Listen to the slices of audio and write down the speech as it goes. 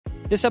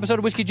This episode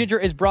of Whiskey Ginger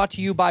is brought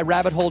to you by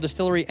Rabbit Hole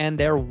Distillery and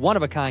their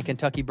one-of-a-kind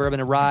Kentucky bourbon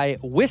and rye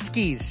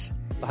whiskeys.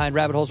 Behind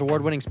Rabbit Hole's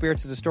award-winning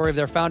spirits is the story of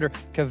their founder,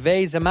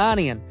 Kaveh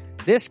Zamanian.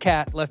 This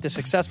cat left a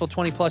successful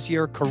 20-plus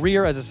year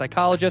career as a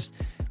psychologist,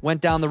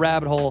 went down the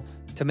rabbit hole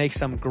to make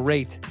some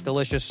great,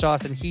 delicious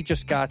sauce, and he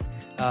just got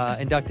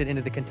inducted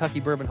into the Kentucky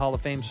Bourbon Hall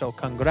of Fame, so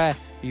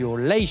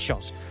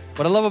congratulations.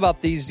 What I love about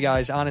these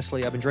guys,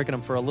 honestly, I've been drinking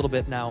them for a little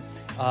bit now,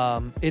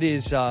 it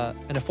is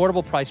an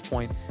affordable price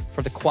point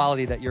for the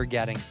quality that you're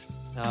getting.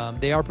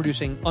 They are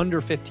producing under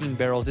 15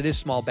 barrels. It is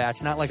small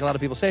batch. Not like a lot of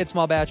people say it's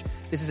small batch.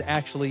 This is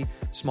actually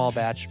small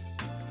batch.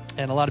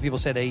 And a lot of people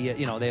say they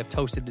have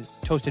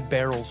toasted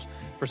barrels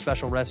for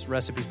special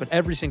recipes. But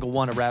every single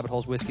one of Rabbit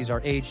Hole's whiskeys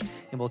are aged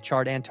in both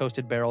charred and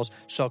toasted barrels.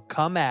 So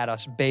come at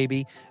us,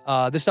 baby.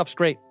 This stuff's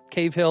great.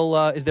 Cave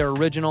Hill is their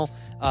original.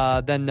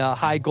 Then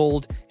High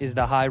Gold is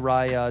the high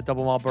rye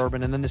double malt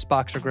bourbon. And then this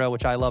Boxer Grill,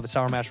 which I love, a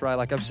sour mash rye.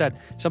 Like I've said,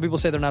 some people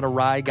say they're not a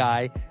rye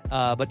guy,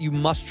 but you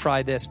must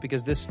try this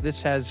because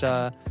this has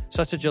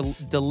such a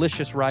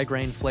delicious rye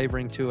grain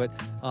flavoring to it.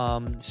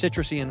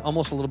 Citrusy and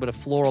almost a little bit of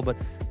floral, but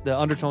the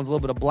undertone's a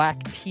little bit of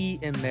black tea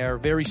in there.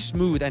 Very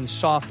smooth and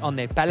soft on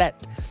the palate.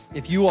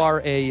 If you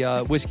are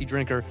a whiskey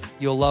drinker,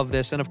 you'll love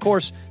this. And of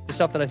course, the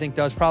stuff that I think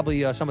does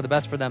probably some of the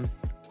best for them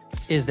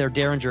is their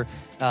Derringer.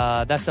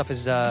 That stuff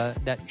is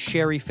that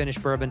sherry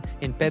finished bourbon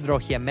in Pedro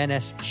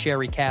Jimenez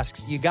sherry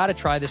casks. You got to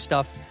try this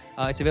stuff.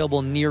 It's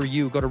available near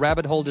you. Go to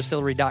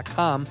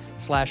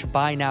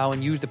rabbitholedistillery.com/buy now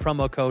and use the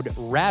promo code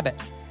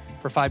RABBIT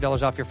for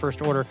 $5 off your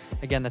first order.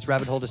 Again, that's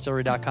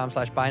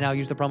rabbitholedistillery.com/buy now.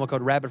 Use the promo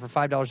code RABBIT for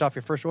 $5 off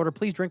your first order.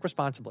 Please drink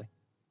responsibly.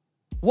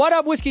 What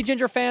up, Whiskey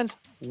Ginger fans?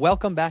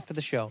 Welcome back to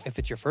the show. If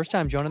it's your first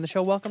time joining the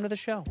show, welcome to the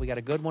show. We got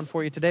a good one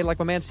for you today. Like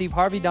my man Steve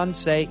Harvey done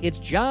say, it's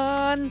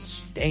John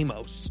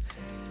Stamos.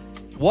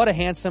 What a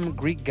handsome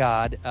Greek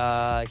god.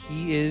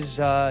 He's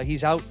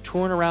out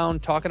touring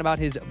around talking about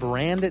his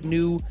brand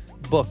new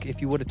book,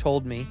 if you would have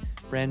told me,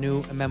 brand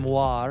new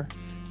memoir.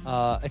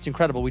 It's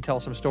incredible. We tell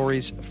some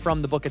stories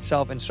from the book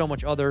itself and so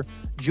much other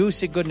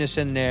juicy goodness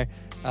in there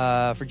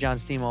for John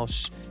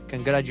Stamos.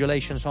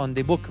 Congratulations on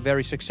the book.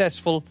 Very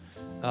successful.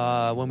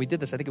 When we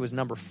did this, I think it was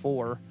number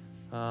 4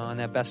 on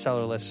that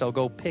bestseller list. So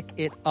go pick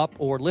it up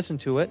or listen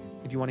to it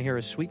if you want to hear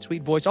his sweet,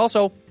 sweet voice.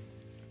 Also,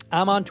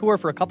 I'm on tour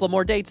for a couple of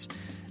more dates.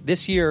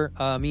 This year,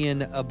 me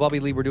and Bubby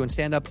Lee were doing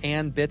stand-up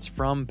and bits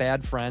from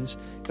Bad Friends.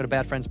 Go to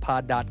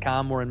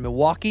badfriendspod.com. We're in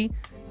Milwaukee,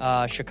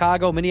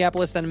 Chicago,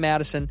 Minneapolis, then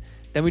Madison.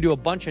 Then we do a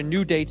bunch of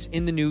new dates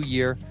in the new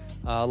year,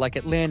 like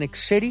Atlantic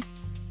City,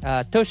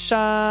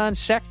 Tucson,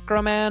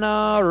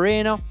 Sacramento,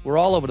 Reno. We're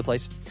all over the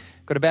place.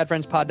 Go to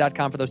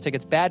badfriendspod.com for those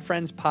tickets.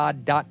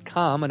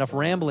 Badfriendspod.com. Enough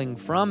rambling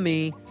from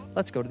me.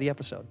 Let's go to the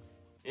episode.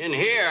 In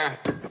here,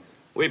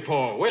 we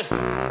pour whiskey,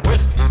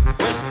 whiskey,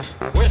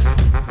 whiskey, whiskey,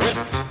 whiskey.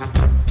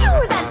 You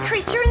were that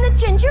creature in the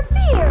ginger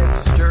beard.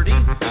 Sturdy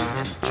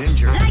and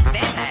ginger. Like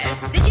vampires,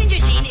 the ginger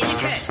gene is a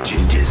curse.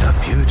 Gingers are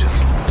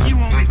beautiful. You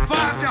owe me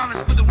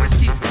 $5 for the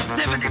whiskey and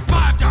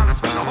 $75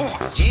 for the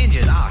horse.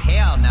 Gingers? Oh,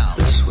 hell no.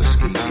 This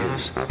whiskey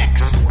is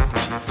excellent.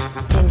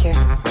 Ginger.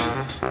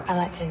 I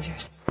like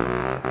gingers.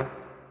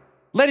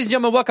 Ladies and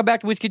gentlemen, welcome back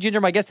to Whiskey Ginger.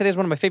 My guest today is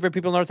one of my favorite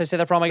people on earth. I say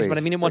that for all my guests, but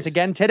I mean it once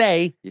again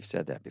today. You've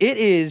said that before. It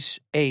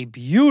is a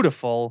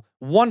beautiful,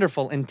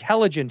 wonderful,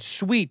 intelligent,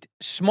 sweet,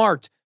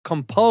 smart,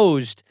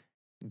 composed,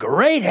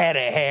 great head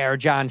of hair,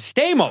 John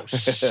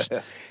Stamos.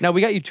 Now, we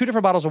got you 2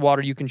 different bottles of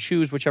water. You can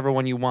choose whichever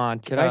one you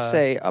want. Can I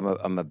say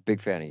I'm a big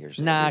fan of yours?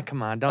 Nah,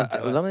 come on, don't do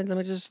it. Let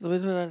me just,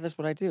 that's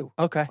what I do.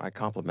 Okay. I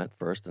compliment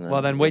first. And then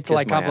Well, then wait till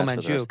I kiss my ass compliment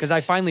for the you, rest. because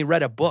I finally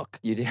read a book.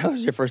 That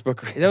was your first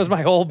book? That was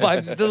my whole...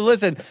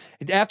 Listen,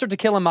 after To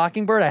Kill a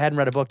Mockingbird, I hadn't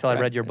read a book till I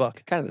read your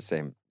book. Kind of the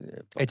same.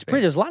 It's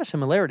pretty... There's a lot of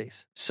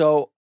similarities.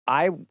 So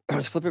I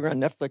was flipping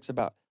around Netflix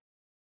about,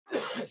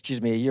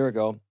 a year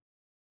ago.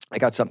 I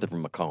got something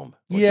from Macomb.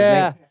 What's his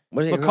name?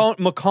 What is it?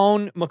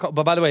 Macomb.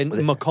 But by the way,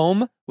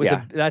 Macomb,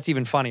 that's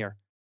even funnier.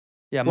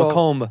 Yeah,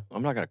 Macomb.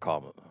 I'm not going to call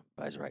him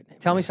by his right name.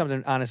 Tell me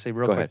something, honestly,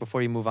 real Go quick, ahead.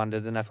 before you move on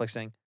to the Netflix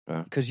thing.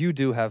 Uh-huh. Because you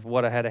do have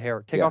what a head of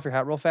hair. Take Yeah. off your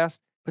hat real fast.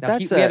 But Now,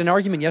 that's we had an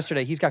argument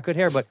yesterday. He's got good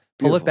hair, but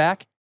pull it Beautiful.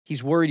 back.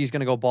 He's worried he's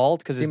going to go bald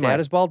because his He dad might.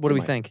 is bald. What do He we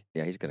might. think?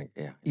 Yeah, he's going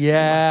to. Yeah.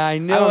 Yeah, I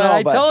know. I don't know,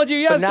 I but- told you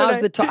yesterday. But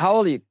now's the time. How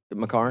old are you,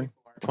 McCarn?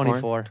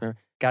 24.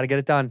 Got to get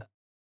it done.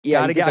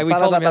 Yeah, we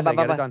told him yesterday,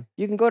 get it done.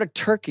 You can go to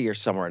Turkey or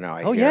somewhere now.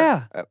 I Oh,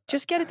 hear. yeah.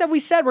 Just get it done.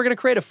 We said we're going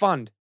to create a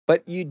fund.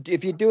 But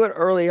if you do it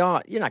early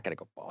on, you're not going to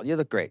go bald. You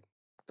look great.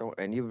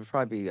 And you would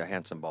probably be a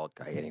handsome bald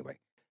guy anyway.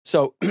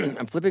 So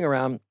I'm flipping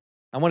around.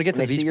 I want to get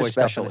to and the I see Beach your Boy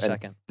stuff in special, a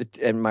second.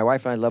 And my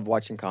wife and I love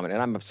watching comedy.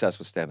 And I'm obsessed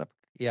with stand-up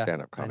I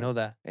comedy. know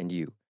that. And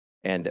you.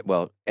 And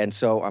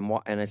so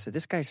and I said,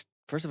 this guy's,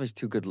 first of all, he's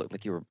too good look.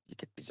 Like you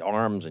get these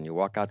arms and you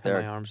walk out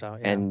there. My arms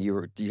out, yeah. And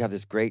you have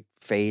this great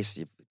face.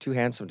 You're too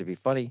handsome to be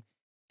funny.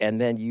 And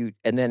then you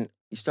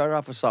started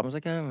off with something. I was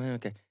like, oh,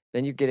 okay.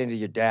 Then you get into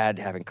your dad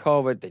having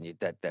COVID. Then you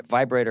that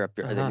vibrator up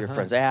your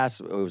friend's ass.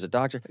 It was a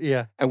doctor.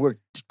 Yeah. And we're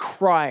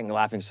crying,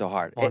 laughing so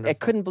hard. I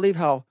couldn't believe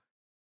how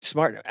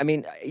smart. I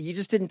mean, you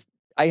just didn't.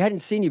 I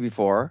hadn't seen you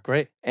before.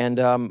 Great. And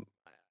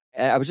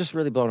And I was just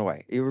really blown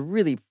away. You were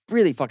really,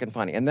 really fucking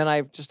funny. And then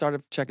I just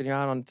started checking you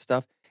out on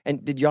stuff.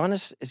 And did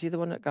Giannis, is he the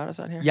one that got us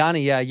on here?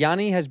 Yanni, yeah.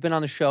 Yanni has been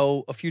on the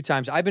show a few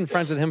times. I've been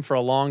friends with him for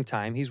a long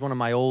time. He's one of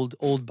my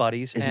old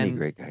buddies. Isn't he a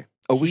great guy?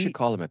 Oh, we should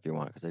call him if you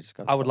want, because I just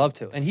got. I would love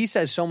to. And he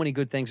says so many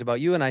good things about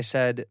you. And I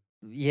said,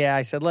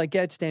 like,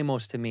 get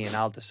Stamos to me and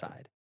I'll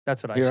decide.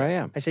 That's what I said. Here I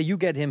am. I say, you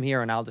get him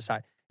here and I'll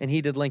decide. And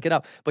he did link it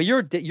up. But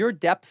your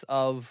depth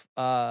of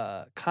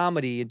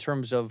comedy in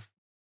terms of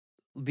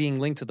being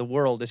linked to the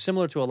world is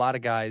similar to a lot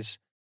of guys,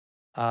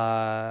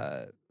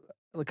 kind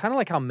of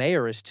like how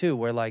Mayer is too,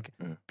 where like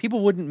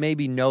people wouldn't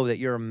maybe know that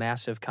you're a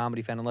massive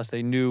comedy fan unless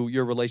they knew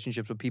your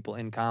relationships with people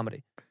in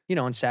comedy. You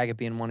know, and Saget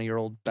being one of your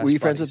old best Were you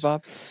buddies. friends with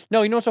Bob?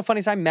 No, you know what's so funny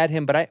is I met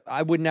him, but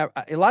I would never.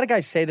 A lot of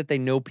guys say that they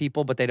know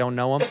people, but they don't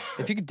know them.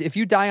 If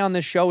you die on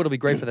this show, it'll be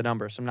great for the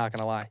numbers. I'm not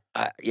going to lie.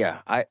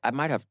 I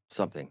might have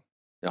something.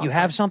 No, You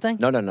have something?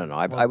 No.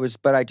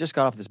 But I just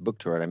got off this book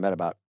tour and I met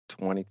about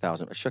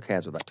 20,000. I shook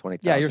hands with about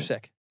 20,000. Yeah, you're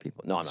sick.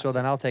 People. No, I'm not So sick.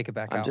 then I'll take it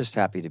back I'm out. just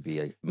happy to be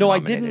a No, I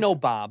nominated. didn't know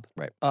Bob.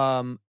 Right.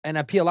 And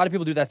a lot of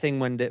people do that thing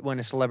when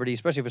a celebrity,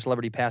 especially if a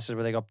celebrity passes,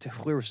 where they go,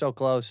 we were so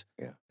close.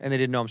 Yeah. And they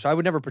didn't know him. So I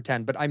would never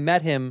pretend. But I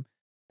met him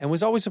and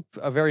was always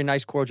a very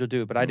nice, cordial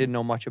dude, but I didn't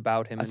know much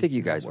about him. I think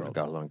you guys would have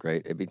got along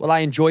great. Well, I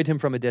enjoyed him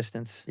from a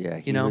distance. Yeah,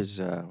 he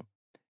was.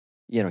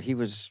 He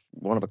was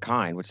one of a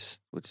kind, which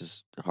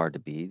is hard to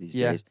be these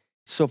days.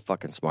 So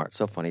fucking smart,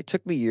 so funny. It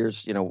took me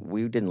years. You know,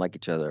 we didn't like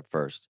each other at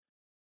first.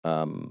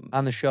 On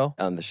the show?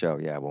 On the show,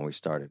 yeah, when we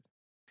started.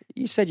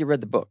 You said you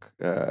read the book.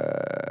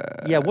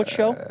 Yeah, what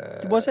show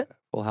was it?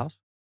 Full House.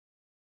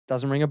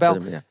 Doesn't ring a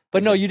bell. Yeah.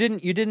 But no, you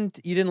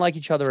didn't like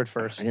each other at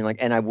first. I didn't like,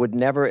 and I would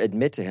never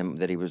admit to him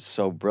that he was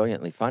so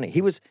brilliantly funny.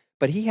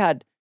 But he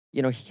had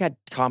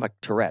comic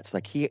Tourette's.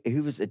 Like he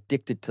was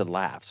addicted to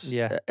laughs.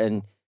 Yeah.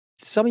 And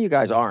some of you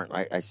guys aren't.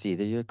 I see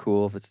that you're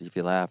cool if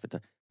you laugh.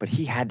 But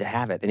he had to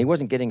have it, and he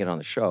wasn't getting it on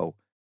the show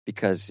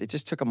because it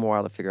just took him a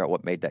while to figure out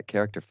what made that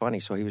character funny.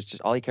 So he was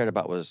just all he cared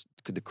about was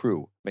the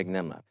crew making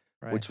them laugh,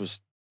 which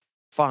was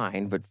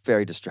fine, but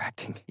very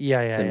distracting to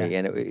me.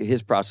 And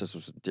his process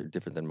was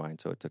different than mine,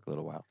 so it took a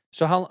little while.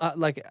 So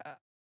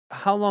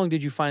how long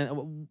did you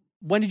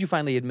when did you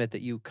finally admit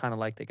that you kind of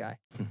liked the guy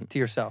to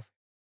yourself?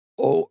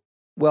 Oh,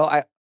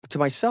 well, to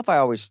myself, I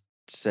always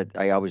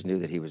knew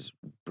that he was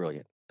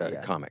brilliant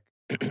comic.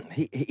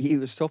 He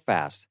was so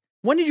fast.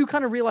 When did you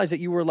kind of realize that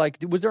you were like,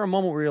 was there a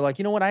moment where you're like,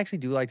 you know what, I actually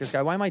do like this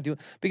guy. Why am I doing?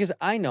 Because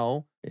I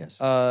know,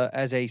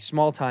 as a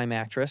small time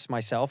actress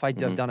myself, I've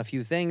done a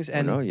few things.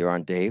 And no, you're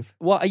on Dave.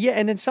 Well, yeah,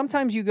 and then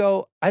sometimes you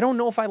go, I don't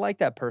know if I like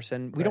that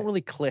person. We don't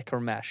really click or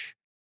mesh.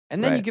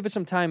 And then you give it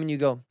some time and you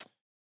go,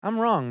 I'm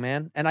wrong,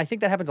 man. And I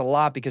think that happens a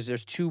lot because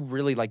there's two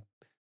really like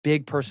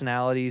big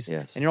personalities.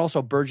 Yes. And you're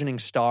also burgeoning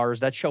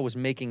stars. That show was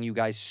making you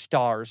guys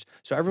stars.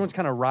 So everyone's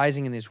kind of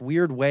rising in these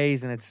weird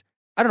ways, and it's,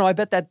 I don't know, I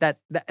bet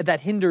that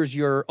hinders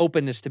your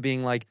openness to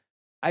being like,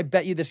 I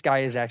bet you this guy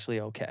is actually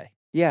okay.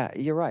 Yeah,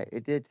 you're right.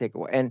 It did take a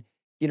while. And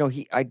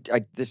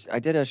I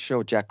did a show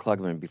with Jack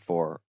Klugman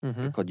before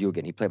called You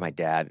Again. He played my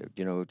dad.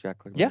 Do you know who Jack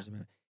Klugman is?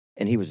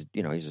 And he was,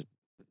 he's a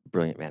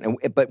brilliant man.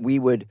 But we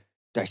would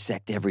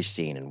dissect every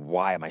scene and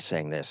why am I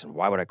saying this and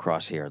why would I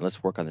cross here and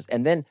let's work on this.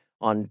 And then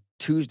on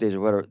Tuesdays or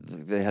whatever,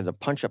 they had a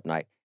punch-up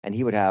night, and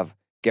he would have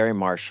Gary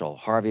Marshall,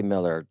 Harvey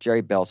Miller,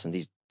 Jerry Belson,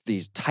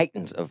 these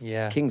titans of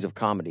kings of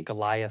comedy.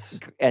 Goliaths.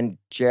 And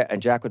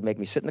Jack would make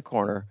me sit in the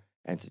corner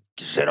and say,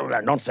 sit over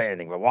there, don't say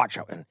anything, but watch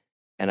out.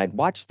 And I'd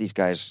watch these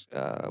guys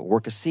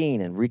work a scene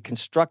and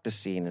reconstruct a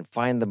scene and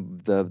find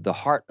the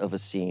heart of a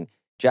scene.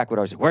 Jack would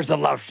always say, where's the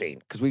love scene?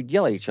 Because we'd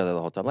yell at each other the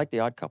whole time, like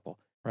the Odd Couple.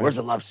 Right. Where's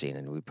the love scene?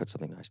 And we'd put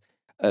something nice.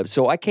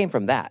 So I came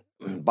from that.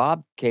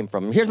 Bob came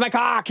from, here's my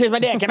cock, here's my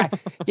dick.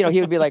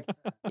 He would be like,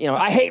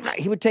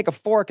 he would take a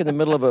fork in the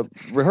middle of a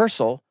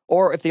rehearsal,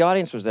 or if the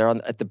audience was there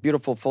at the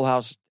beautiful Full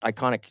House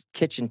iconic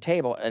kitchen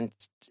table, and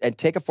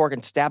take a fork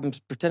and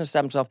pretend to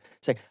stab himself,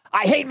 say,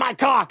 I hate my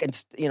cock,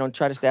 and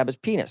try to stab his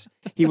penis.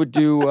 He would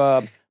do.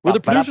 Were the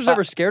producers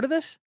ever scared of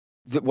this?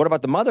 What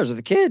about the mothers of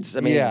the kids?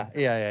 I mean,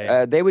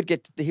 yeah. He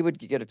would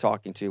get a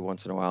talking to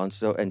once in a while,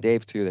 and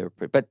Dave too. They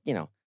were, but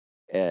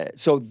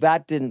so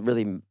that didn't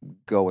really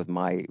go with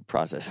my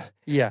process.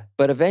 Yeah.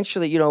 But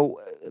eventually,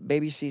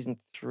 maybe season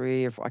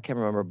 3 or 4, I can't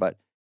remember, but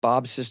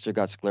Bob's sister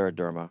got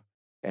scleroderma,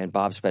 and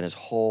Bob spent his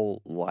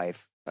whole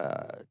life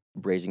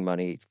raising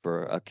money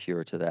for a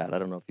cure to that. I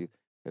don't know if you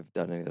have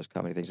done any of those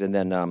comedy things. And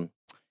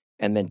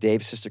then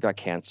Dave's sister got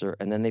cancer,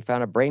 and then they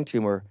found a brain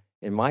tumor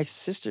in my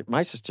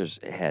sister's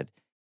head.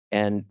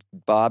 And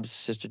Bob's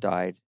sister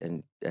died,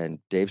 and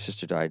Dave's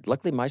sister died.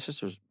 Luckily, my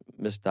sister was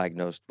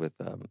misdiagnosed with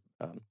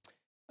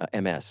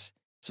MS.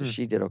 So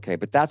she did okay.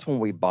 But that's when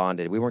we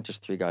bonded. We weren't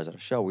just 3 guys on a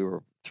show. We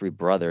were 3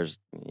 brothers,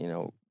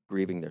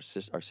 grieving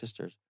our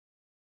sisters.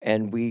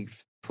 And we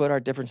put our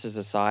differences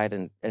aside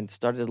and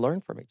started to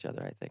learn from each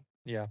other, I think.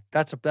 Yeah.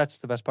 That's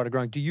the best part of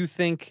growing. Do you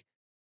think,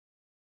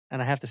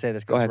 and I have to say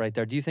this goes right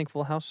there, do you think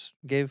Full House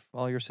gave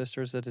all your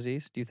sisters the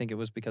disease? Do you think it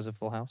was because of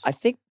Full House? I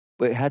think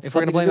it had if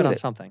we're going to blame it on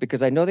something.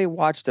 Because I know they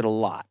watched it a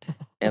lot.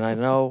 And I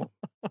know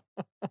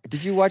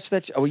Did you watch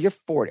that? Oh, you're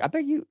 40. I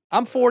bet you.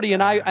 I'm 40,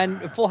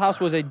 and Full House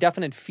was a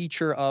definite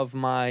feature of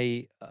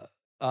my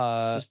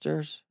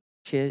Sisters,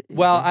 kid.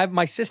 Well,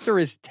 my sister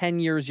is 10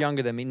 years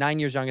younger than me, 9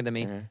 years younger than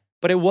me,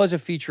 but it was a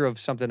feature of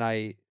something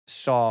I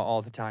saw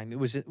all the time. It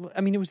was in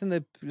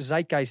the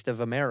zeitgeist of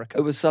America.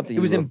 It was something. It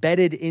was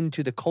embedded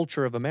into the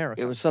culture of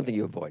America. It was something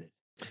you avoided.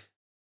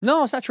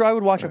 No, it's not true. I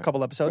would watch a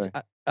couple episodes.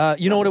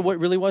 You know what it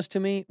really was to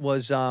me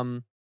was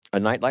a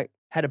nightlight.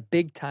 Had a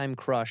big time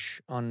crush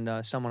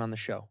on someone on the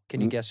show. Can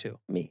you guess who?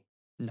 Me.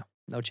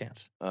 No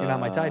chance. You're not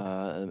my type.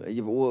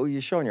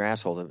 You're showing your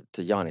asshole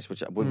to Giannis,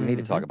 which we need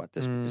to talk about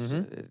this because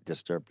it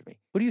disturbed me.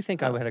 Who do you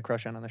think I had a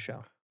crush on the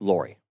show?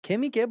 Lori.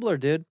 Kimmy Gibbler,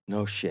 dude.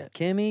 No shit.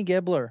 Kimmy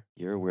Gibbler.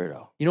 You're a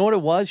weirdo. You know what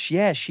it was?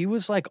 Yeah, she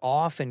was like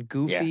off and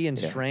goofy and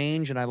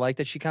strange, and I liked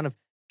that she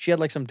had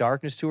like some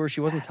darkness to her.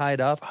 She wasn't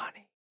tied up.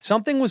 Funny.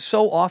 Something was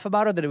so off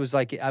about her that it was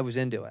like I was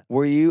into it.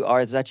 Were you? Or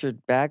is that your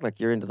bag? Like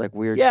you're into like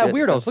weird Yeah, shit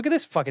weirdos. Look at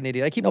this fucking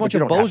idiot. I keep a bunch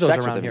but of you don't have bozos sex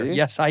with around them, here. do you?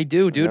 Yes, I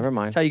do, dude. Never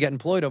mind. That's how you get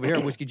employed over here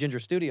at Whiskey Ginger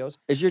Studios.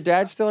 Is your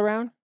dad still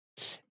around?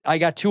 I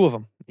got two of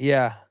them.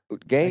 Yeah.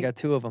 Gay? I got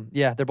two of them.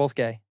 Yeah, they're both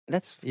gay.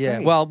 That's Yeah.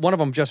 great. Well, one of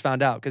them just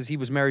found out because he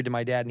was married to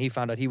my dad, and he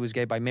found out he was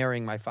gay by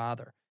marrying my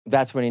father.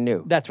 That's when he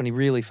knew. That's when he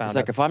really found It's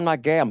like, out. if I'm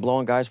not gay, I'm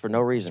blowing guys for no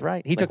reason. That's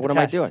right. He Like, took the what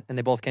test, am I doing? and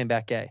they both came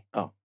back gay.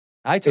 Oh.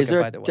 I took Is there,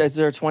 it, by the way. is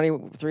there a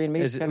 23 and me?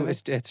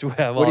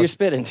 Well, What do you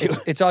spit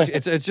into?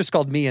 It's just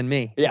called Me and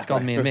Me. Yeah, It's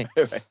called Me and Me.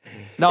 Right.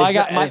 No, It's I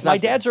got not- it's my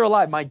not- dads are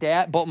alive. My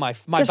dad, both my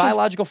This is-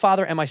 biological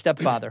father and my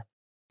stepfather.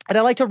 And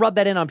I like to rub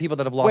that in on people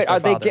that have lost Wait, their are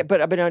they father. gay?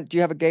 But do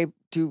you have a gay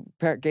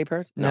gay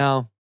parents?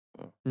 No,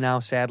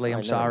 sadly, All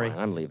I'm right, never sorry. mind.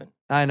 I'm leaving.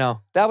 I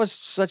know. That was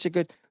such a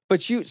good.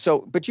 But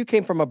you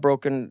came from a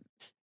broken.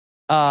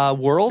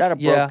 World? Not a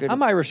Yeah, broken-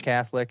 I'm Irish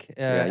Catholic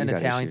and you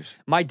got Italian. issues.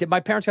 My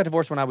parents got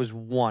divorced when I was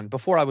one,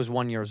 before I was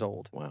 1 year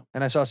old. Wow.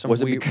 And I saw some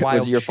Was it weird, because, wild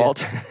was it your shit.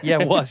 fault? Yeah,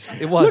 it was.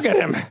 It was. Look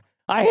at him.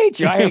 I hate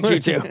you. I hate you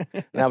too.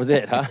 That was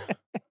it, huh?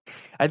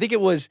 I think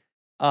it was,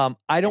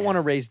 I don't want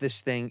to raise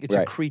this thing. It's a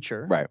Right.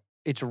 creature. Right.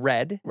 It's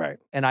red. Right.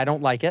 And I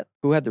don't like it.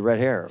 Who had the red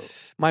hair?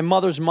 My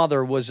mother's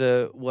mother was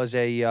a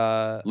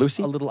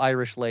Lucy? a little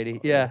Irish lady.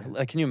 Yeah.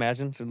 Can you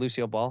imagine? So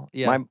Lucille Ball.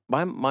 Yeah.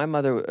 My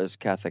mother was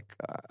Catholic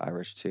but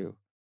Irish too.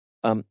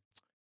 So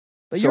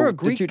you're a the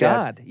Greek two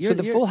dads- god. so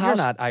the Full You're House-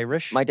 not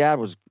Irish. My dad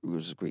was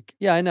Greek.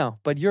 Yeah, I know.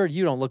 But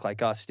you don't look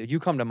like us, dude. You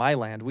come to my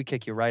land, we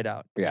kick you right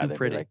out. Yeah, Too they'd be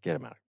pretty. like, get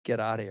him out. Get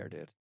out of here,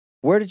 dude.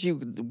 When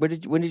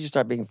did you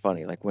start being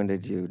funny? Like when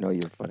did you know you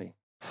were funny?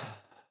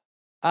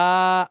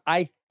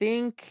 I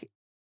think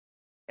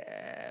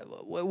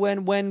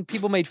when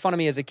people made fun of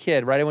me as a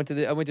kid, right? I went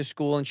to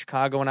school in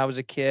Chicago when I was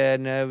a kid,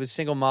 and I was a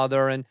single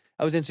mother, and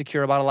I was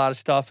insecure about a lot of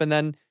stuff. And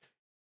then,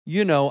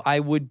 I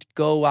would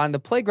go on the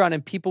playground,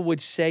 and people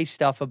would say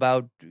stuff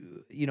about,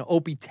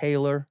 Opie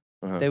Taylor.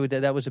 Uh-huh.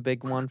 That was a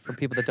big one for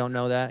people that don't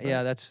know that.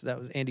 Yeah, that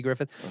was Andy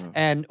Griffith,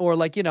 or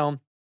like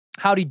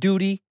Howdy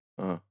Doody.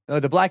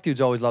 The black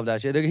dudes always love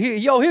that shit.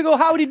 Here go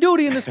Howdy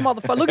Doody in this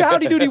motherfucker. Look at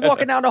Howdy Doody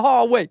walking down the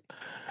hallway.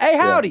 Hey,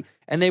 howdy. Yeah.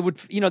 And they would,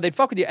 they'd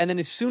fuck with you. And then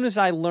as soon as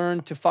I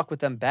learned to fuck with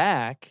them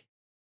back,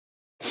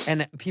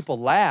 and people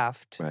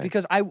laughed, Right.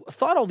 because I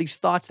thought all these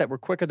thoughts that were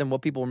quicker than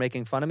what people were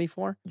making fun of me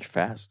for. You're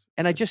fast.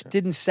 And I just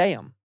didn't say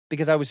them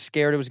because I was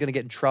scared I was going to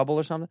get in trouble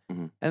or something.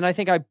 Mm-hmm. And I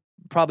think I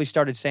probably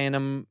started saying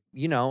them,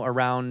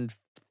 around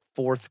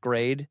fourth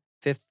grade,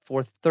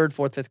 third,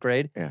 fourth, fifth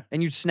grade. Yeah.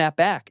 And you'd snap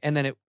back. And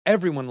then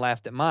everyone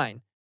laughed at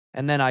mine.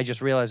 And then I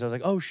just realized, I was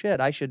like, oh shit,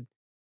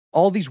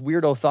 all these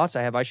weirdo thoughts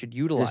I have, I should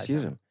utilize Just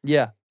use them.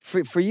 Yeah.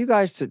 For you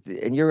guys to,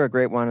 and you're a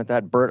great one at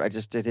that. Bert, I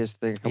just did his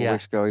thing a couple Yeah.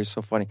 weeks ago. He's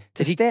so funny.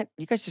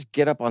 You guys just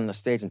get up on the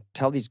stage and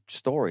tell these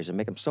stories and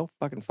make them so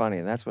fucking funny.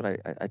 And that's what I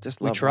just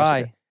love. We most of try.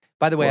 it.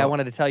 By the way, I Well-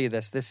 wanted to tell you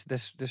this.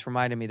 This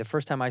reminded me. The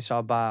first time I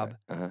saw Bob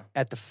Uh-huh.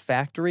 at the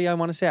factory, I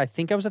want to say, I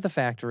think I was at the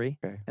factory,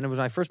 Okay. and it was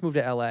when I first moved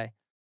to LA.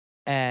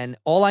 And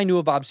all I knew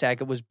of Bob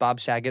Saget was Bob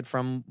Saget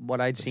from what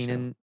I'd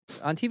seen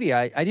on TV.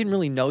 I didn't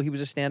really know he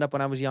was a stand-up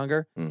when I was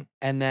younger. Mm.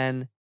 And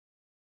then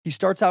he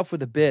starts out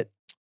with a bit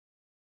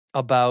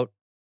about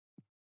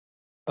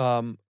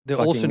the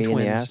Fucking Olsen me in the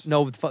twins. ass?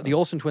 No, the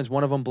Olsen twins.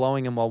 One of them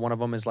blowing him while one of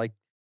them is like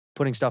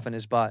putting stuff in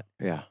his butt.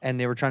 Yeah. And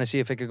they were trying to see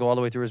if it could go all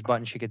the way through his butt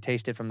and she could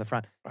taste it from the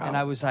front. And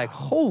Wow. I was like,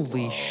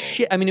 holy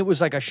shit. I mean, it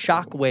was like a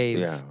shock wave.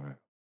 Yeah. Right.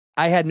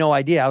 I had no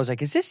idea. I was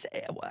like, is this,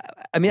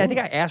 I think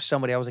I asked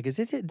somebody, I was like, is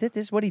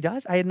this what he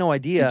does? I had no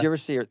idea. Did you ever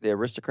see The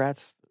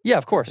Aristocrats? Yeah,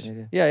 of course.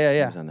 Any idea? Yeah.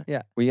 He was on there.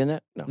 Yeah. Were you in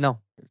that? No.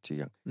 You're too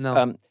young. No.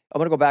 I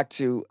want to go back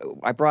to,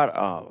 I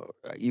brought,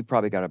 you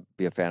probably got to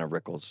be a fan of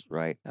Rickles,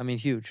 right? I mean,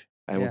 huge.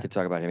 And we Yeah. could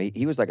talk about him.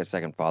 He was like a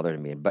second father to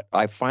me. But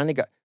I finally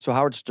so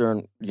Howard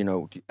Stern,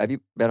 have you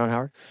been on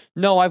Howard?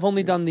 No, I've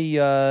only done the,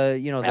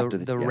 After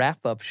the yeah.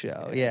 wrap-up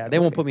show. Yeah, They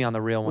won't put me on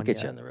the real one get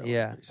yet. you on the real one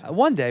Yeah. pretty soon.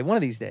 One day, one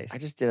of these days. I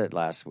just did it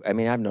last. I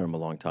mean, I've known him a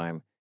long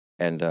time.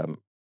 And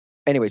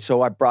anyway,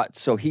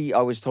 so he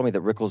always told me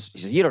that Rickles, he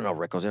said, you don't know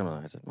Rickles. I don't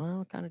know. I said,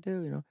 well, I kind of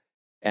do,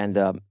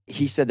 And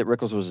he said that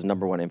Rickles was his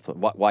number one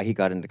influence, why he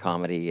got into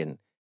comedy, and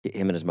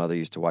him and his mother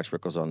used to watch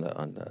Rickles on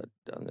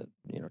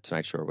the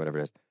Tonight Show or whatever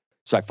it is.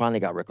 So I finally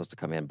got Rickles to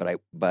come in, but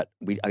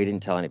I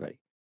didn't tell anybody.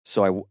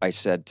 So I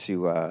said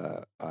to,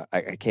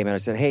 I came in, I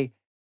said, hey,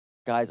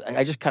 guys,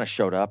 I just kind of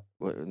showed up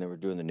when they were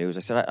doing the news. I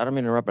said, I don't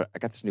mean to interrupt, but I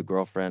got this new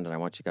girlfriend and I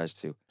want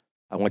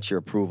your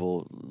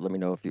approval. Let me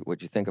know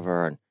what you think of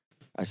her. And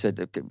I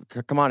said,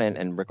 come on in.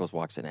 And Rickles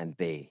walks in and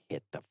they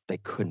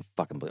couldn't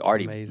fucking believe it.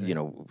 Artie, amazing.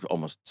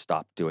 Almost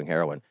stopped doing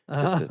heroin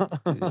just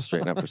to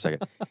straighten up for a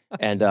second.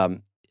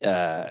 And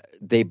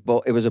they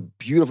both, it was a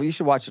beautiful, you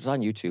should watch it, it's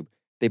on YouTube.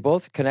 They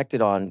both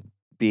connected on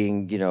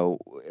being,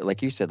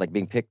 like you said, like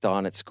being picked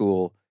on at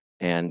school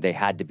and they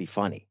had to be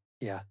funny.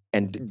 Yeah.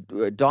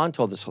 And Don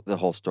told us the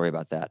whole story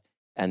about that.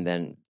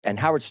 And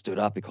Howard stood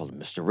up. He called him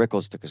Mr.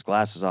 Rickles, took his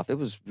glasses off. It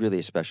was really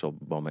a special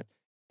moment.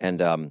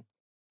 And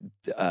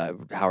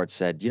Howard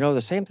said,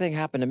 the same thing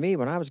happened to me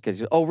when I was a kid. He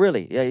said, oh,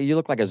 really? Yeah, you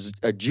look like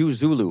a Jew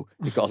Zulu,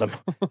 he called him.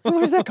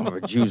 Where does that come from,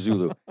 a Jew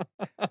Zulu?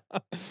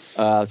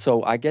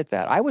 So I get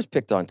that. I was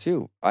picked on,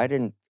 too.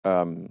 It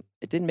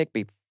didn't make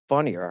me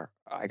funnier.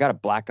 I got a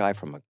black eye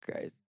from a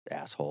guy.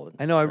 Asshole.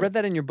 I know. I read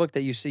that in your book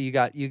that you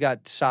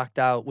got socked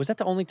out. Was that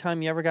the only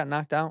time you ever got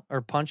knocked out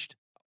or punched?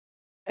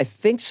 I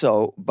think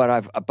so,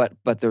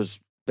 but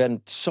there's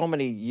been so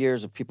many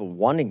years of people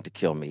wanting to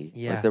kill me.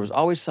 Yeah. Like there was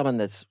always someone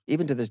that's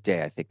even to this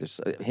day. I think there's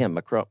him,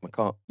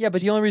 McCall. Yeah,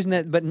 but the only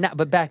reason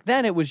but back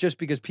then it was just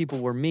because people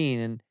were mean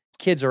and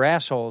kids are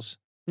assholes.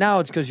 Now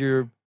it's because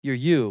you're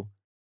you.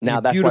 Now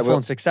you're that's beautiful why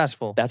and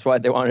successful. That's why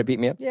they wanted to beat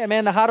me up. Yeah,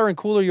 man. The hotter and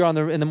cooler you are,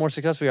 and the more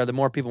successful you are, the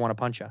more people want to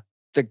punch you.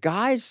 The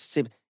guys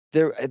seem.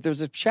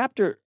 There's a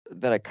chapter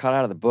that I cut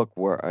out of the book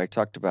where I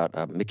talked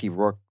about Mickey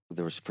Rourke.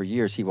 There was for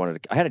years he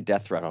wanted to. I had a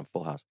death threat on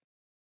Full House.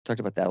 Talked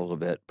about that a little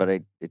bit, but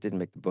it didn't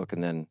make the book.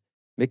 And then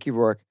Mickey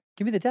Rourke.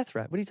 Give me the death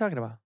threat. What are you talking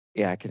about?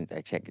 Yeah, I can't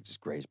get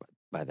just grazed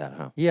by that,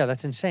 huh? Yeah,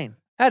 that's insane.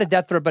 I had a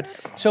death threat, but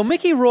so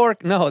Mickey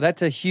Rourke. No,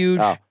 that's a huge.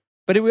 Oh.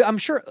 But I'm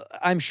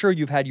sure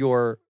you've had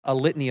a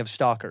litany of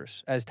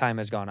stalkers as time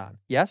has gone on.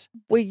 Yes.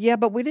 Well, yeah,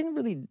 but we didn't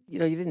really. You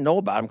didn't know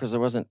about him because there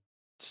wasn't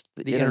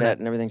the internet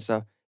and everything.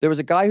 So. There was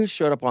a guy who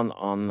showed up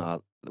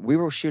on we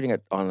were shooting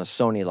it on a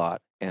Sony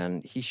lot,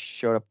 and he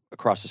showed up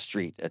across the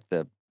street at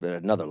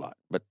another lot,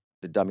 but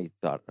the dummy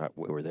thought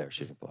we were there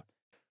shooting for.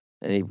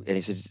 And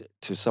he said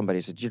to somebody,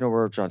 he said, "Do you know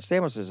where John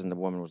Stamos is?" And the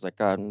woman was like,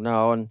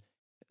 "No." And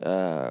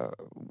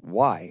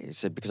why? He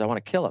said, "Because I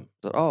want to kill him."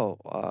 I said,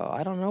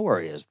 I don't know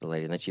where he is, the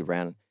lady. And then she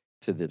ran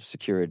to the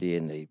security,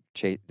 and they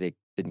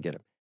didn't get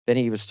him. Then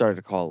he started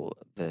to call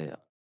the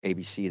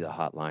ABC, the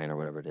hotline or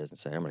whatever it is, and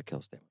say, "I'm going to kill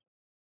Stamos."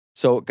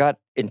 So it got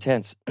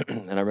intense,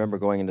 and I remember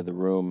going into the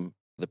room,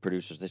 the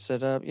producers, they said,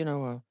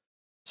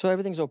 so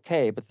everything's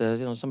okay, but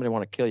somebody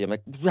want to kill you. I'm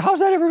like, how's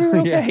that ever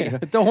really okay? Yeah,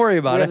 don't worry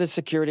about it. The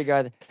security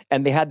guy,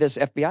 and they had this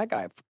FBI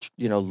guy,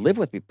 live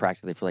with me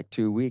practically for like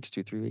 2 weeks,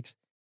 2-3 weeks.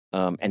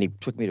 And he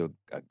took me to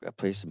a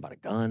place and bought a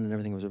gun and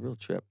everything. It was a real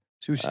trip.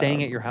 So he was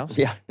staying at your house?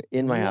 Yeah,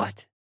 in my house.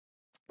 What?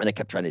 And I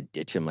kept trying to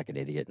ditch him like an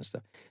idiot and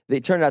stuff.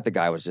 It turned out the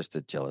guy was just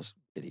a jealous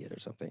idiot or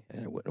something.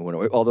 And it went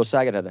away. Although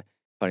Saget had a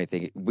funny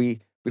thing.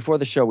 Before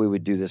the show, we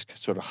would do this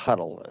sort of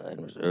huddle,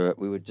 and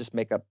we would just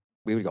make up.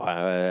 We would go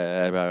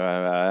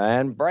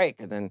and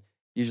break, and then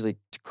usually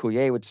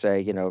Coulier would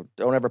say,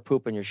 "Don't ever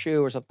poop in your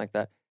shoe" or something like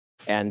that.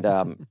 And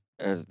then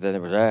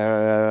there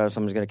was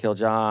someone's going to kill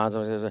John.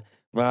 Can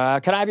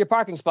I have your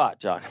parking spot,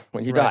 John,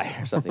 when you die,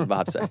 or something?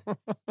 Bob said.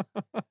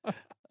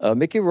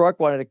 Mickey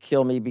Rourke wanted to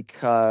kill me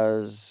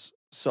because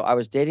I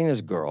was dating this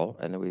girl,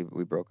 and then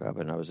we broke up,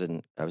 and I was at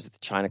the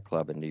China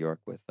Club in New York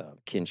with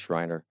Ken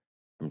Schreiner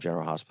from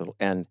General Hospital,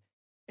 and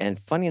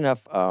funny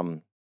enough,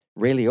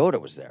 Ray Liotta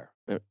was there,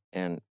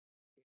 and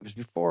it was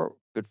before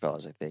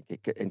Goodfellas, I think.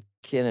 And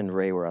Ken and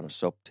Ray were on a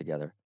soap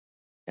together,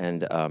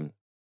 and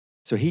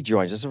so he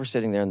joins us. So we're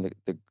sitting there, and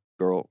the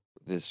girl,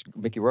 this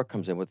Mickey Rourke,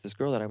 comes in with this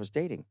girl that I was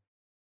dating,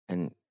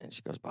 and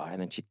she goes by,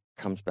 and then she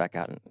comes back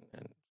out and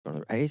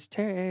hey, it's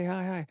Terry. Hey,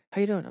 hi, how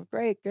you doing? Oh,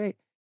 great.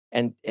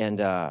 And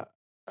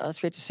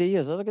it's great to see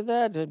you. So look at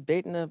that,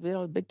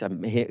 dating big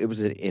time. It was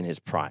in his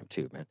prime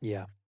too, man.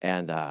 Yeah.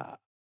 And I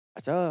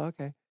said, oh,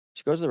 okay.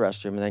 She goes to the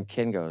restroom, and then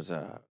Ken goes,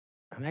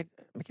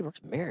 Mickey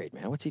Rourke's married,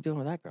 man. What's he doing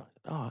with that girl?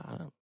 Oh,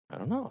 I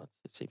don't know.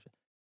 It seems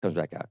comes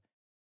back out.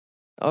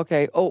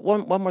 Okay. Oh,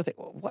 one more thing.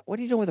 What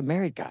are you doing with a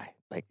married guy?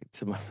 I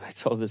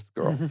told this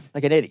girl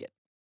like an idiot,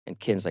 and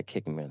Ken's like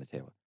kicking me on the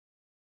table.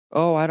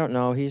 Oh, I don't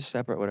know. He's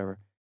separate, whatever.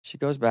 She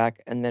goes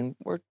back, and then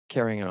we're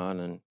carrying on,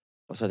 and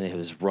all of a sudden there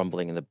was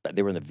rumbling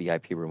they were in the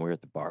VIP room. We were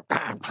at the bar,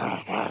 and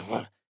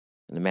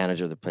the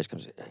manager of the place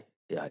comes.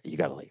 Yeah, you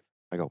got to leave.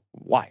 I go,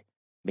 why?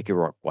 Mickey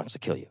Rourke wants to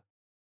kill you.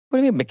 What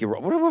do you mean, Mickey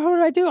Rourke? What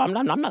did I do? I'm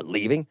not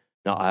leaving.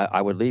 No,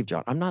 I would leave,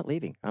 John. I'm not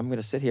leaving. I'm going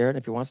to sit here, and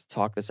if he wants to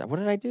talk this, what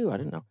did I do? I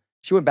didn't know.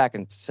 She went back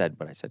and said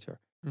what I said to her.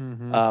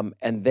 Mm-hmm.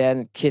 And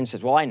then Ken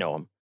says, well, I know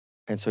him.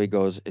 And so he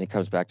goes, and he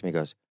comes back to me and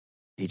goes,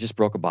 he just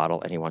broke a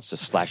bottle, and he wants to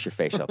slash your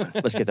face open.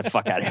 Let's get the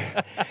fuck out of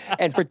here.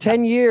 And for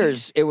 10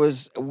 years, it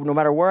was, no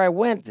matter where I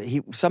went,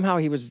 he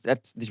was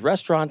at these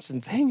restaurants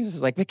and things.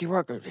 It's like, Mickey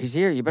Rourke, he's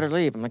here. You better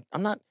leave. I'm like,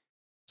 I'm not.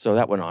 So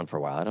that went on for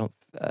a while. I don't,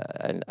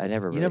 I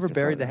never really. You never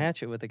buried the him.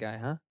 hatchet with the guy,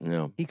 huh?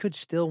 No. He could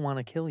still want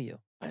to kill you.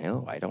 I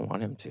know. I don't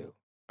want him to.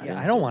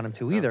 I don't want him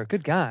to either.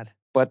 Good God.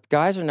 But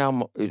guys are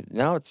now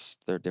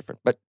they're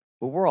different. But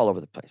we're all over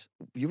the place.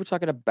 You were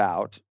talking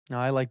about No,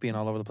 I like being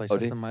all over the place.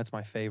 That's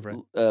my favorite.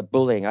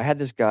 bullying. I had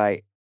this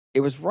guy. It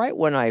was right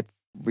when I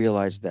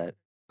realized that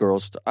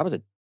girls. I was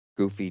a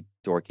goofy,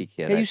 dorky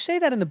kid. Yeah, you say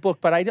that in the book,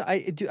 but I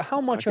do.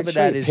 How much I of could it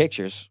show that you is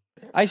pictures.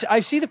 I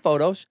see the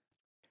photos.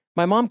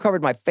 My mom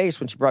covered my face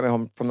when she brought me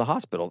home from the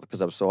hospital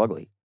because I was so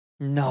ugly.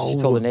 No, She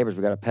told the neighbors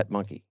we got a pet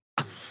monkey.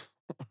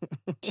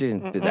 She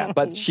didn't do that,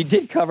 but she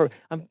did cover.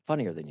 I'm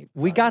funnier than you.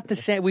 We got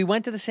we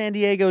went to the San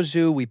Diego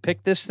Zoo. We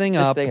picked this thing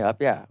up.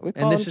 Yeah. We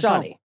call this him is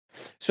Johnny.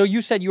 So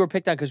you said you were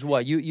picked on because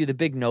what? You the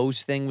big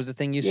nose thing was the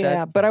thing you said?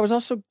 Yeah, but I was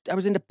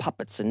into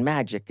puppets and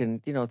magic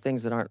and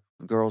things that aren't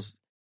girls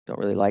don't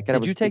really like.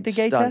 And Did you take the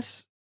gay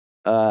test?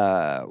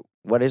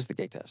 What is the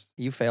gay test?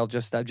 You failed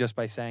just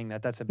by saying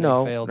that. That's a big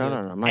No, fail. no, dude.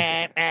 no,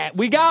 I'm not.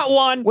 We got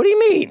one. What do you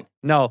mean?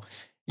 No,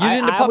 you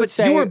didn't. I would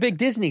say you were a big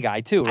Disney guy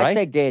too, right? I'd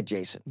say gay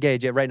adjacent. Gay,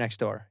 right next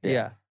door. Yeah.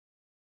 Yeah.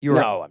 You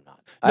were. No, I'm not.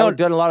 No. I've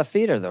done a lot of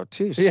theater though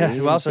too. Yeah.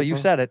 see, Well, so you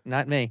people- said it,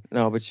 not me.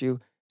 No, but you.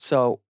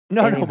 So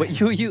No, anyway, but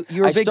you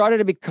were I big. started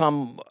to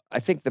become. I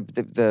think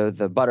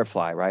the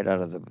butterfly right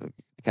out of the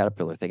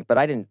caterpillar thing, but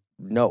I didn't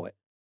know it.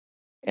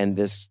 And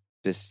this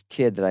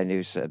kid that I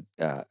knew said,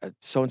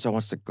 so and so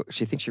wants to go.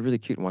 She thinks you're really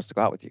cute and wants to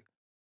go out with you.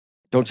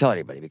 Don't tell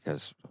anybody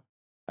because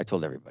I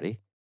told everybody.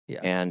 Yeah.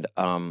 And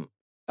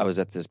I was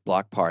at this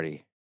block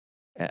party,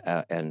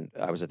 and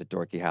I was at the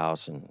dorky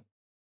house,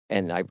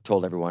 and I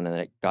told everyone, and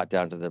then it got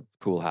down to the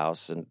cool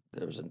house, and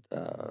there was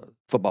a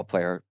football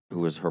player who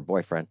was her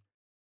boyfriend.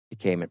 He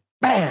came and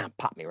bam,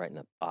 popped me right in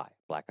the eye,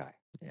 black eye.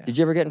 Yeah. Did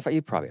you ever get in fight?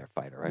 You probably are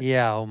a fighter, right?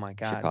 Yeah. Oh my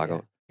God.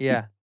 Chicago.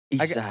 Yeah.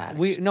 East side.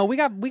 We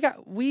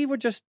were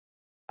just.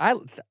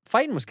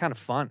 Fighting was kind of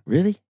fun.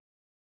 Really?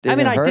 I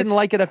mean, I hurt? didn't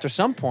like it after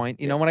some point.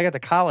 You know, when I got to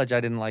college, I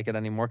didn't like it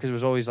anymore because it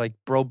was always like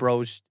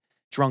bros,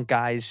 drunk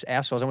guys,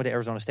 assholes. I went to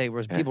Arizona State,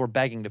 where people were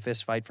begging to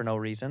fist fight for no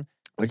reason.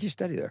 What did you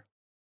study there?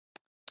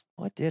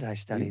 What did I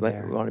study You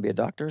there? want to be a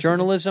doctor? Or something?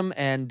 Journalism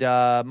and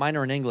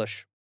minor in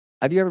English.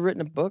 Have you ever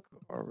written a book?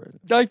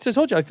 I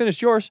told you I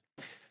finished yours.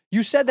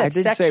 You said that I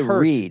didn't sex say hurt.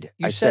 read.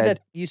 You I said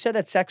said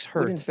that sex We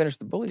hurt. didn't finish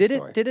the bully Did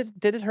story. it?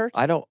 Did it hurt?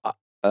 I don't.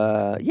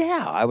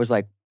 Yeah, I was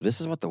like, this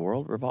is what the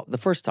world revolves. The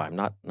first time,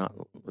 not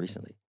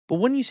recently. But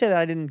when you say that,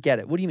 I didn't get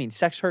it. What do you mean?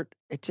 Sex hurt?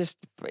 It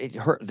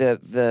hurt.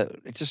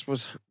 It just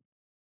was.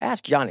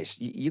 Ask Giannis.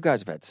 You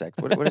guys have had sex.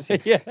 What is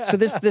it? Yeah. So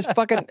this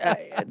fucking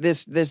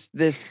this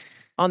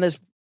on this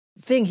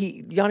thing.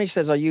 Giannis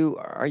says, "Are you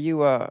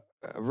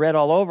red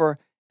all over?"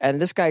 And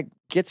this guy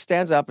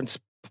stands up and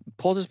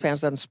pulls his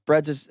pants down and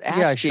spreads his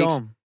ass Show cheeks.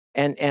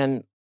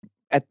 him.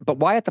 But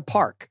why at the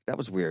park? That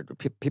was weird.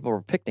 People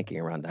were picnicking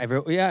around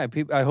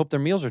that. I hope their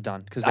meals are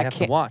done because they have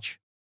to watch.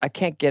 I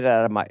can't get it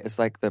out of my. It's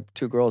like the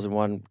two girls in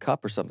one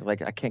cup or something.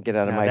 Like I can't get it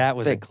out of Now, my. that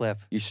was thing. a clip.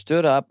 You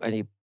stood up and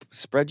you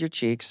spread your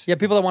cheeks. Yeah,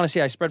 people that want to see,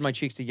 I spread my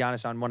cheeks to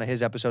Giannis on one of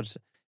his episodes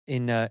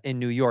in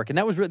New York, and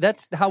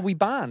that's how we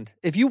bond.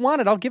 If you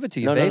want it, I'll give it to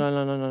you, No. babe.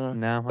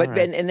 No. But But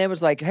and it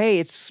was like, hey,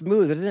 it's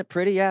smooth, isn't it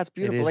pretty? Yeah, it's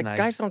beautiful. is Like nice.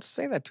 guys don't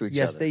say that to each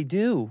yes, other. they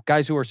do.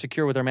 Guys who are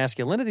secure with their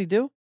masculinity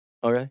do.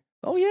 Oh really?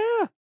 Oh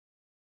yeah.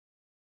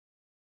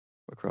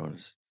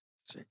 Macron's.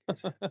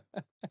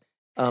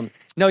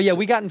 No, yeah,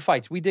 we got in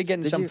fights. We did get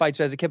in Did some you? fights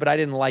as a kid, but I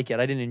didn't like it.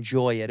 I didn't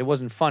enjoy it. It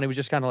wasn't fun. It was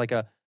just kind of like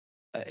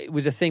it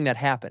was a thing that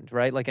happened,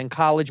 right? Like in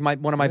college,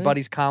 one of my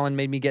buddies, Colin,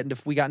 made me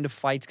we got into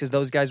fights because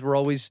those guys were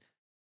always,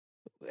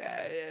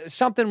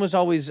 something was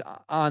always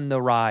on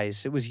the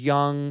rise. It was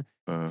young,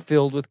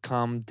 filled with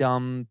cum,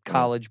 dumb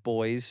college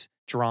boys,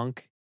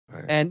 drunk.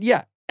 Right. And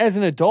yeah, as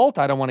an adult,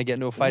 I don't want to get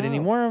into a fight No.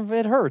 anymore.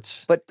 It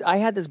hurts. But I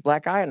had this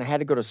black eye, and I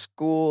had to go to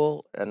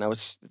school, and there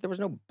was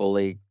no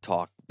bully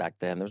talk back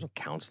then. There was no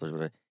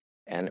counselors,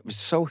 and it was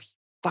so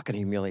fucking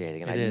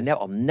humiliating. And It is.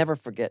 I'll never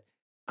forget.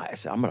 I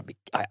said, I'm gonna be.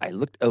 I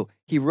looked. Oh,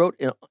 he wrote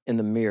in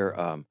the mirror,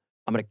 "I'm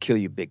gonna kill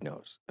you, Big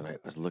Nose." And I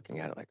was looking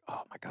at it like,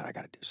 oh my god, I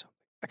got to do something.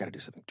 I got to do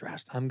something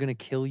drastic. I'm gonna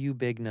kill you,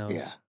 Big Nose.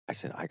 Yeah, I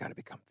said I got to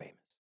become famous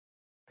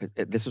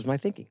because this was my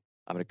thinking.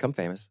 I'm gonna become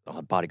famous. I'll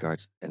have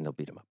bodyguards, and they'll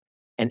beat him up.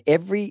 And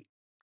every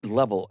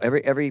level,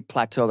 every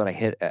plateau that I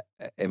hit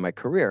in my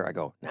career, I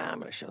go, nah, I'm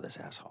going to show this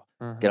asshole.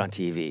 Get on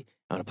TV.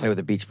 I'm going to play with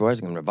the Beach Boys.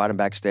 I'm going to invite him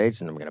backstage,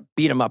 and I'm going to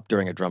beat him up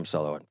during a drum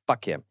solo, and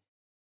fuck him.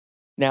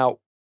 Now,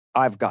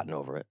 I've gotten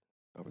over it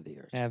over the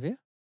years. Have you?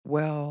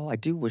 Well, I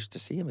do wish to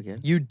see him again.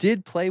 You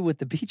did play with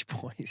the Beach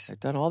Boys. I've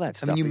done all that I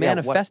stuff. mean, you Yeah,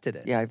 manifested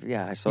it.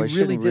 Yeah. So you I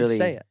shouldn't really did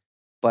say it.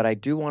 But I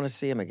do want to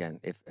see him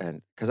again,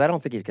 because I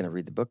don't think he's going to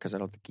read the book, because I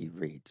don't think he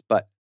reads.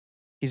 But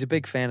He's a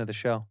big fan of the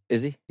show.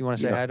 is he? You want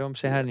to say hi to him?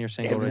 Say hi to your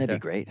single Wouldn't right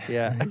that there. be great?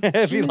 Yeah.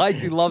 If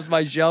he loves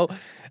my show,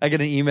 I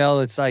get an email.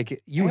 It's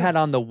like, you had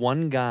on the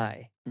one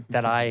guy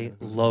that I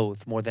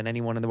loathe more than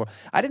anyone in the world.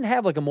 I didn't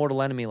have like a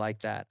mortal enemy like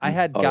that. I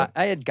had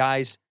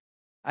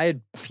I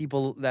had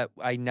people that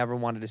I never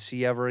wanted to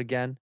see ever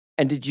again.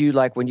 And did you,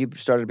 like, when you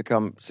started to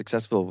become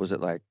successful, was it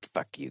like,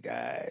 fuck you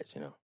guys,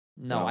 No,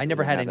 No, I you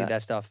never didn't had have any of that?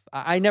 that stuff.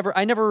 I never,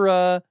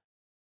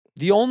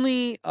 the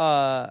only,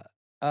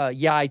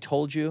 I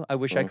told you, I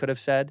wish I could have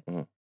said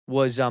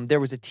was there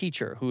was a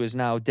teacher who is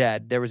now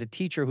dead. There was a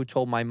teacher who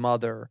told my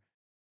mother,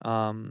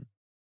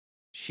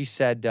 she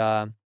said,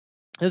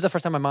 it was the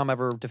first time my mom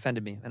ever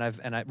defended me, and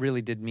it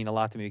really did mean a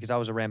lot to me because I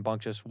was a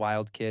rambunctious,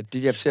 wild kid. Did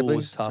you have School siblings?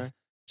 was tough. Sorry?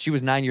 She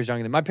was 9 years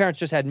younger than me. My parents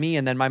just had me,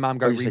 and then my mom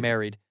got you said-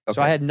 remarried.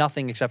 So okay. I had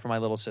nothing except for my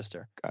little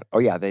sister. God. Oh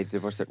yeah, they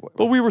divorced it.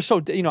 But we were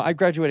so, I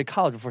graduated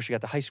college before she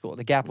got to high school.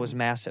 The gap was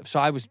massive. So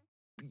I was,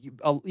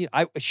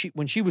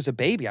 when she was a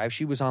baby,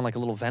 she was on like a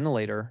little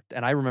ventilator,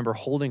 and I remember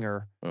holding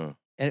her. And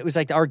it was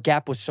like our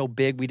gap was so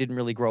big, we didn't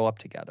really grow up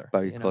together. But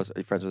are you close? Are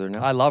you friends with her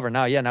now? I love her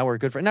now. Yeah, now we're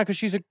good friends. Now because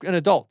she's an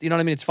adult. You know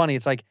what I mean? It's funny.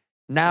 It's like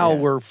now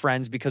we're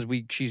friends because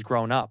she's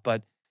grown up.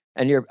 But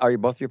And are you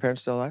both your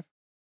parents still alive?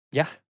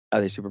 yeah,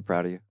 Are they super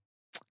proud of you?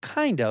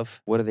 kind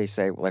of. What do they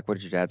say? Like, what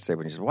did your dad say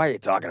when you said, "Why are you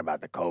talking about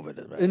the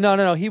COVID?"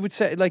 No. He would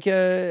say like,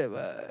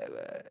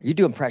 You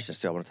do impressions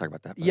too. I want to talk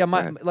about that. but yeah, go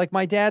ahead.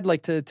 my dad,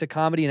 like to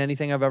comedy and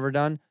anything I've ever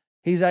done.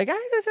 He's like,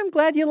 I'm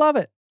glad you love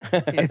it.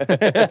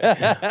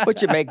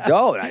 But you make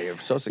dough now. You're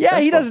so successful. Yeah,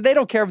 he does. They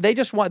don't care. They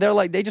just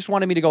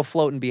wanted me to go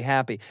float and be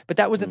happy. But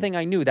that was the thing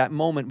I knew. That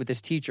moment with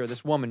this teacher,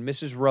 this woman,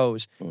 Mrs.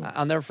 Rose,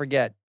 I'll never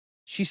forget.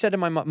 She said to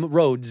my mom,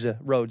 Rhodes.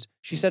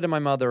 She said to my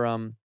mother,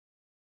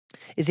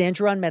 "Is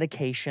Andrew on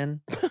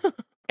medication?"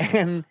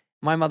 And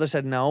my mother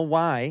said, "No.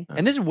 Why?"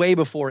 And this is way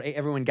before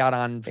everyone got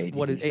on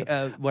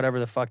whatever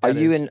the fuck. Are That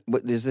you is.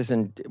 is this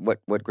in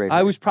what grade?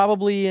 I was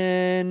probably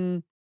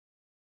in.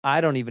 I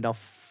don't even know.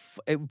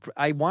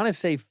 I want to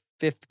say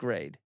 5th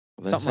grade,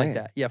 Well, then something say like it.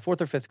 that. Yeah,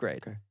 4th or 5th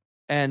grade. Okay.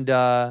 And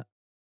I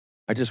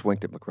just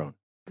winked at Macron.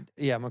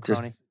 yeah,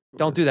 Macroni.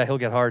 Don't do that; he'll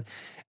get hard.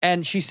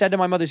 And she said to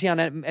my mother, "Is he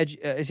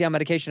on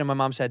medication?" And my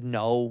mom said,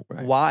 "No."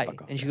 Right. Why?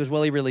 Fuck off, And she yeah. goes,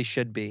 "Well, he really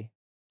should be."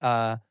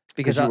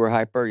 Because you were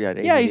hyper. Yeah.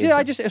 yeah, he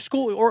said, a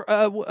school or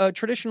a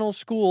traditional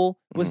school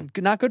was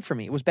not good for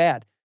me. It was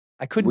bad.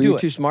 I couldn't Were do you it.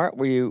 too smart?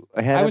 Were you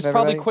ahead? I was of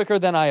probably everybody? quicker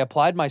than I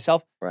applied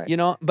myself. Right.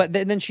 But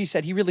then she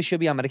said he really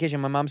should be on medication.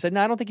 My mom said,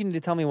 "No, I don't think you need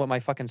to tell me what my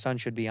fucking son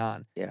should be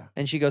on." Yeah.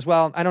 And she goes,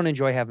 "Well, I don't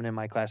enjoy having him in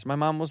my class." My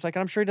mom was like,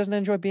 "I'm sure he doesn't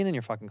enjoy being in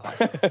your fucking class."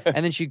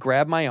 And then she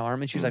grabbed my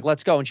arm and she was like,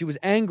 "Let's go." And she was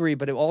angry,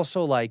 but it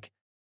also like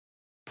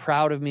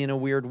proud of me in a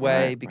weird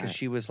way Right, because right.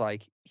 she was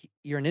like,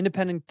 "You're an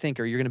independent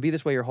thinker. You're going to be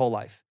this way your whole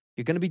life.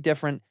 You're going to be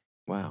different.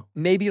 Wow.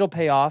 Maybe it'll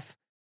pay off,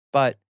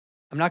 but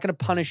I'm not going to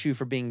punish you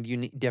for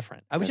being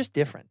different." I was just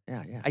different.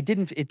 Yeah. Yeah.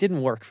 It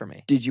didn't work for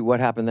me. What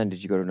happened then?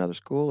 Did you go to another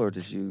school or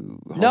did you?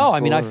 No, I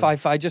mean,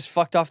 homeschool, or- I just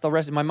fucked off the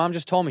rest. My mom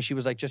just told me, she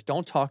was like, just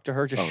don't talk to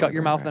her. Just Oh, shut right,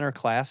 your right, mouth right. in her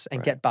class and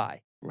Right. get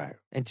by Right.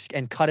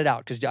 and cut it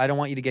out because I don't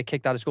want you to get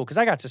kicked out of school because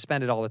I got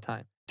suspended all the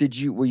time. Did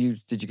you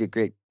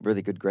get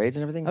really good grades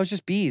and everything? I was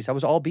just B's. I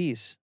was all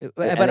B's.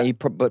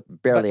 But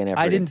barely an effort.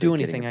 I didn't into do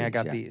getting anything. a I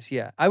got yeah. B's.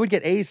 Yeah. I would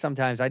get A's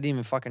sometimes. I didn't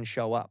even fucking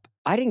show up.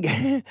 I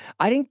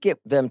didn't get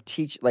them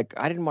teach like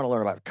I didn't want to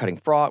learn about cutting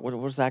frog. What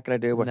was that going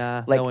to do?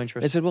 Nah, like, no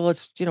interest. They said, well,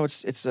 it's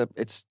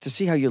it's to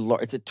see how you learn.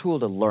 It's a tool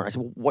to learn. I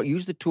said, well, what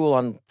use the tool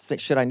on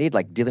shit I need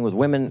like dealing with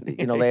women,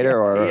 later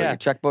or Yeah. a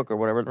checkbook or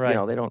whatever.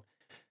 Right. They don't.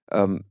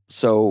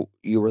 So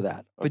you were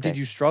that. But okay? did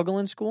you struggle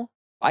in school?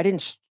 I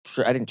didn't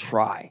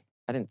try.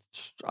 I You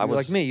was were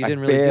like me, you I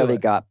didn't really do barely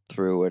it. got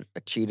through it. I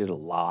cheated a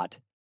lot,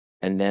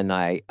 and then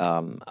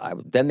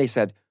then they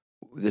said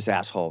this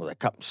asshole. They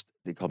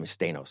called me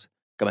Stamos.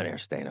 Come in here,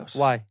 Stamos.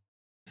 Why?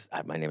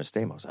 My name is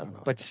Stamos. I don't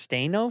know. But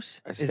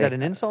Stamos? A Is that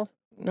an insult?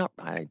 No,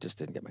 I just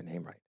didn't get my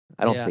name right.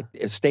 I don't Yeah.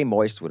 think Stay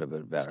Moist would have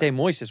been better. Stay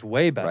moist is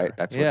way better. right?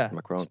 That's yeah. what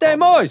Macron. Stay called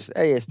me. moist.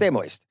 Hey, stay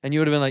moist. And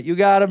you would have been like, you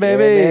got it, Yeah,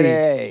 baby.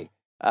 baby.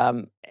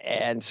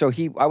 And so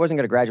I wasn't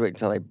going to graduate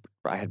until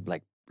I had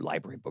like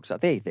library books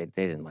out. They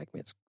didn't like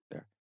me. It's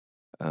there.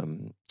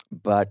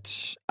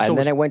 But and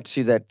then I went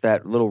to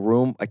that little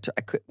room. I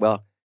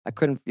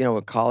couldn't.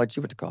 In college.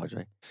 You went to college,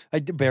 right? I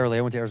did barely.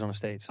 I went to Arizona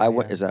State. So I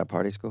went. yeah. Is that a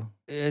party school?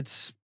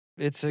 It's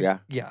a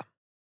Yeah.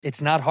 It's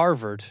not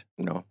Harvard.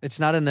 No. It's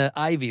not in the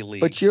Ivy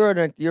League. But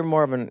you're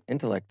more of an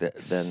intellect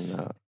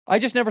than. I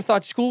just never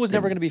thought school was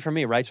never going to be for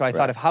me, right? So I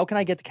thought, how can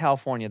I get to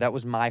California? That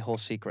was my whole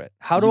secret.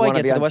 How Did do you I wanna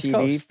get be to the on West TV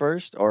Coast?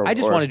 first, or I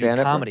just or wanted to do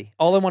stand-up? comedy.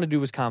 All I wanted to do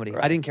was comedy.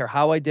 Right. I didn't care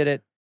how I did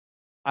it.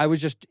 I was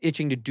just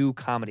itching to do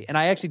comedy. And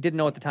I actually didn't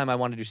know at the time I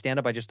wanted to do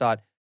stand-up. I just thought,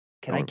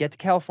 can I get to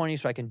California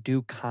so I can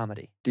do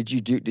comedy? Did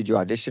you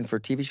audition for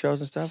TV shows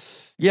and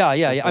stuff? Yeah.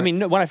 I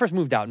mean, when I first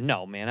moved out,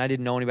 no, man. I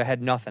didn't know anybody. I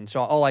had nothing.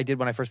 So all I did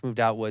when I first moved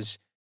out was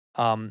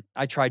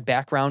I tried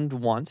Background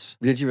once.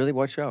 Did you really?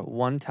 What show?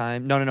 One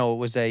time. No. It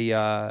was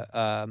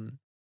a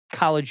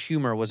College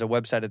Humor was a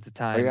website at the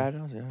time. Oh, yeah, I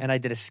know, yeah. And I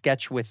did a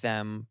sketch with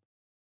them.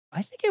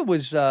 I think it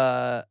was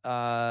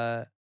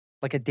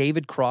like a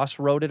David Cross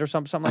wrote it or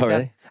something like Oh,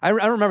 really? that. I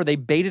remember they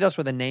baited us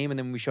with a name, and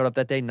then when we showed up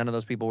that day, none of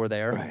those people were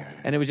there. Right.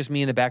 And it was just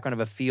me in the background of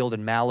a field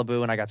in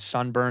Malibu, and I got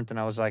sunburnt, and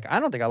I was like,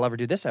 I don't think I'll ever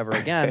do this ever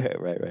again.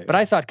 right. But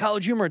I thought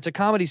College Humor, it's a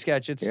comedy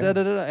sketch. It's Yeah.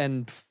 da-da-da-da,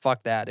 and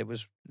fuck that. It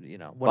was, what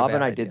a Bob bad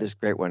and I idea. did this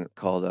great one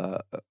called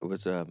it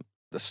was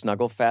the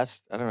Snuggle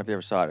Fest. I don't know if you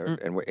ever saw it.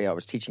 And I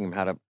was teaching him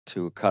how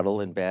to cuddle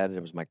in bed.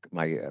 It was my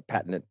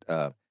patented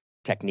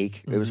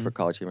technique. It was for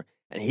College Humor,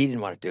 and he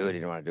didn't want to do it. He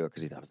didn't want to do it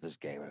because he thought it was this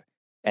gay.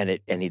 And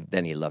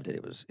he loved it.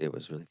 It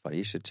was really funny.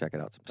 You should check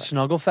it out sometime.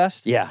 Snuggle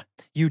Fest? Yeah.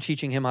 You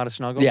teaching him how to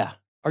snuggle? Yeah.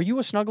 Are you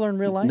a snuggler in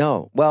real life?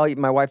 No. Well,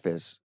 my wife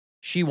is.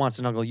 She wants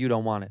to snuggle. You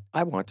don't want it.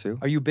 I want to.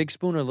 Are you big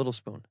spoon or little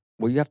spoon?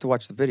 Well, you have to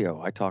watch the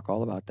video. I talk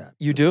all about that.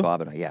 You do?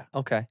 Bob and I, yeah.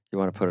 Okay. You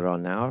want to put it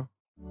on now?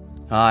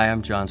 Hi,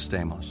 I'm John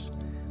Stamos,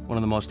 one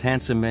of the most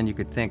handsome men you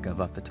could think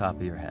of off the top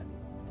of your head.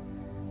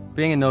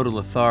 Being a noted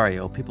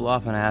Lothario, people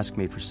often ask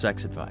me for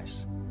sex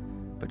advice.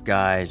 But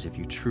guys, if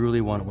you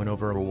truly want to win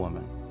over a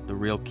woman, the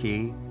real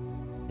key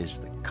is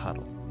the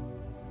cuddle.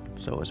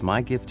 So as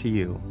my gift to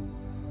you,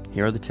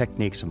 here are the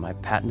techniques of my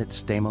patented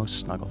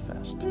Stamos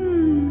Snugglefest.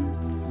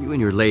 You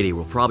and your lady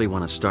will probably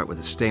want to start with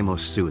a Stamos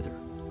Soother.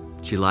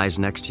 She lies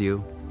next to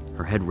you,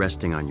 her head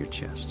resting on your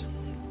chest.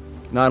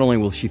 Not only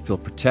will she feel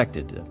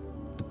protected,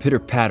 the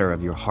pitter-patter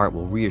of your heart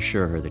will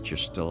reassure her that you're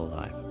still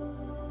alive.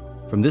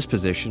 From this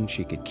position,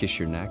 she could kiss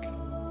your neck,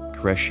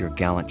 caress your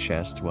gallant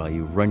chest while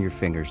you run your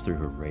fingers through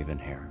her raven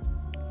hair.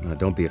 Now,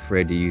 don't be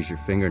afraid to use your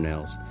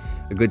fingernails.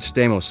 A good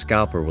Stamos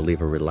scalper will leave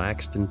her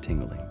relaxed and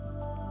tingling.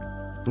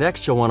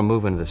 Next, you'll want to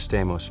move into the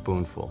Stamos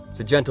spoonful. It's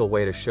a gentle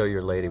way to show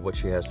your lady what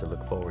she has to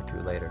look forward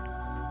to later.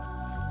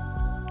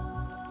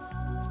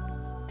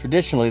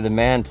 Traditionally, the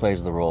man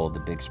plays the role of the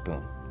big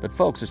spoon. But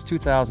folks, it's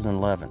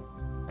 2011,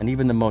 and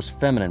even the most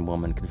feminine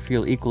woman can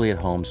feel equally at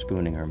home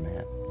spooning her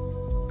man.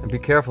 And be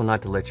careful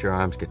not to let your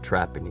arms get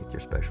trapped beneath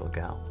your special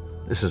gal.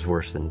 This is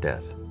worse than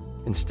death.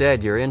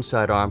 Instead, your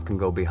inside arm can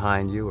go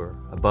behind you or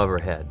above her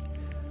head,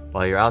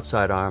 while your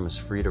outside arm is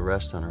free to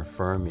rest on her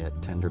firm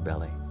yet tender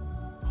belly.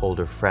 Hold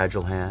her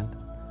fragile hand,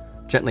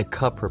 gently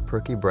cup her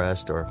perky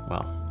breast, or,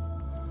 well,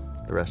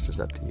 the rest is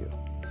up to you.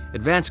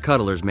 Advanced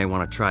cuddlers may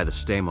want to try the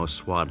Stamos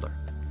Swaddler.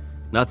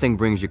 Nothing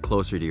brings you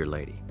closer to your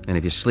lady. And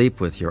if you sleep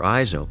with your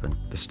eyes open,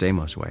 the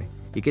Stamos way,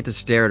 you get to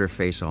stare at her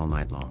face all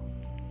night long.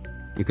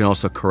 You can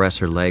also caress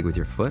her leg with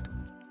your foot,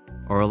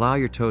 or allow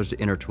your toes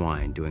to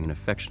intertwine, doing an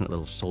affectionate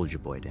little soldier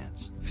boy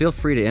dance. Feel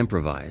free to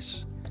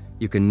improvise.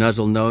 You can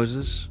nuzzle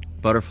noses,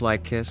 butterfly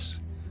kiss,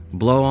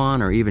 blow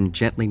on, or even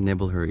gently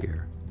nibble her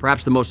ear.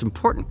 Perhaps the most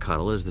important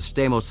cuddle is the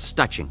Stamos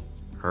stutching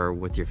her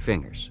with your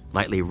fingers,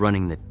 lightly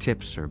running the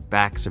tips or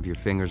backs of your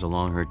fingers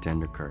along her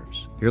tender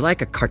curves. You're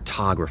like a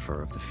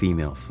cartographer of the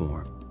female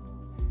form.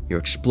 Your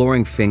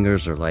exploring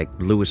fingers are like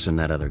Lewis and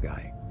that other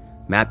guy,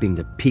 mapping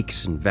the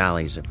peaks and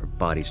valleys of her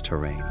body's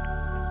terrain,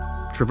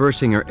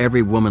 traversing her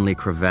every womanly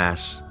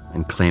crevasse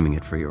and claiming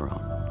it for your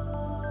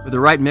own. With the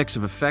right mix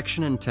of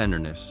affection and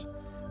tenderness,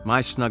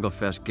 my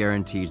Snugglefest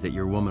guarantees that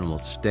your woman will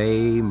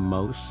stay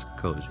most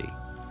cozy.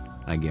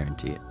 I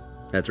guarantee it.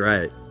 That's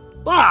right.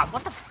 Bob,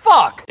 what the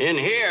fuck? In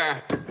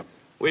here,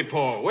 we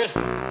pour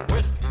whiskey.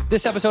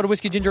 This episode of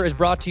Whiskey Ginger is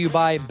brought to you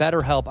by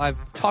BetterHelp.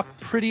 I've talked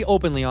pretty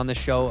openly on this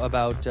show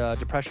about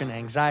depression,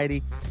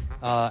 anxiety,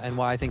 and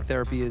why I think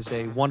therapy is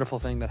a wonderful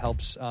thing that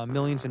helps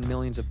millions and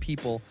millions of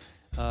people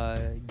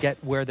get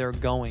where they're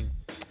going.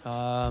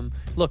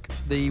 Look,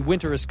 the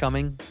winter is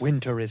coming.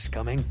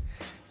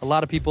 A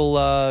lot of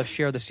people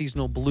share the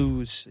seasonal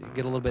blues,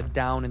 get a little bit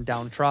down and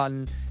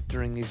downtrodden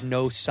during these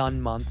no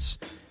sun months.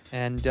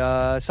 And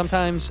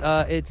sometimes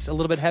it's a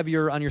little bit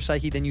heavier on your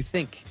psyche than you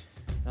think.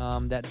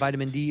 That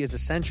vitamin D is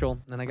essential.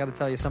 And I got to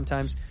tell you,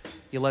 sometimes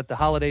you let the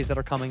holidays that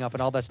are coming up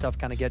and all that stuff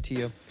kind of get to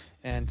you.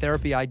 And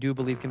therapy, I do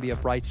believe, can be a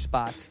bright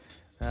spot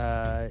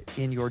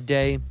in your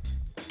day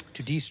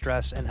to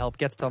de-stress and help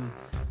get some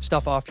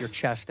stuff off your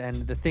chest.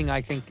 And the thing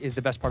I think is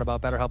the best part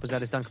about BetterHelp is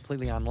that it's done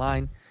completely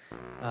online.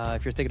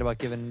 If you're thinking about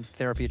giving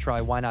therapy a try,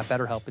 why not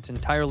BetterHelp? It's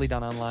entirely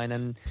done online,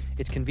 and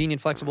it's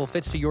convenient, flexible,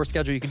 fits to your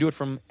schedule. You can do it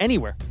from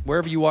anywhere,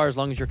 wherever you are, as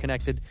long as you're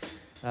connected.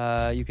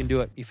 You can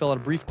do it. You fill out a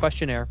brief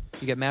questionnaire.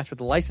 You get matched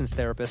with a licensed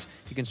therapist.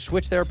 You can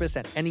switch therapists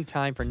at any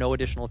time for no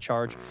additional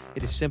charge.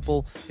 It is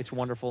simple. It's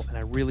wonderful, and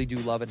I really do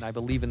love it, and I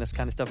believe in this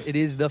kind of stuff. It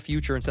is the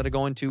future. Instead of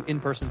going to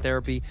in-person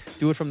therapy,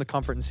 do it from the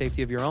comfort and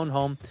safety of your own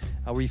home,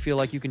 where you feel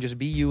like you can just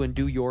be you and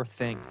do your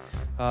thing.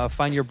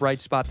 Find your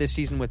bright spot this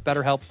season with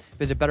BetterHelp.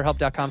 Visit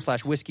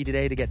BetterHelp.com/whiskey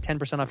today to get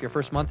 10% off your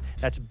first month.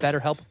 That's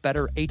BetterHelp,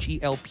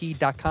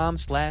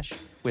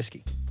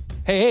 BetterHelp.com/whiskey.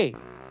 Hey.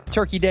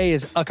 Turkey Day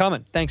is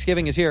a-coming.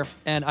 Thanksgiving is here,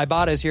 and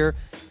Ibotta is here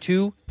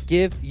to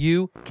give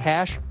you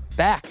cash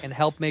back and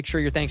help make sure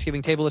your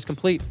Thanksgiving table is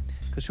complete.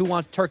 Because who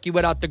wants turkey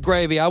without the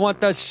gravy? I want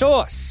the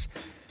sauce.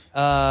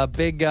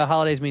 Big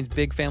holidays means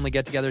big family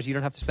get-togethers. You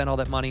don't have to spend all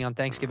that money on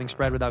Thanksgiving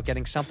spread without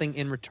getting something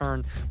in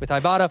return. With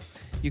Ibotta,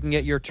 you can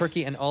get your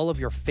turkey and all of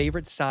your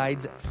favorite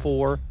sides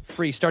for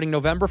free. Starting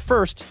November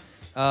 1st,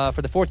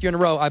 for the fourth year in a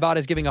row, Ibotta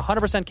is giving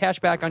 100% cash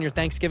back on your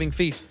Thanksgiving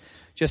feast.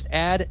 Just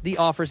add the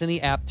offers in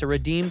the app to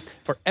redeem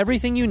for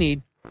everything you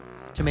need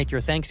to make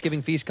your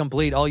Thanksgiving feast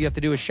complete. All you have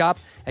to do is shop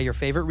at your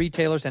favorite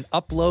retailers and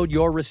upload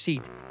your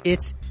receipt.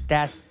 It's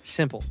that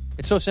simple.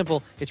 It's so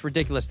simple, it's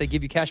ridiculous. They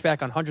give you cash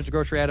back on hundreds of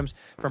grocery items,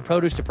 from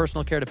produce to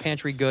personal care to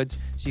pantry goods,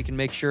 so you can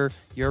make sure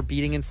you're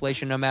beating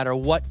inflation no matter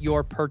what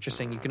you're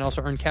purchasing. You can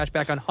also earn cash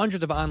back on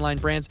hundreds of online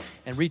brands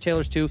and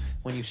retailers too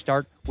when you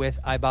start with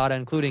Ibotta,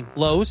 including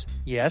Lowe's,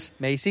 yes,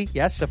 Macy,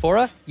 yes,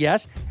 Sephora,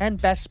 yes, and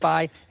Best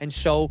Buy, and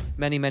so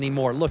many, many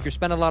more. Look, you're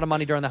spending a lot of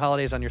money during the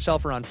holidays on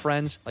yourself or on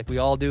friends, like we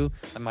all do,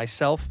 and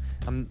myself.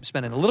 I'm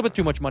spending a little bit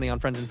too much money on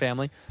friends and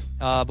family,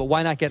 but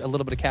why not get a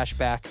little bit of cash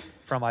back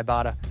from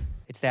Ibotta?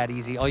 It's that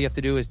easy. All you have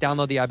to do is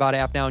download the Ibotta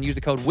app now and use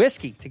the code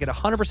WHISKEY to get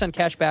 100%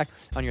 cash back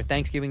on your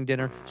Thanksgiving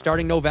dinner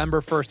starting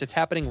November 1st. It's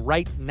happening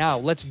right now.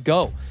 Let's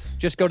go.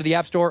 Just go to the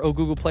App Store or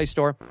Google Play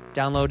Store,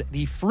 download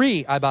the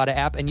free Ibotta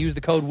app, and use the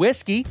code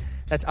WHISKEY.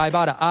 That's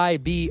Ibotta,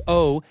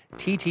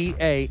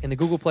 IBOTTA, in the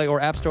Google Play or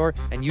App Store,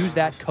 and use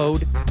that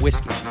code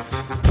WHISKEY.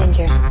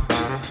 Ginger.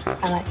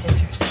 I like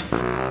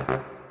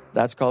gingers.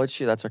 That's college.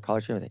 That's our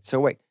college and everything. So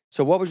wait.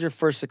 So what was your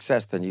first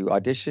success then? You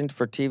auditioned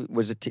for TV?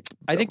 Was it?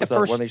 I think the was that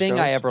one first of these thing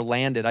I shows? ever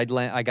landed, I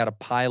got a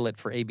pilot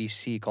for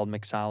ABC called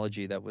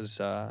Mixology. That was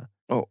Oh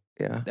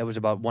yeah. that was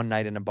about one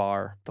night in a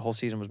bar. The whole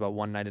season was about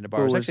one night in a bar.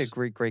 Who It was was- actually a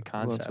great Who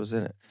else concept. was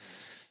in it?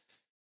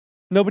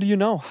 Nobody you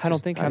know. I don't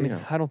Just- think. how I do you mean,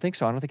 know? I don't think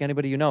so. I don't think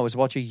anybody you know. It was a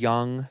bunch of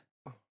young,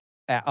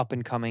 up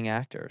and coming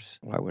actors.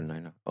 Why wouldn't I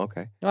know?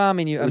 Okay. Well, I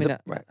mean, It was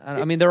right.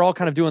 I mean, they're all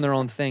kind of doing their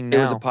own thing now.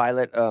 It was a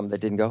pilot that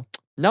didn't go.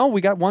 No,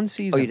 we got one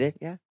season. Oh, you did?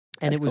 Yeah.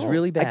 And That's it was cool.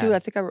 really bad. I do. I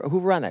think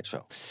who ran that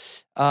show?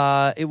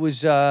 It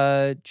was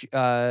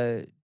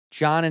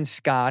John and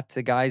Scott,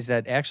 the guys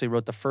that actually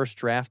wrote the first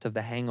draft of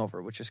The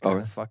Hangover, which is kind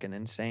really? of fucking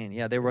insane.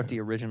 Yeah, they wrote the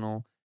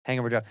original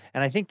Hangover draft,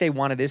 and I think they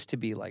wanted this to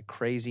be like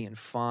crazy and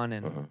fun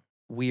and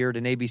weird.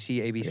 And ABC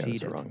Yeah, did. it's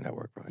the wrong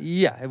network, right?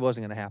 Yeah, it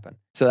wasn't going to happen.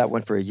 So that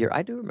went for a year.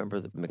 I do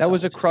remember the. That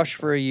was a mixologist crush stuff.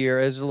 for a year.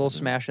 It was a little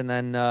smash, and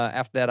then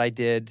after that, I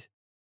did.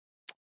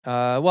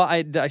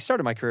 I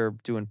started my career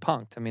doing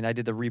Punk'd. I mean, I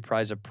did the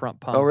reprise of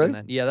Punk'd. Oh, really? And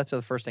then, yeah, that's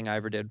the first thing I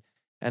ever did.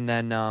 And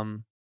then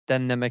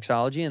the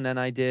Mixology, and then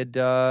I did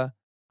a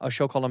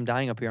show called I'm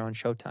Dying Up Here on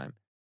Showtime.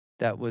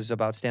 That was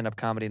about stand-up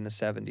comedy in the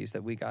 70s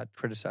that we got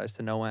criticized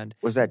to no end.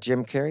 Was that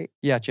Jim Carrey?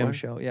 Yeah, Jim What?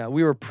 show. Yeah,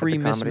 we were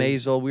pre-Miss comedy?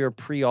 Maisel. We were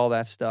pre all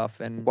that stuff.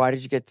 And Why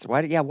did you get?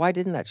 Why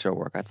didn't that show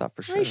work? I thought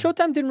for sure. Hey,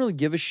 Showtime didn't really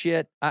give a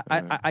shit.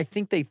 I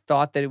think they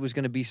thought that it was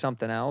going to be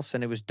something else,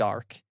 and it was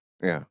dark.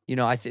 Yeah. You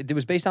know, it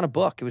was based on a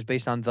book. It was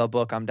based on the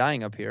book I'm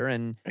Dying Up Here,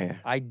 and Yeah.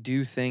 I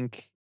do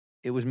think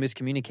it was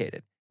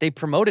miscommunicated. They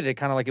promoted it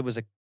kind of like it was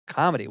a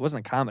comedy. It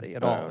wasn't a comedy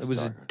at No, all. it It was was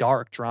a dark.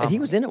 dark drama. And he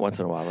was in it once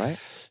in a while, right?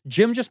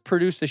 Jim just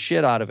produced the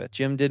shit out of it.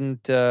 Jim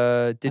didn't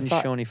I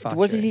thought- show any fuck.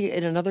 Wasn't he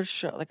in another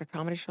show, like a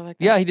comedy show like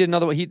that? Yeah, he did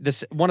another one.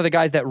 One of the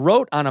guys that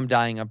wrote on I'm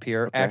Dying Up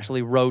Here Okay.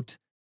 actually wrote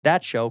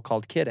that show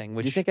called Kidding.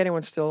 Which Do you think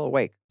anyone's still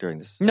awake during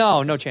this?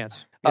 no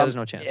chance. Yeah, there's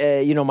no chance.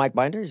 You know Mike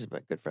Binder? He's a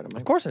good friend of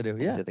mine. Of course I do.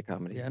 He Yeah, did the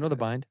comedy. yeah, I know the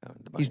Bind. The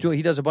He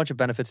Binders. does a bunch of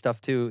benefit stuff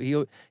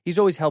too. He's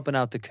always helping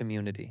out the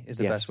community. Is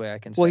the Yes. best way I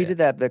can say. Well, he it. did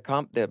that. The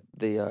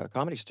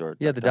comedy store.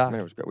 Yeah, the doc.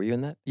 documentary was great. Were you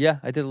in that? Yeah,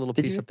 I did a little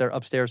Did piece you? up there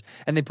upstairs,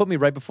 and they put me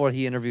right before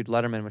he interviewed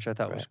Letterman, which I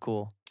thought was Right.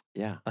 cool.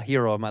 Yeah. A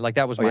hero of mine. Like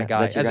that was Oh, my yeah,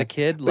 guy. that's your As guy. a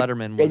kid, But-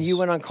 Letterman was. And you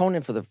went on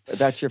Conan for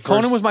that's your first.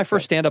 Conan was my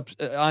first stand-up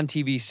on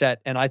TV set,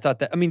 and I thought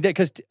that. I mean,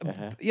 because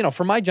you know,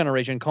 for my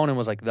generation, Conan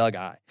was like the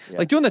guy. Yeah.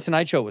 Like doing the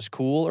Tonight Show was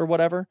cool or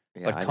whatever,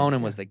 Yeah, I but didn't- Conan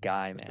yeah. was the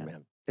guy, That's the man.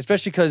 man.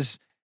 Especially because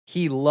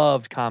he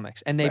loved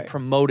comics, and they Right.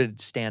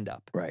 promoted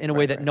stand-up Right, in a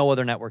way right, that right. no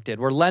other network did.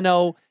 Where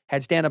Leno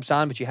had stand-ups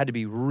on, but you had to be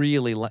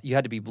you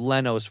had to be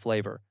Leno's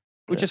flavor,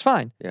 which Yeah. is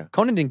fine. Yeah.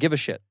 Conan didn't give a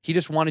shit. He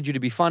just wanted you to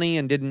be funny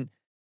and didn't.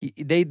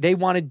 They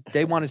wanted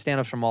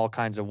stand-ups from all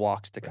kinds of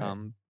walks to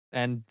come,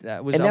 and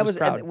that was And I that was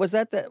proud. and was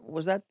that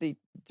the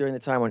during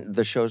the time when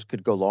the shows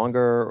could go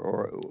longer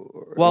or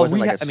Well, was it we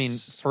like I mean,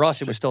 for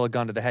us, it was still a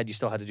gun to the head. You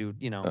still had to do,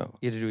 you know, Oh.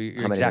 you had to do How your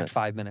many exact minutes?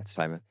 5 minutes.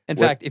 5 minutes. In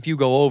What- fact, if you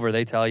go over,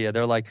 they tell you,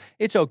 they're like,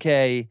 it's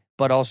okay,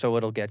 but also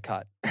it'll get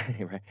cut.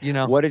 right. You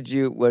know? What was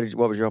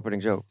your opening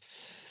joke?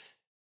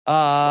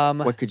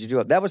 What could you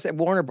do? That was at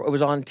Warner. It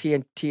was on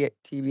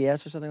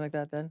TBS or something like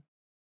that. Then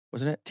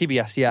wasn't it?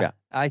 TBS, yeah. Yeah.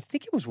 I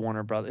think it was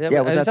Warner Brothers.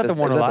 Yeah, it was at the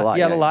Warner was at the lot. lot,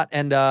 Yeah, yeah, the yeah. lot.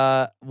 And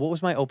what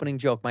was my opening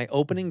joke? My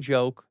opening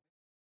joke,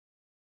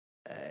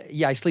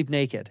 I sleep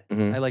naked.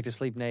 Mhm. I like to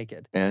sleep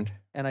naked. And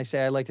And I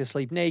say I like to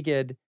sleep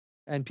naked,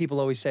 and people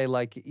always say,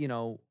 like, you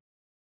know,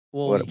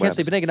 well, What- you what can't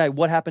sleep happens? naked at night.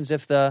 What happens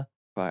if the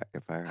fire.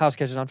 house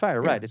catches on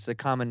fire? Yeah. Right. It's a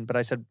common, but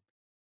I said,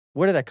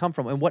 where did that come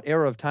from? And what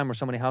era of time were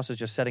so many houses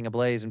just setting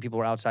ablaze and people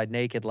were outside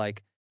naked?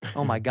 Like,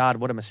 oh my God,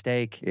 what a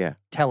mistake. Yeah.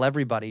 Tell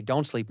everybody,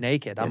 don't sleep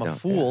naked. Yeah, I'm a don't,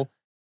 fool.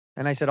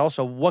 And I said,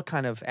 also, what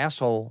kind of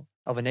asshole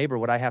of a neighbor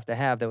would I have to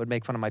have that would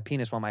make fun of my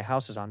penis while my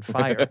house is on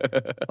fire?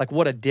 Like,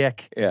 what a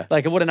dick. Yeah.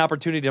 Like, what an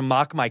opportunity to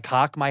mock my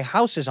cock. My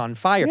house is on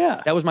fire.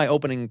 Yeah. That was my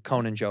opening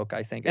Conan joke,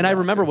 I think. And I Yeah,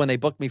 remember sure. when they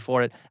booked me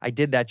for it, I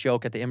did that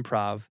joke at the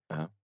Improv.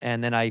 Uh-huh.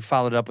 And then I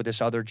followed it up with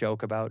this other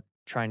joke about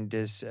trying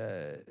to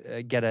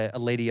get a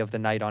lady of the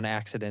night on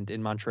accident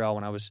in Montreal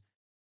when I was,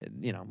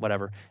 you know,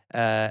 whatever.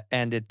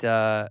 And it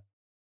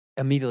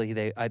immediately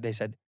they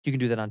said, you can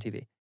do that on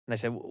TV. And I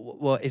said,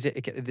 well, is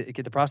it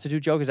the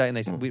prostitute joke? Is that? And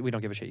they said, we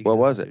don't give a shit. You can What do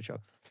the was it? prostitute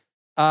joke.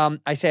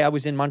 I say I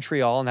was in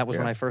Montreal, and that was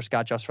when Yeah. I first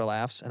got Just for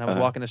Laughs, and I was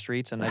walking the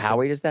streets, and I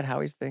Howie, is that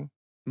Howie's thing?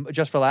 said,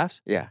 Just for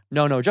Laughs? Yeah.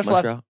 No, Just for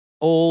Laughs.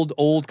 Montreal?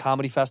 Old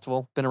comedy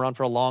festival, been around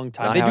for a long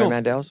time. Not They Howie do 'em-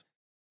 Mandel's?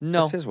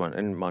 No. That's his one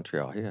in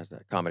Montreal. He has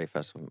that comedy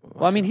festival. in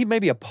Well, I mean, Montreal. he may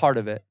be a part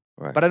of it,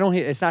 Right. but I don't.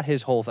 It's not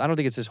his whole. I don't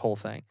think it's his whole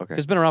thing. Okay.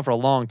 It's been around for a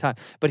long time.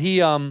 But he,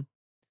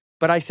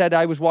 but I said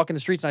I was walking the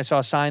streets and I saw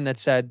a sign that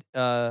said,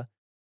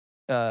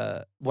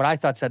 what I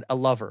thought said a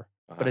lover,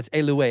 but it's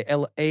Elouer,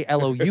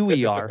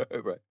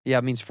 Alouer. Right. Yeah,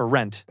 it means for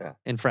rent Yeah.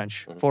 in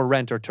French, for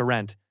rent or to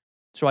rent.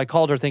 So I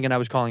called her thinking I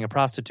was calling a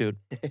prostitute,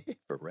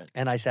 For rent.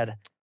 and I said,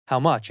 "How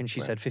much?" And she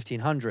Right. said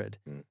 1,500.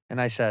 Mm.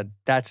 And I said,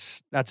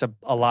 "That's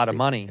a lot of Steep,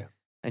 money." yeah.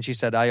 And she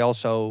said, "I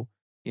also,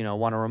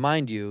 want to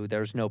remind you,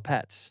 there's no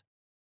pets."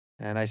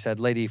 And I said,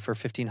 "Lady, for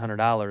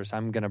 $1,500,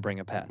 I'm going to bring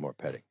a pet." More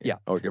petting. Yeah.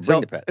 Oh, you're So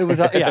bringing the pet. It was,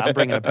 I'm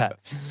bringing a pet.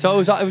 So it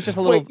was just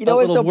a little, Wait, you know a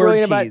what's little so word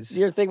brilliant tease. about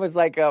your thing was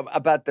like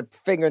about the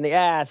finger in the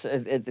ass,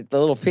 the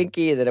little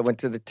pinky, that it went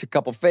to the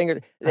couple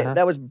fingers.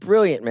 That was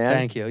brilliant, man.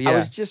 Thank you, I yeah.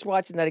 was just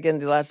watching that again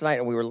last night,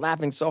 and we were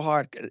laughing so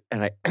hard.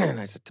 And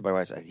I said to my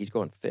wife, "He's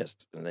going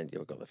fist," and then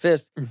you go the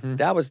fist.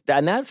 That was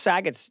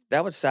Sagatt's.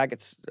 That was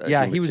Sagatt's.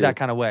 Yeah, humor, he was too. that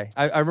kind of way.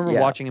 I remember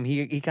Yeah. watching him.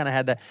 He kind of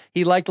had that.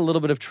 He liked a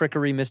little bit of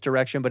trickery,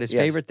 misdirection, but his Yes.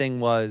 favorite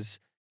thing was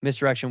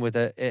misdirection with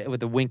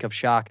a wink of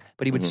shock.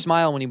 But he would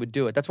smile when he would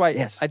do it. That's why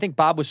Yes. I think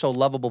Bob was so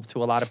lovable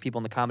to a lot of people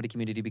in the comedy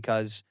community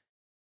because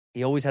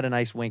he always had a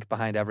nice wink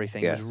behind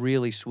everything. It Yeah. was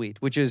really sweet,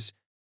 which is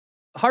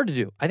hard to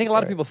do. I think a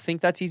lot of Right. people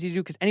think that's easy to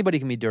do because anybody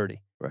can be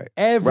dirty. Right.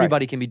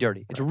 Everybody can be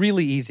dirty. It's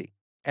really easy.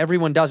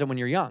 Everyone does it when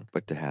you're young.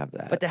 But to have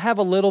that. But to have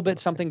a little bit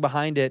something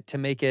behind it to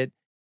make it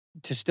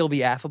to still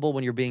be affable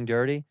when you're being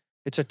dirty,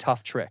 it's a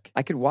tough trick.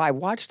 I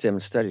watched him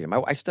and studied him.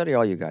 I study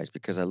all you guys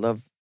because I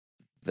love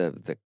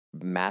the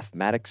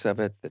mathematics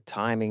of it, the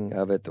timing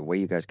of it, the way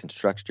you guys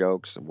construct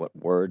jokes, what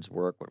words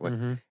work, what.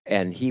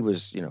 And he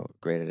was,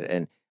 great at it.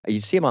 And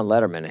you'd see him on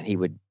Letterman, and he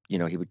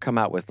would come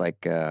out with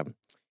like something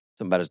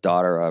about his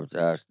daughter.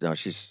 No,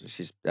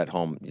 she's at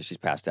home. She's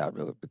passed out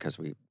because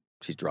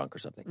she's drunk or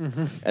something.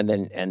 And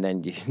then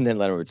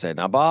Letterman would say,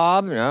 "Now,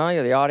 Bob,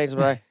 you're the audience."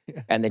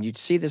 And then you'd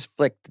see this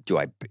flick. Did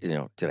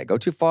I go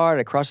too far?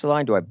 Did I cross the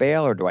line? Do I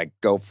bail or do I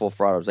go full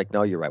throttle? I was like,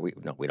 "No, you're right. We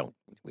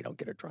don't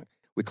get her drunk.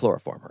 We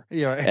chloroform her."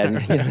 Yeah, right. And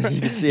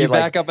you can see you it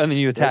like, back up and then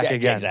you attack yeah,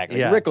 again. Exactly.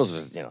 Yeah. Rickles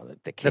was,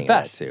 the king The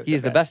best. of that too.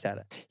 He's the best at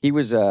it. He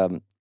was.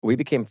 We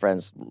became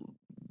friends.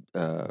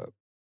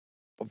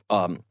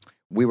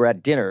 We were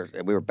at dinner.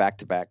 And we were back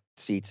to back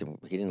seats, and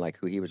he didn't like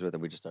who he was with,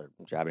 and we just started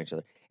jabbing each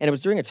other. And it was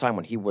during a time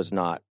when he was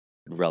not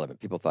relevant.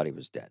 People thought he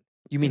was dead.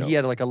 You mean he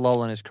had like a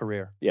lull in his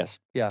career? Yes.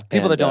 Yeah.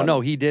 People And, that don't know,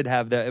 he did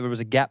have there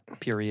was a gap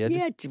period.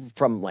 Yeah,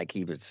 from like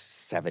he was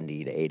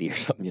 70 to 80 or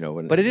something.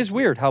 When, But it is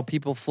weird how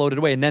people floated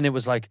away, and then it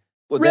was like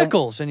then-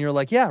 Rickles, and you're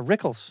like, yeah,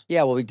 Rickles.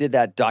 Yeah, well, we did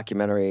that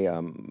documentary,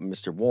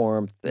 Mr.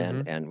 Warmth,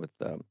 Mm-hmm. and with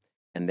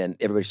and then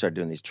everybody started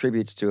doing these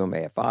tributes to him,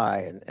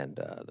 AFI and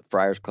the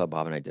Friars Club.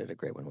 Bob and I did a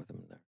great one with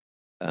him there.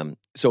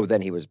 So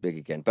then he was big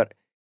again, but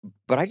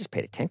I just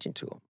paid attention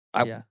to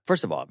him.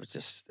 First of all,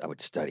 I would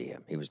study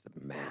him. He was the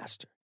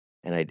master,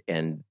 and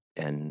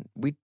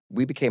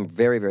we became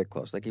very, very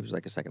close. Like he was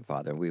like a second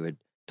father, and we would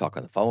talk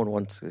on the phone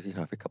once,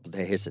 every couple of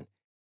days, and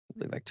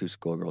like two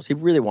schoolgirls. He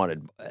really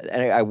wanted,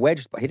 and I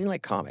wedged. He didn't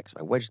like comics.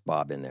 I wedged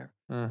Bob in there,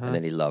 and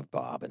then he loved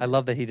Bob. And I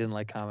love that he didn't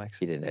like comics.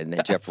 he didn't, and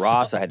then Jeff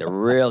Ross, I had to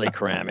really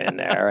cram in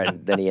there,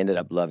 and then he ended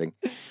up loving.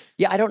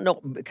 Yeah, I don't know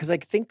because I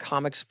think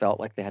comics felt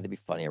like they had to be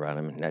funny around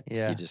him, and that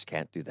you just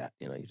can't do that.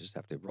 You just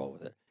have to roll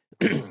with it.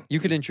 You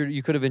could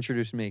have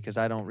introduced me because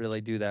I don't really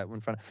do that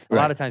in front of a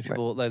lot of times.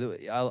 People,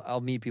 like, I'll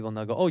meet people and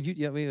they'll go, "Oh, we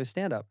have a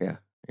stand up." Yeah.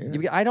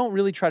 I don't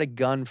really try to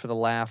gun for the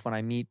laugh when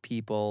I meet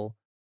people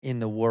in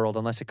the world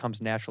unless it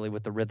comes naturally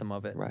with the rhythm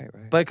of it. Right.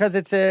 But because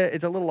it's a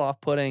little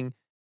off-putting.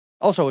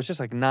 Also, it's just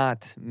like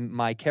not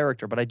my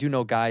character. But I do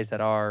know guys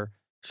that are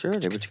Sure,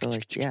 they would feel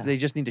like they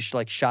just need to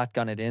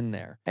shotgun it in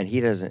there. And he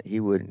doesn't. He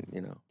wouldn't.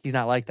 He's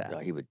not like that. No,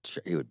 he would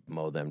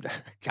mow them down.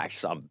 I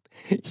saw him.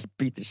 He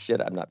beat the shit.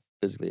 I'm not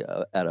physically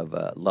out of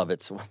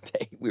Lovitz one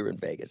day. We were in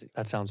Vegas.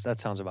 That sounds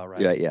about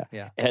right.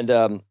 Yeah. And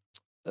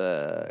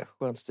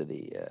who else did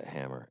he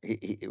hammer?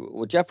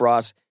 Well, Jeff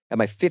Ross at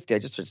my 50th. I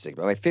just started thinking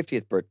about my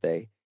 50th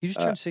birthday. You just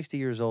turned 60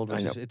 years old,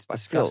 which it's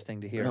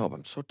disgusting to hear. No,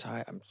 I'm so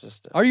tired. I'm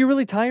just. Are you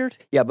really tired?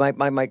 Yeah,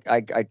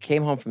 I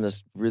came home from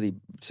this really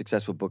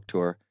successful book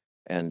tour,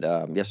 and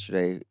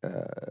yesterday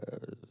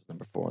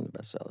number 4 on the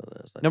bestseller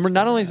list.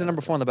 Not only is it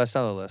number 4 on the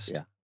bestseller list.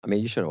 Yeah, I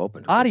mean you should have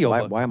opened it.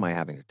 Audio. Why am I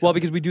having to? Well,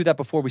 because we do that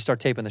before we start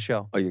taping the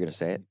show. Oh, you're going to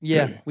say it?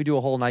 Yeah, we do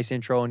a whole nice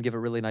intro and give a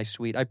really nice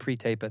suite. I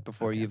pre-tape it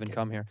before you even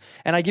come here,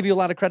 and I give you a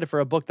lot of credit for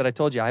a book that I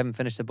told you I haven't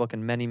finished a book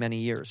in many, many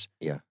years.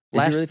 Yeah,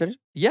 did you really finish?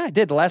 Yeah, I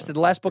did. The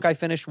last book I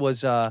finished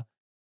was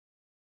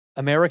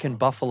American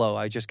Buffalo.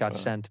 I just got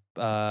sent.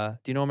 Do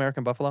you know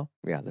American Buffalo?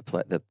 Yeah,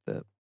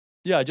 the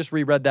Yeah, I just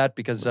reread that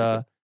because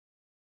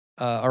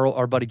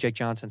our buddy Jake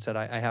Johnson said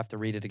I have to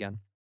read it again.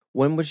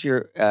 When was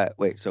your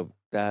wait? So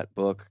that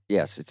book?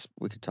 Yes,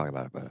 we could talk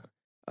about it.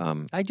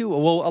 I do.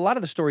 Well, a lot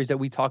of the stories that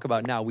we talk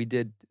about now, we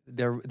did.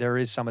 There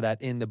is some of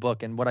that in the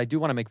book, and what I do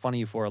want to make fun of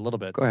you for a little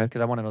bit. Go ahead.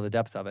 Because I want to know the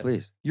depth of it.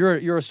 Please.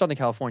 You're a Southern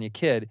California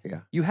kid.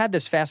 Yeah. You had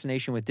this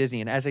fascination with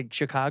Disney, and as a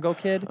Chicago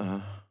kid,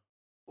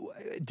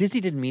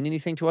 Disney didn't mean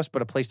anything to us,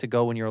 but a place to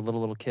go when you're a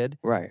little kid.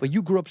 Right. But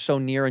you grew up so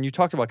near, and you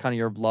talked about kind of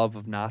your love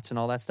of Knott's and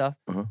all that stuff.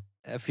 For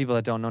people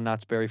that don't know,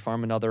 Knott's Berry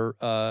Farm,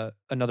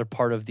 another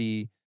part of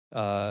the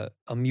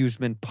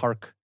amusement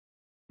park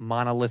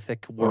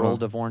monolithic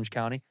world of Orange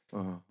County.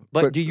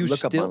 But Quick, do you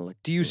look up monolith.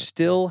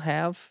 still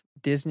have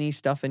Disney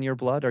stuff in your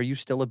blood? Are you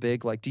still a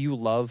big do you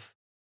love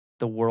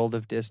the world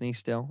of Disney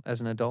still as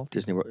an adult?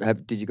 Disney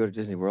World. Did you go to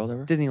Disney World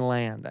ever?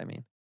 Disneyland, I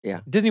mean.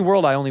 Yeah. Disney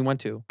World I only went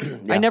to.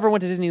 Yeah. I never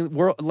went to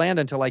Disneyland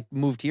until I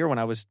moved here when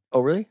I was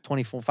Oh, really?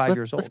 5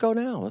 years old. Let's go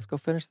now. Let's go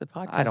finish the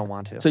podcast. I don't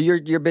want to. So you're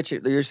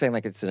bitching. You're saying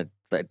like it's an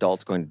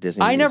adults going to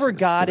Disney. I never It's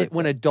got stupid. it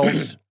when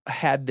adults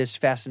had this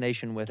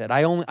fascination with it.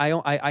 I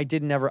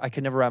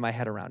could never wrap my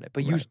head around it.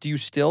 But do you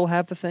still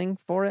have the thing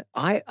for it?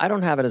 I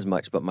don't have it as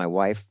much, but my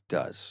wife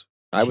does.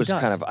 She does.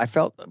 I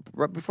felt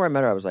right before I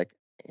met her, I was like,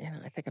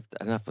 I think I've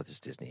done enough with this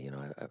Disney.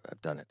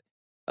 I've done it.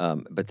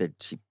 But then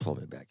she pulled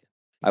me back in.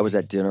 I was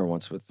at dinner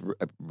once with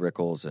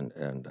Rickles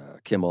and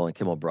Kimmel, and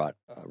Kimmel brought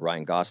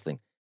Ryan Gosling.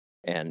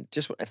 And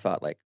just I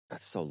thought, like,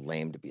 that's so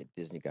lame to be a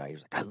Disney guy. He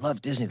was like, I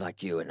love Disney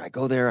like you. And I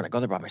go there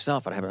by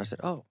myself. And I said,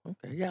 oh,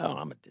 okay, yeah,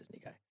 I'm a Disney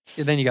guy.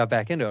 And then you got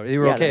back into it. You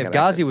were Yeah, okay. then If I got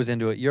back Ghazi to it. was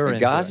into it, you're If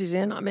into it. Ghazi's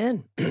in, I'm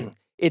in.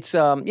 It's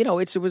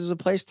it was a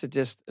place to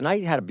just, and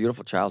I had a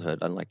beautiful childhood,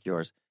 unlike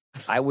yours.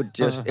 I would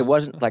just, it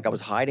wasn't like I was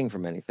hiding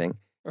from anything.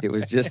 It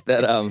was just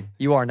that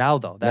You are now,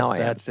 though. That's now I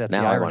am. that's now the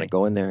I irony. want to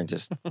go in there and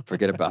just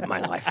forget about my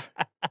life.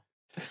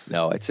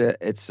 No, it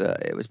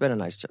was been a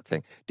nice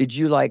thing. Did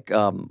you like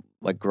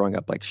growing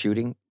up, like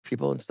shooting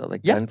people and stuff,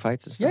 like Yeah.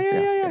 gunfights and stuff?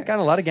 Yeah. Got in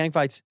a lot of gang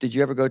fights. Did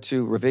you ever go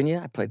to Ravinia?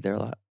 I played there a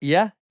lot.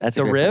 Yeah. That's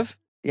The a great Riv? place.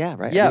 Yeah,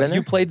 right. Yeah. You been You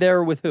there? played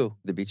there with who?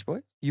 The Beach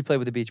Boys. You played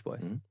with the Beach Boys.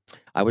 Mm-hmm.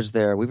 I was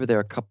there. We were there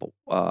a couple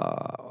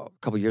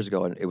years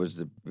ago, and it was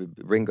the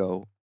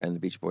Ringo and the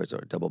Beach Boys, or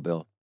double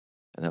bill,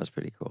 and that was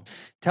pretty cool.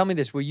 Tell me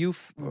this: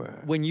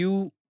 when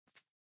you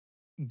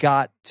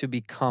got to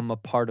become a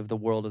part of the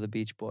world of the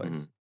Beach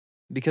Boys?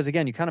 Because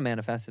again, you kind of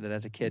manifested it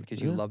as a kid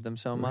because you Yeah. loved them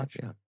so Right, much.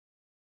 yeah.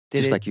 Did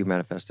Just it, like you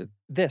manifested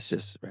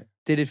this. right?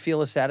 Did it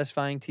feel as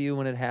satisfying to you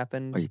when it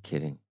happened? Are you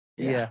kidding?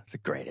 Yeah. It's the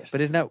greatest.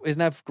 But isn't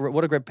that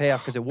what a great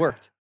payoff because it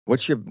worked.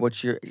 What's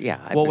your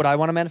yeah? What would I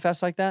want to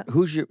manifest like that?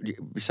 Who's your,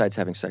 besides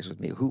having sex with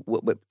me?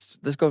 What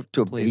let's go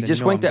to a. Please, he and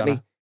just you know winked I'm at me.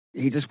 gonna.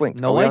 He just winked.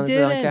 No, Are we I on this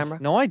on didn't. camera?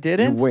 No, I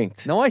didn't. You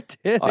winked. No, I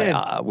didn't. All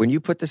right, when you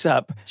put this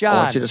up, I John,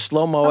 want you to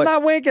slow mo it. I'm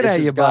not winking This at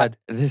has you, got-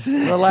 bud. This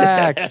is,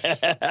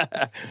 Relax.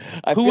 I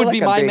Who feel would like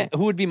be I'm being-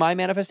 who would be my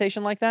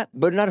manifestation like that?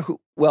 But not who.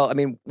 Well, I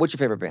mean, what's your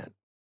favorite band?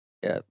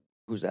 Yeah,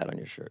 who's that on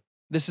your shirt?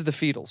 This is the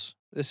Beatles.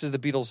 This is the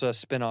Beatles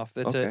spin-off.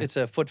 Okay. It's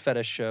a foot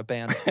fetish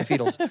band, the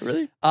Beatles.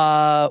 Really?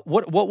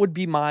 What would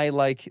be my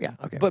like? Yeah.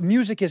 Okay. But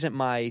music isn't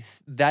my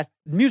that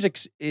music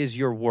is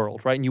your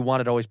world, right? And you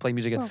want to always play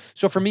music.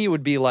 So for me, it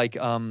would be like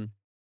it'd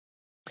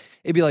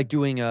be like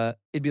doing a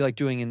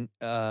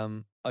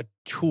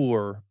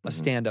tour, a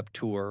stand-up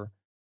tour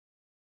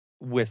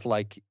with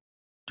like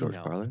George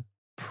Carlin.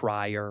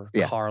 Pryor,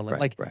 Yeah, Carlin, right,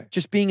 like right.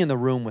 just being in the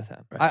room with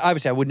them. Right.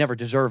 Obviously, I would never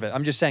deserve it.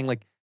 I'm just saying,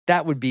 like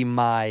that would be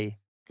my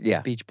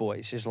Yeah. Beach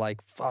Boys. Is like,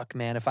 fuck,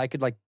 man, if I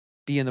could like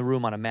be in the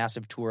room on a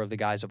massive tour of the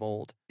guys of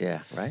old.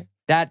 Yeah. Right.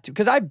 That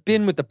because I've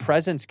been with the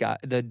presence guy,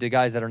 the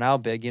guys that are now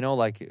big,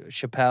 like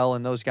Chappelle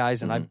and those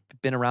guys, and I've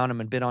been around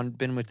them and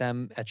been with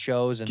them at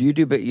shows. And Do you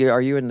do? But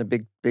are you in the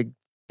big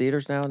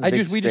theaters now? In the we big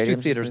just do stadiums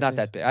and theaters, not things?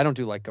 that big. I don't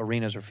do like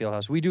arenas or field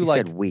house. We do You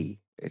like said we.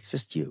 It's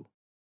just you.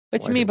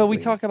 it's Why is me, it but we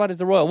we? talk about it as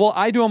the Royal. Well,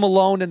 I do them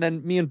alone, and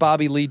then me and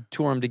Bobby lead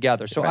tour them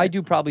together. So I Right.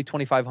 do probably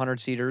 2,500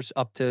 seaters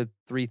up to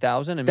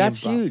 3,000. And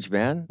That's me and Bob- huge,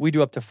 man. We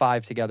do up to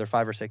 5 together,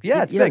 5 or 6.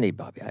 Yeah, it's you big. don't need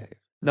Bobby.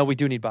 No, we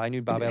do need Bobby. I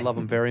need Bobby. I love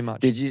him very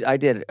much. Did you? I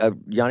did.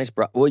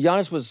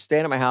 Giannis was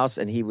staying at my house,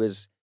 and he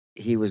was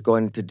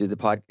going to do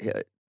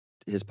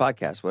his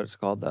podcast. What it's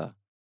called?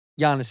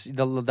 Giannis,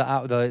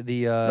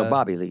 No,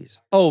 Bobby Lee's.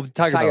 Oh,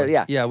 Tiger Tiger, Belly.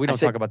 yeah. Yeah, we I don't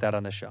said- talk about that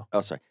on this show.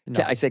 Oh, sorry.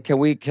 No. I said, can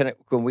we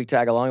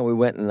tag along? And we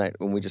went, and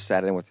we just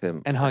sat in with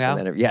him And hung out?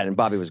 And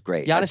Bobby was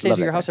great. I Giannis just stays love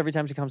at your that house guy. every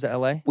time he comes to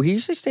LA. Well, he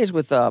usually stays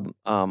with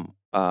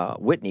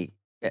Whitney,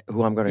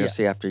 who I'm going to Yeah. go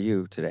see after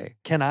you today.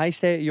 Can I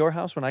stay at your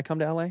house when I come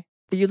to LA?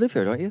 You live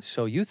here, don't you?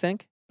 So you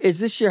think? Is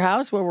this your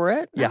house where we're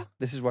at? Yeah, now?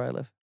 this is where I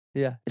live.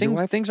 Yeah, Is your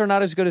wife- things are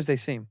not as good as they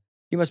seem.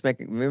 You're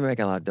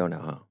making a lot of dough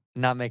now, huh?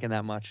 Not making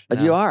that much. But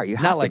no. you are. You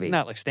have not to like be.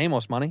 not like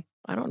Stamos money.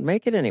 I don't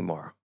make it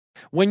anymore.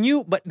 Let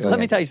me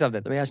ahead. tell you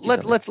something. Let me ask you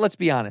let's something. let's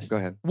be honest. Go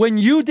ahead. When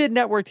you did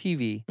network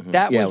TV,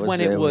 that Yeah, was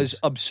when it was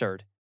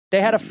absurd.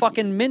 They had a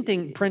fucking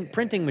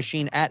printing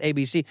machine at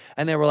ABC,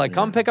 and they were like,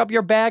 "Come pick up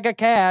your bag of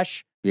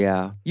cash."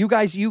 Yeah. You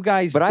guys.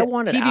 But I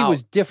wanted TV out.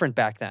 was different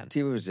back then.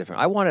 TV was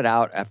different. I wanted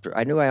out after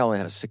I knew I only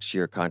had a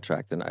 6-year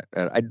contract, and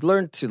I'd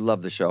learned to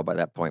love the show by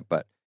that point.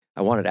 But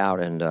I wanted out,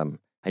 and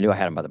I knew I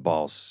had him by the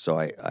balls, so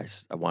I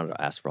wanted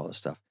to ask for all this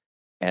stuff.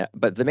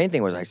 But the main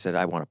thing was I said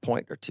I want a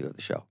point or two of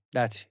the show.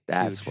 That's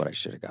That's huge. what I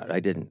should have got. I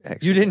didn't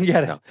actually. You didn't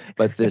get it. No.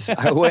 But this,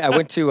 I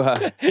went to. You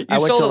I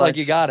went sold to it like lunch.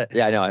 you got it.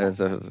 Yeah, I know. It's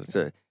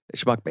a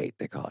schmuck bait,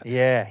 they call it.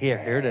 Yeah, here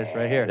it is,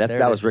 right here. There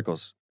That it was is.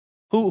 Rickles.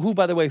 Who,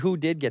 by the way, who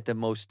did get the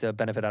most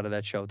benefit out of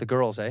that show? The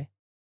girls, eh?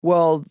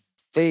 Well,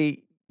 I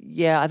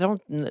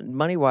don't,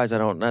 money-wise, I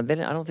don't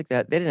think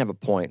that, they didn't have a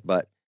point,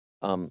 but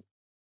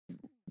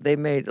they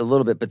made a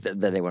little bit, but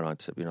then they went on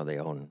to, they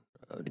own.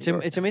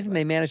 It's amazing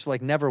they managed to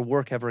like never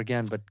work ever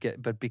again,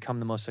 but become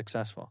the most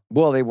successful.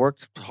 Well, they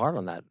worked hard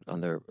on that,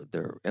 on their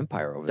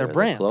empire over Their there.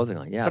 brand. Their clothing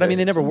line. Yeah. But I mean,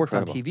 they never it's worked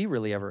incredible. on TV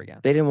really ever again.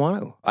 They didn't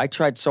want to. I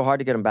tried so hard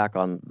to get them back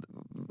on.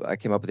 I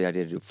came up with the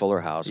idea to do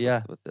Fuller House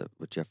Yeah.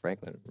 with Jeff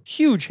Franklin.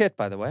 Huge hit,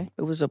 by the way.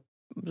 It was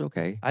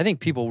okay. I think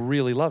people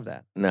really love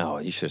that. No,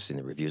 you should have seen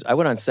the reviews. I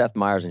went on Seth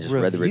Meyers and just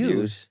read the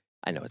reviews.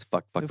 I know, it's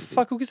fuck.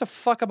 Who gives a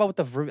fuck about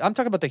I'm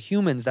talking about the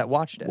humans that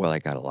watched it. Well, I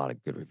got a lot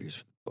of good reviews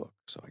for the book,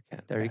 so I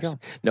can't. There you go.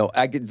 No,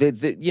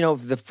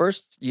 the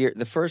first year,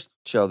 the first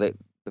show, the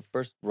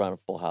first run of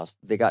Full House,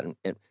 they got in.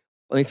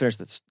 Let me finish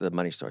the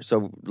money story.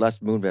 So Les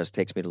Moonves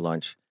takes me to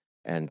lunch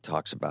and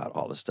talks about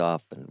all the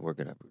stuff, and we're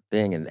gonna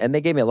thing, and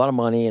they gave me a lot of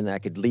money, and I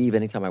could leave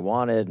anytime I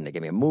wanted, and they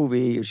gave me a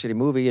shitty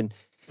movie, and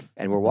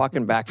we're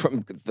walking back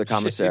from the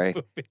commissary,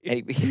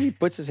 and he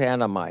puts his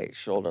hand on my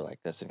shoulder like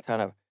this, and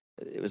kind of.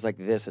 It was like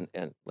this and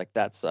like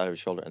that side of his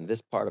shoulder and this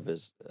part of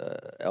his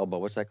elbow.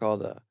 What's that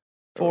called?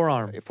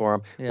 Forearm.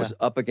 Forearm Yeah. was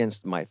up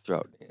against my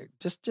throat,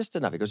 just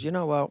enough. He goes,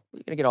 well,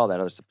 you're gonna get all that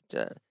other stuff.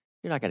 But,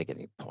 you're not gonna get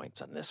any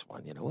points on this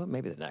one. Well,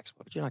 maybe the next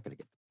one, but you're not gonna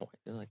get the point.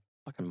 You're like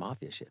fucking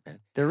mafia shit, man.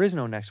 There is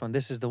no next one.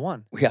 This is the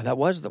one. Yeah, that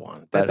was the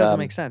one. That But, doesn't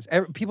make sense.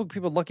 People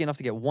are lucky enough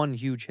to get one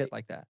huge hit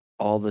like that.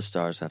 all the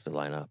stars have to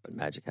line up and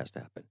magic has to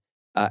happen.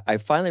 I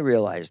finally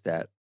realized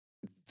that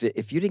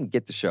if you didn't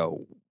get the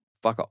show,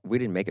 fuck off. We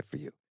didn't make it for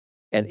you.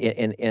 And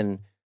in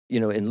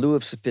lieu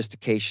of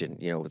sophistication,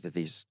 that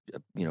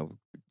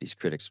these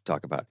critics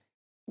talk about,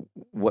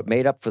 what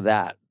made up for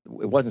that,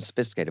 it wasn't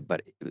sophisticated,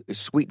 but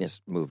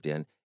sweetness moved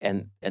in,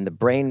 and the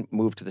brain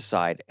moved to the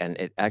side, and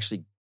it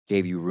actually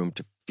gave you room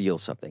to feel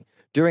something.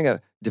 During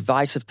a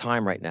divisive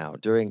time right now,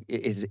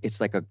 it's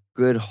like a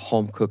good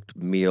home cooked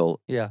meal,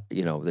 Yeah.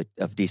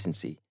 Of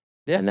decency.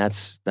 Yeah. And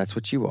that's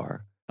what you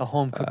are. A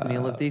home cooked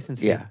meal of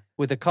decency. yeah.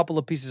 With a couple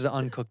of pieces of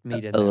uncooked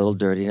meat in A there. little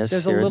dirtiness.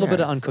 There's a here and little bit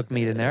there. of uncooked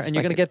meat in there, It's and you're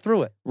like going to get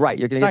through it. Right,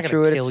 you're going to It's get not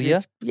through gonna it. kill you.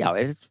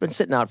 It's been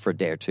sitting out for a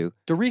day or two.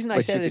 The reason I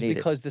But said you it is can eat it.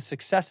 because the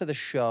success of the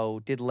show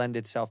did lend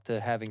itself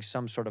to having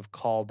some sort of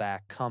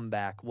callback,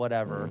 comeback,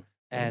 whatever.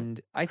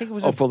 And I think it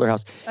was Fuller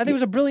House. I think it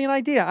was a brilliant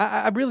idea.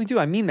 I really do.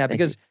 I mean that Thank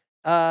because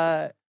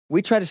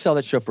We tried to sell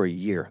that show for a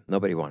year.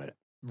 Nobody wanted it.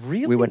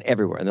 really We went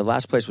everywhere. And the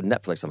last place was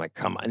Netflix. I'm like,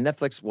 come on.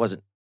 Netflix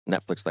wasn't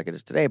Netflix like it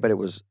is today, but it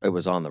was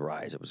on the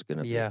rise. It was going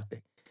to be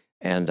big.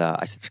 And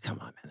I said, come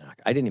on, man.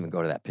 I didn't even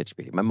go to that pitch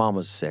meeting. My mom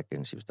was sick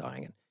and she was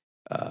dying.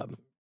 And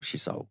she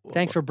saw.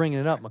 Thanks for bringing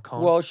it up,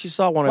 McComb. Well, she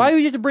saw one of. Why would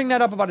you have to bring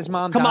that up about his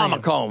mom Come dying?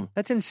 on, McComb.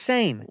 That's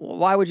insane.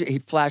 Why would you? He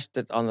flashed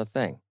it on the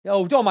thing.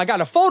 Oh my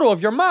God, a photo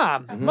of your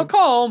mom.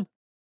 McComb.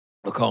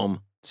 McComb.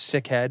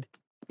 Sickhead.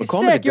 You're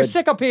McComb is a sick. You're good-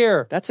 sick up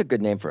here. That's a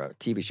good name for a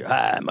TV show.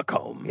 Hi,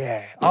 McComb. Yeah,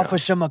 You know.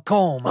 Officer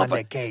McComb on Offi-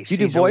 the case. You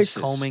do He's always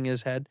voices. combing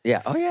his head.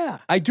 Yeah. Oh, yeah.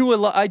 I do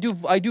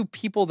I do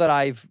people that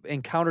I've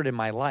encountered in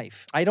my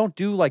life. I don't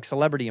do like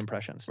celebrity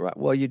impressions. Right.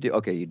 Well, you do.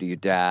 Okay, you do your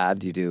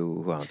dad. You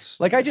do who else?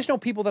 Like I just know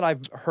people that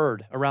I've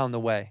heard around the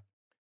way.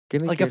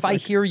 Give me. Like if I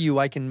hear you,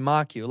 I can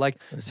mock you. Like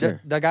Let's the,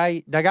 hear.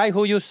 the guy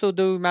who used to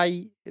do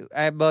my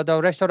the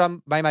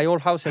restaurant by my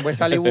old house in West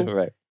Hollywood.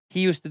 right. He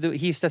used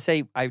to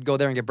say I'd go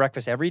there and get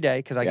breakfast every day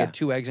because I Yeah. get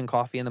 2 eggs and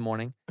coffee in the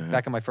morning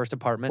back in my first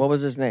apartment. What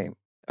was his name?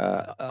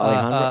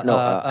 Alejandro?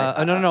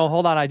 No.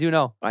 Hold on, I do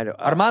know. I don't.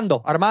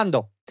 Armando,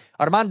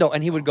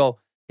 and he'd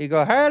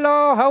go,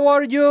 hello, how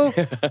are you?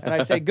 And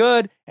I say,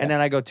 good. And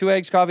then I go, 2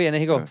 eggs, coffee. And then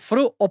he go,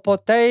 fruit or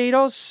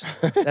potatoes?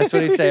 That's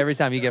what he'd say every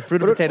time. You get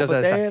fruit or Fruit or potatoes.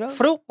 potatoes?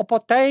 Fruit or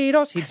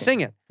potatoes? He'd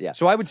sing it. Yeah.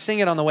 So I would sing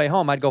it on the way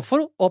home. I'd go,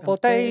 fruit or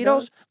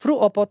potatoes, fruit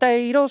or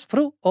potatoes,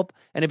 fruit or...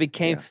 And it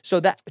became... Yeah. So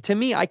that, to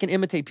me, I can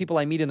imitate people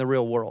I meet in the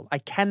real world. I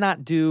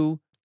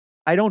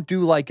don't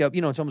do like,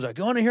 someone's like,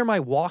 you want to hear my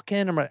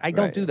walk-in? I'm like, I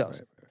don't do those.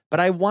 Right. But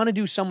I want to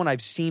do someone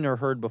I've seen or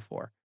heard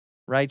before.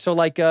 Right? So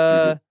like,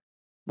 You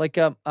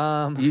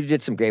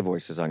did some gay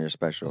voices on your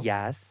special.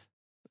 yes.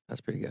 That's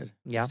pretty good.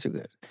 Yeah. It's too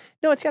good.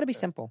 No, it's got to be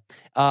simple.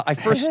 I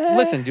first,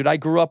 listen, dude, I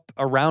grew up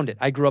around it.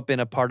 I grew up in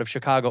a part of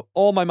Chicago.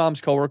 All my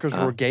mom's coworkers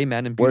were gay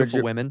men and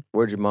beautiful women.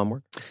 Where'd your mom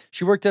work?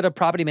 She worked at a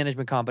property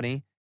management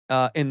company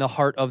in the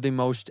heart of the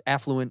most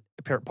affluent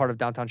part of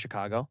downtown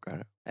Chicago. Got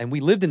it. And we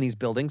lived in these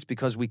buildings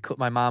because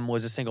my mom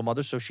was a single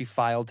mother, so she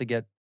filed to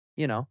get,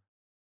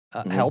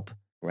 help.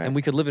 Right. And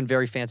we could live in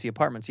very fancy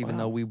apartments, even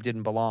Wow. though we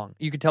didn't belong.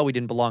 You could tell we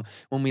didn't belong.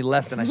 When we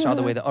left and I saw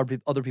the way that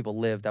other people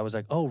lived, I was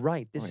like, oh,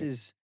 right,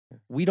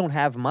 we don't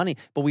have money,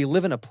 but we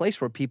live in a place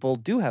where people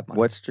do have money.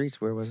 What streets?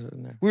 Where was it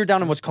in there? We were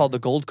down in what's called the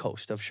Gold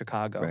Coast of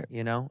Chicago. Right.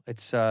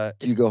 It's Do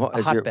you go?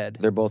 a hotbed.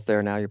 They're both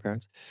there now. Your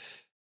parents?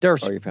 They're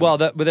your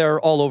family? they're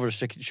all over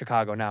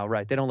Chicago now,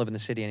 right? They don't live in the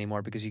city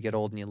anymore because you get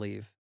old and you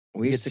leave.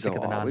 We get used to sick go.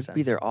 of the nonsense. We'd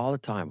be there all the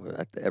time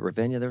at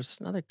Ravinia. There was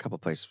another couple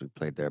places we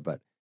played there, but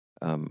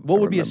What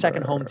would be a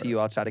second home to you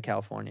outside of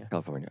California?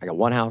 California. I got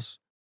one house,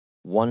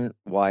 one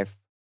wife,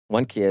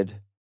 one kid,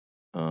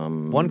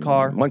 one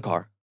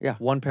car. Yeah.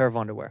 One pair of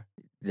underwear.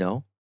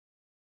 No.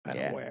 I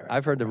Yeah, don't wear.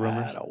 I've heard the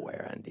rumors. I don't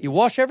wear undies. You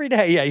wash every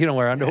day? Yeah, you don't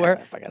wear underwear?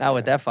 if I gotta Not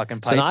with wear- that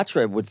fucking pipe.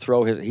 Sinatra would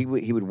throw his. He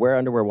would wear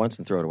underwear once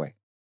and throw it away.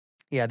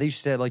 Yeah, they used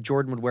to say like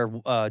Jordan would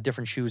wear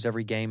different shoes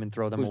every game and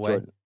throw them Who's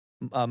away.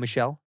 Jordan?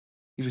 Michelle.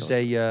 He would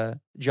say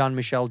John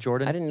Michel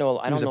Jordan. I didn't know.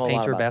 I He was don't a know a lot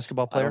painter, about-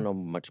 basketball player? I don't know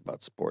much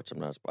about sports. I'm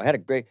not. I had a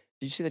great.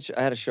 Did you see that?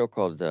 I had a show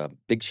called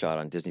Big Shot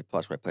on Disney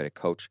Plus where I played a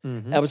coach.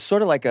 Mhm. I was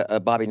sort of like a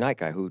Bobby Knight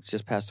guy who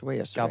just passed away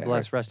yesterday. God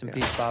bless, rest in Yeah.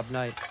 peace, Bob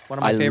Knight. One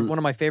I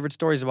of my favorite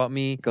stories about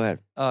me Go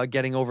ahead.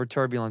 getting over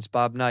turbulence.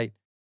 Bob Knight.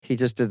 He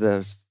just did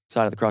the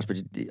sign of the cross, but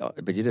you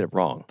did it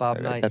wrong. Bob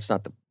Knight. That's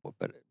not the.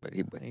 But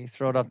he. He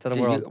threw it up to the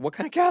Did world. you- what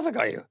kind of Catholic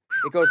are you?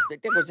 It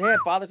goes ahead,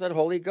 Father, Son,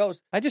 Holy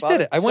Ghost. I just Father,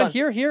 did it. I went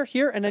Son.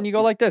 here, and then you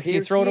go like this. and you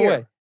Here, throw it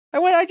here.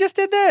 away. I just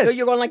did this. So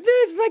you're going like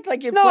this,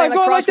 like you're no, I playing go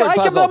a like crossword that.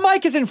 puzzle. The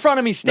mic is in front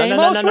of me, Stamos. No,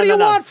 What do you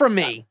want from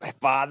me?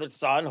 Father,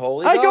 Son,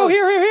 Holy I Ghost. go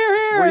here, Were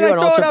and you I an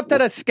throw it altar- up to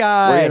the Were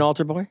sky. you an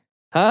altar boy?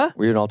 Huh?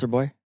 Were you an altar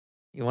boy?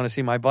 You want to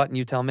see my butt and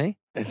you tell me?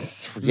 Yeah.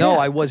 No,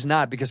 I was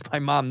not because my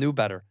mom knew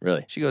better.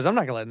 Really? She goes, I'm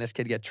not going to let this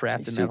kid get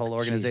trapped in that whole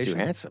organization. She's too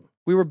handsome.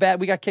 We were bad.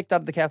 We got kicked out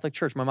of the Catholic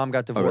Church. My mom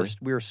got really?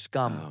 divorced. We were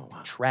scum, Oh,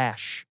 wow.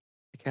 trash.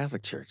 The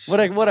Catholic Church. What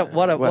a great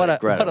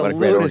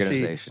lunacy,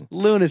 organization.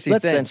 lunacy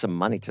Let's thing. send some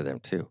money to them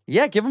too.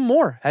 Yeah, give them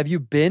more. Have you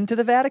been to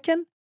the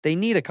Vatican? They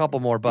need a couple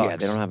more bucks. Yeah,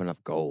 they don't have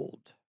enough gold.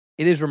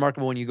 It is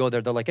remarkable when you go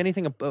there. They're like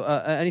anything.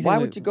 Why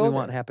would you go we there?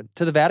 want to happen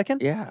to the Vatican?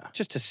 Yeah.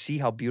 Just to see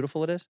how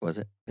beautiful it is. Was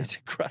it? It's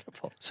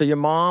incredible. So your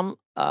mom,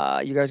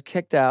 you guys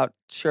kicked out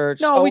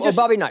church. No, we just-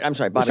 Bobby Knight. I'm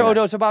sorry, Bobby So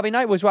Knight. Bobby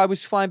Knight was. I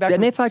was flying back. Then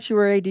from, they thought you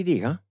were ADD,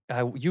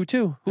 huh? you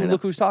too. I know.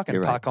 Look who's talking.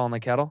 You're Pot right. calling the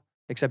kettle.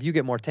 Except you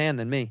get more tan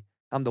than me.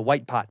 I'm the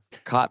white pot.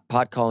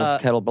 Pot calling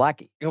kettle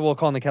Blackie. We'll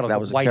call him the kettle. That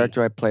was a Whitey.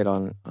 character I played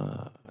on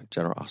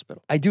General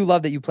Hospital. I do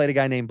love that you played a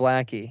guy named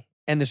Blackie,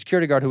 and the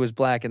security guard who was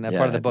black in that Yeah,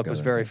 part of I the had to book go was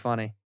there. very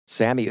funny.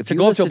 Sammy, if To you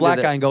go up to a listen black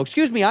the- guy and go,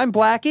 "Excuse me, I'm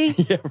Blackie."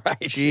 yeah, right.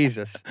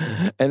 Jesus.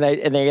 And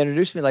they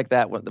introduced me like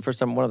that one of the first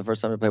time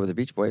I played with the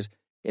Beach Boys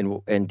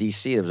in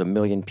D.C. There was 1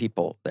 million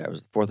people there. It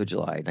was 4th of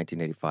July,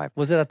 1985.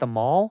 Was it at the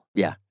mall?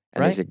 Yeah,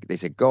 and Right. they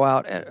said go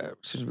out. As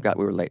soon as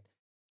we were late.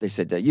 They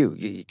said,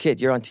 you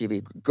kid, you're on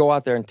TV. Go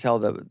out there and tell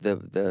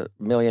the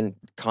million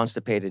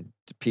constipated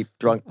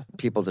drunk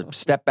people to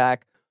step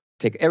back.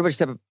 Everybody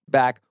step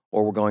back,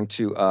 or we're going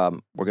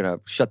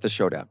to shut the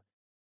show down.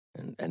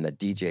 And the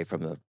DJ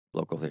from the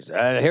local thing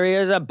said, here he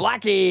is, a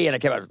Blackie. And I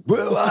came out,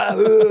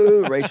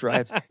 race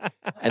riots.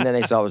 And then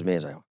they saw it was me. I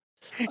was like,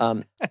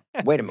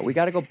 wait a minute, we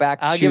got to go back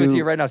I'll to... give it to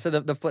you right now. So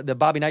the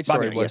Bobby Knight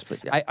story Bobby, was, yes,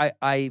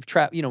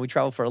 please, yeah. we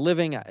travel for a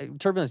living.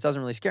 Turbulence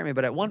doesn't really scare me,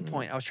 but at one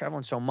point I was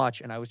traveling so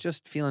much and I was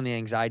just feeling the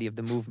anxiety of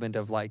the movement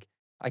of like,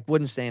 I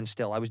wouldn't stand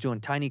still. I was doing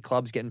tiny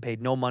clubs, getting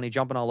paid no money,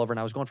 jumping all over. And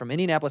I was going from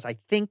Indianapolis, I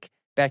think,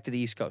 back to the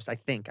East Coast. I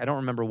don't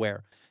remember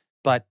where.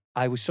 But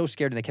I was so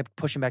scared, and they kept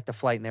pushing back the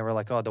flight, and they were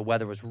like, "Oh, the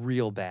weather was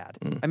real bad."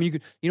 I mean,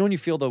 when you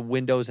feel the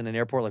windows in an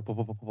airport like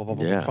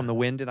from the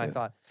wind, and I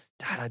thought,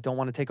 "Dad, I don't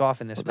want to take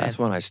off in this." Well, man. that's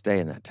when I stay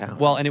in that town.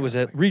 Well, and it was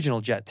a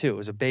regional jet too. It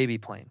was a baby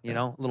plane,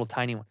 a little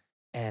tiny one.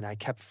 And I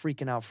kept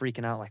freaking out,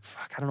 like,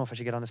 "Fuck, I don't know if I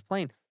should get on this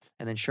plane."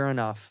 And then, sure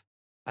enough,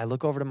 I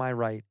look over to my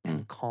right,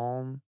 and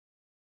calm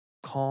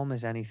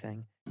as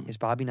anything, is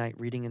Bobby Knight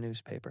reading a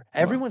newspaper.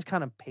 Everyone's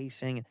kind of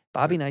pacing.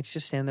 Bobby Knight's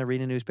just standing there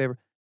reading a newspaper.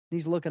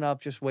 He's looking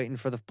up, just waiting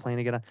for the plane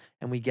to get on.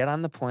 And we get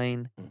on the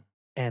plane,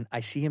 and I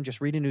see him just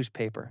read a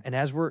newspaper. And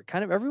as we're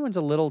everyone's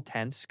a little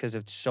tense because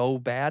it's so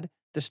bad,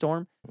 the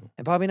storm.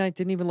 And Bobby Knight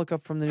didn't even look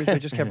up from the newspaper,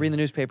 just kept reading the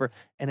newspaper.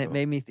 And it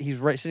made me, he's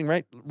sitting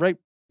right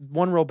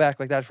one row back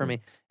like that for me.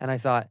 And I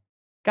thought,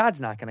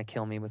 God's not going to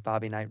kill me with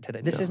Bobby Knight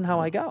today. This isn't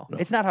how I go. No.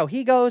 It's not how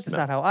he goes. It's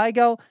not how I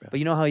go. Yeah. But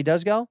you know how he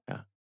does go?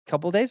 Yeah. A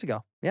couple of days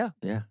ago. Yeah.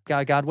 Yeah.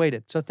 God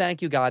waited. So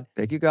thank you, God.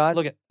 Thank you, God.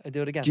 Look, I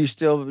do it again. Do you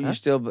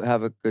still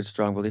have a good,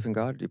 strong belief in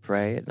God? Do you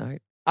pray at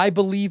night? I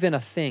believe in a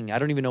thing. I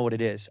don't even know what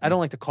it is. I don't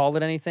like to call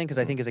it anything because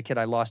I think as a kid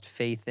I lost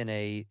faith in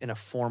a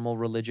formal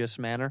religious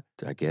manner.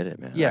 I get it,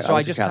 man. Yeah, so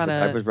I just kind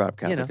of... I was brought up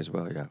Catholic as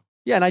well, yeah.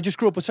 Yeah, and I just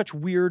grew up with such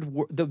weird...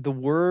 The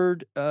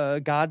word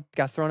God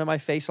got thrown in my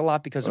face a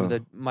lot because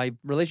of my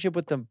relationship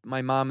with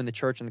my mom in the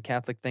church and the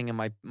Catholic thing and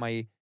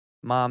my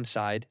mom's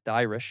side, the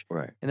Irish.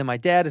 Right. And then my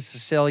dad is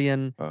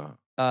Sicilian,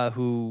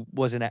 who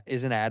is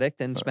an addict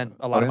and spent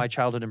a lot of my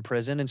childhood in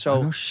prison. And so...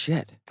 Oh, no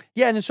shit.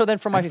 Yeah, and so then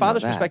from my didn't know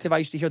father's that. perspective, I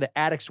used to hear the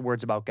addict's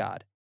words about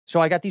God. So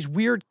I got these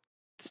weird...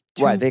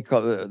 Right, they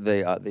call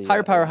the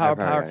higher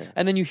power. Yeah.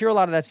 And then you hear a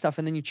lot of that stuff,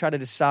 and then you try to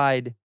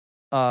decide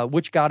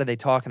which God are they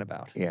talking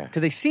about. Yeah.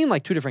 Because they seem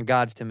like two different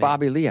gods to me.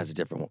 Bobby Lee has a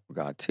different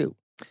God, too.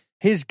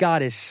 His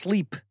God is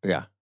sleep.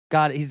 Yeah.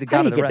 God, he's the How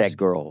God did of you the get rest. that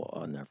girl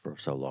on there for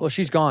so long? Well,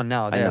 she's gone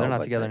now. They're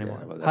not together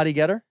anymore. How'd he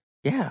get her?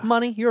 Yeah.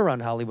 Money. You're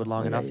around Hollywood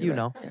long enough. You right.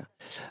 know.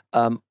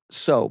 Yeah.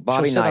 So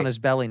Bobby She'll sit Knight, on his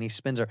belly and he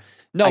spins her.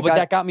 No, but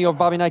that got me off.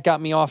 Bobby Knight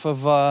got me off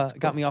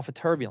of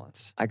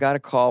Turbulence. I got a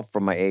call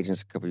from my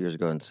agents a couple of years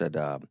ago and said,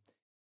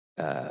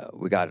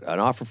 "We got an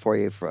offer for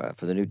you for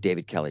the new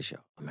David Kelly show."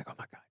 I'm like, "Oh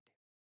my god,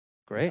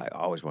 Great. I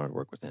always wanted to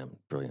work with him.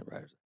 Brilliant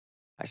writers."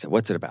 I said,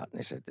 "What's it about?" And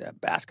they said,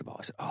 "Basketball."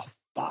 I said, "Oh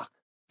fuck."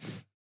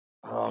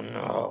 Oh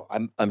no!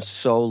 I'm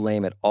so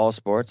lame at all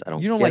sports. I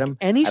don't. You don't get like them.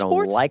 any I don't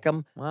sports? like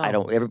them. Wow. I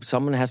don't.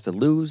 Someone has to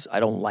lose. I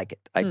don't like it.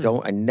 I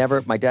don't. I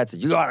never. My dad said,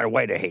 "You got a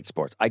way to hate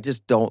sports." I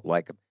just don't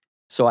like them.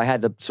 So I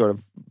had to sort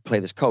of play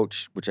this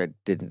coach, which I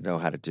didn't know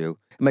how to do.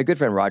 And my good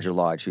friend Roger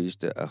Lodge, who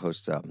used to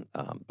host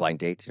Blind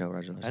Date, you know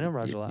Roger Lodge? I know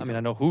Roger Lodge. I mean,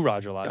 I know who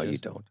Roger Lodge No, is. you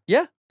don't.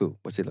 Yeah. Who?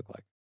 What's he look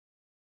like?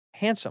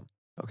 Handsome.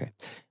 Okay,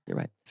 you're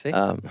right. See?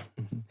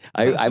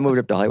 I moved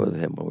up to Hollywood with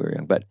him when we were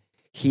young, but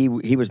he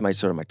was my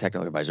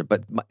technical advisor.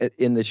 But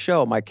in the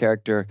show, my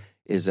character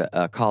is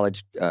a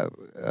college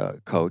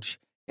coach,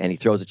 and he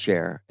throws a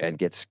chair and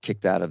gets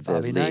kicked out of the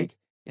Bobby league. Knight.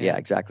 Yeah,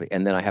 exactly.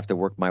 And then I have to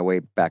work my way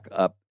back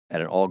up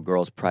at an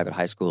all-girls private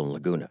high school in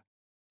Laguna,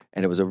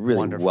 and it was a really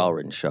Wonderful.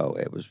 well-written show.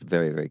 It was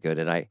very, very good,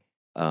 and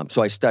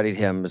so I studied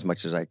him as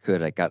much as I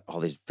could. I got all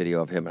these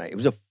video of him, and it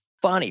was a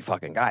funny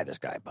fucking guy. This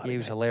guy, Bobby Yeah, he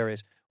was Knight.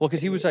 hilarious. Well,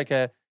 because he was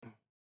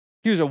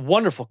he was a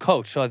wonderful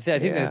coach. So I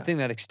think Yeah. the thing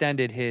that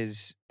extended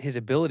his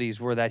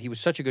abilities were that he was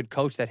such a good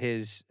coach that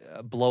his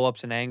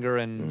blow-ups and anger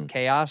and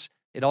chaos,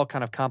 it all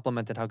kind of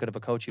complemented how good of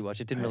a coach he was.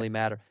 It didn't really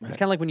matter. It's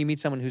kind of like when you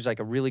meet someone who's like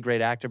a really great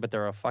actor, but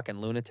they're a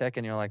fucking lunatic,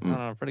 and you're like,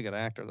 oh, pretty good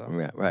actor, though.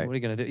 Yeah, right. What are you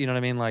going to do? You know what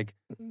I mean? Like,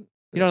 you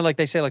know, like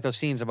they say like those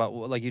scenes about,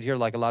 like you'd hear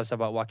like a lot of stuff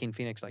about Joaquin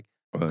Phoenix, like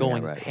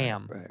going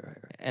ham. Right.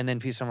 And then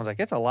someone's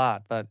like, it's a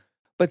lot, but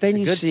But then It's a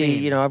you good see,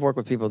 scene. you know, I've worked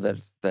with people that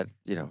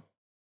you know,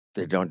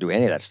 they don't do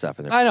any of that stuff,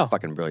 and they're I know.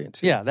 fucking brilliant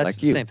too. yeah, that's like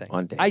the you same thing.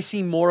 on days. I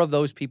see more of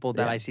those people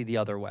than Yeah. I see the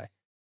other way.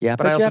 Yeah,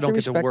 But I you also have don't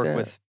get to respect work that.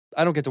 with.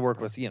 I don't get to work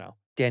with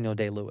Daniel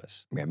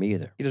Day-Lewis. Yeah, me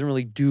either. He doesn't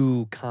really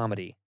do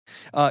comedy.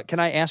 Can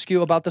I ask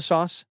you about the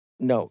sauce?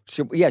 No,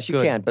 yes, you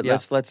Good. can. But Yeah.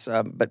 let's.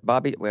 But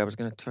Bobby, wait, I was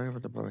going to tell you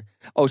about the Bobby.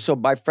 Oh, so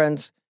my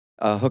friends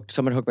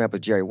someone hooked me up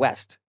with Jerry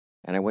West,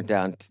 and I went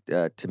down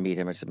to meet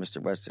him. I said,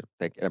 "Mr. West,"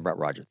 and I brought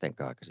Roger. Thank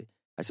God, because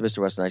I said, "Mr.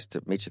 West, nice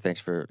to meet you. Thanks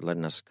for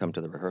letting us come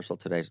to the rehearsal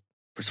today."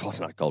 First of all, it's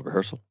not called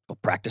rehearsal; it's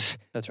called practice.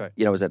 That's right.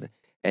 You know,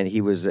 and he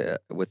was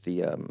with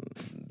the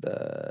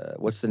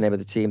what's the name of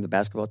the team, the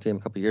basketball team, a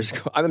couple of years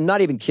ago. I'm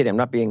not even kidding.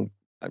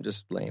 I'm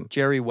just lame.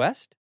 Jerry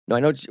West? No, I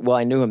know. Well,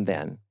 I knew him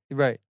then.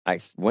 Right. I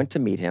went to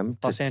meet him.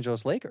 Los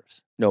Angeles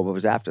Lakers. No, it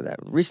was after that.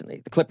 Recently,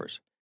 the Clippers.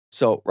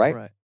 So,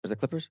 right? Was it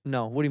Clippers?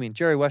 No, what do you mean?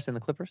 Jerry West and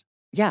the Clippers?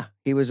 Yeah,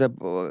 he was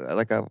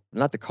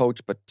not the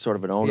coach, but sort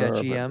of an owner.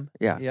 Yeah, GM.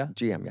 Yeah,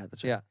 GM. Yeah,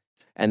 that's right. Yeah.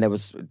 And there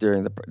was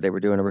they were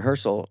doing a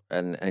rehearsal,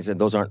 and he said,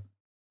 "Those aren't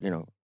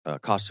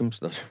costumes,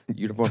 those are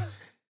uniforms."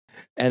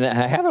 And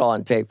I have it all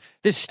on tape.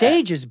 The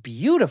stage is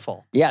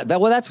beautiful. Yeah,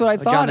 that's what I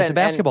thought. John, it's a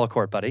basketball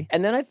court, buddy.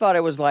 And then I thought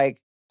it was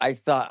like I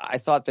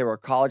thought they were a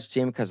college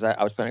team because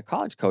I was playing a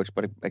college coach,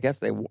 but I guess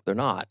they're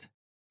not.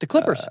 The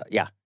Clippers.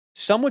 Yeah.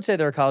 Some would say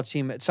they're a college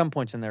team at some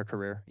points in their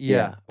career.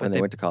 Yeah, when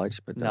they went to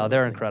college. But no,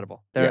 they're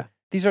incredible.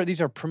 These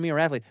are premier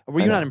athletes. Were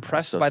you not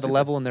impressed by the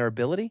level and their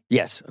ability?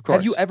 Yes, of course.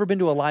 Have you ever been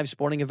to a live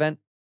sporting event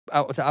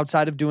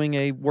outside of doing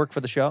a work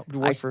for the show?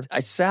 I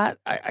sat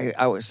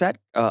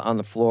on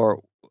the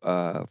floor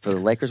for the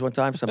Lakers one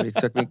time. Somebody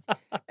took me,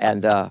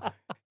 and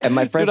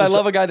my friends. Dude, I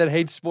love a guy that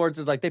hates sports.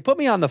 Is like they put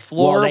me on the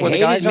floor. Well, where they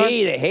the guys hated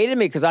me. aren't. They hated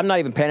me because I'm not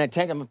even paying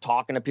attention. I'm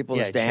talking to people in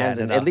the stands,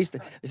 and at least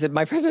I said,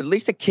 my friends, at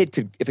least a kid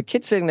could. If a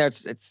kid's sitting there,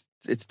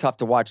 it's tough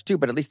to watch too.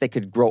 But at least they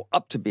could grow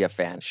up to be a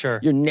fan.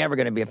 Sure, you're never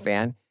going to be a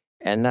fan,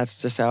 and that's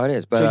just how it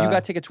is. But so you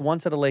got tickets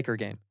once at a Laker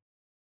game.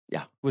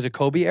 Yeah, was it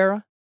Kobe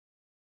era?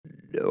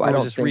 No, I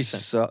don't think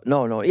recent? So.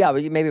 No. Yeah,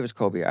 but maybe it was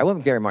Kobe. I went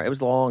with Gary Marshall. It was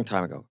a long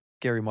time ago.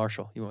 Gary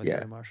Marshall. You went with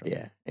Gary Marshall.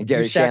 Yeah. And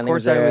Gary you sat Shandling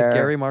was there. courtside with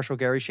Gary Marshall,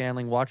 Gary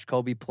Shandling, watched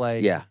Kobe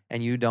play. Yeah.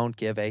 And you don't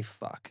give a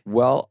fuck.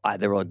 Well,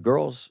 there were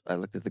girls. I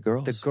looked at the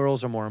girls. The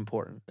girls are more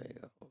important.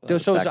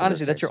 So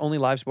honestly, that's your only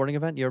live sporting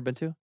event you ever been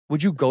to?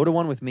 Would you go to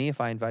one with me if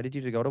I invited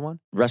you to go to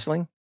one?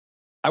 Wrestling?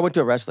 I went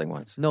to a wrestling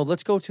once. No,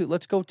 let's go to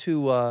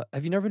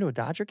have you never been to a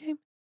Dodger game?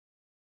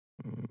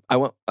 I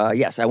went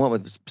yes, I went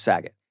with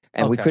Saget.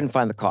 And we couldn't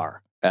find the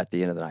car at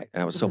the end of the night.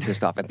 And I was so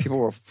pissed off. And people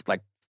were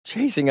like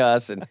chasing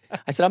us. And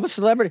I said, I'm a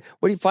celebrity.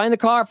 What do you find the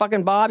car?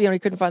 Fucking Bob. He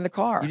couldn't find the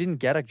car. You didn't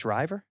get a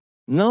driver?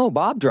 No,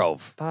 Bob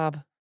drove.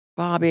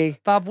 Bobby.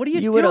 Bob, what are you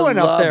doing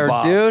up there,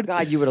 Bob. dude?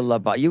 God, you would have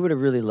loved Bob. You would have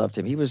really loved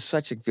him. He was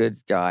such a good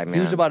guy, man. He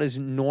was about as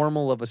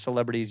normal of a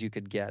celebrity as you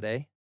could get,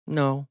 eh?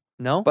 No.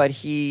 No? But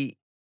he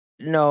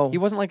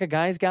wasn't like a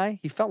guy's guy?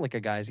 He felt like a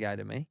guy's guy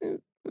to me.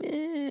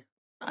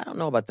 I don't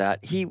know about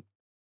that.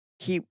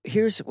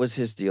 Here's was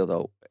his deal,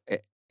 though.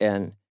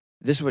 And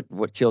this is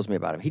what kills me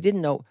about him. He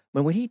didn't know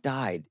when he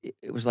died.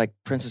 It was like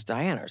Princess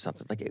Diana or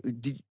something. Like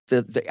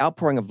the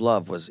outpouring of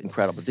love was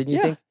incredible. Didn't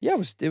you think? Yeah, it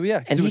was.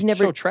 Yeah, and it was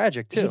so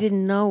tragic too. He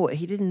didn't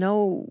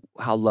know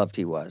how loved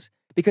he was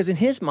because in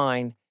his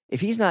mind,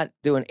 if he's not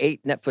doing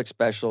 8 Netflix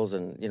specials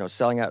and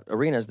selling out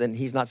arenas, then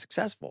he's not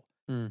successful.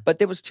 But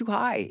it was too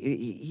high.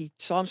 He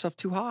saw himself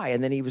too high,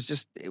 and then it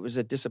was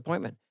a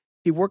disappointment.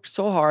 he worked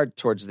so hard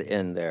towards the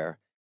end there,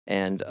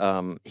 and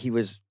he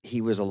was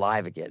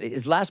alive again.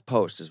 His last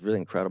post is really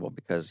incredible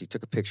because he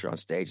took a picture on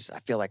stage. He said, I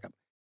feel like I'm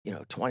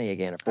 20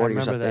 again or 40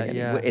 or something. That,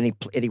 yeah.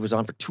 And he was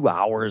on for 2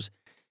 hours,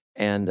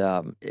 and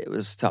it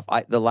was tough.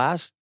 The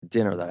last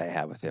dinner that I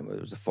had with him,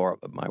 it was the four,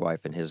 my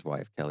wife and his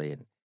wife Kelly,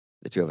 and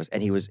the two of us,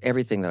 and he was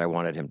everything that I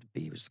wanted him to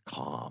be. He was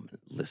calm and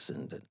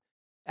listened and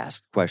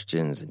asked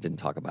questions and didn't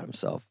talk about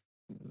himself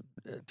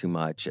too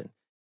much, and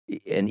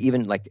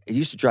even like it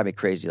used to drive me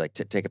crazy. Like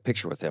to take a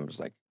picture with him, it was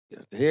like,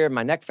 here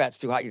my neck fat's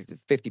too hot. You did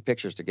 50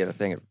 pictures to get a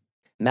thing.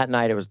 And that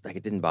night it was like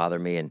it didn't bother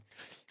me. And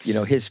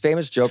his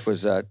famous joke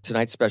was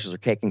tonight's specials are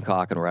cake and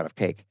cock, and we're out of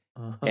cake.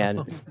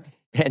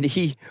 And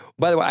he,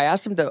 by the way, I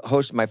asked him to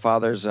host my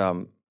father's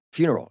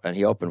funeral, and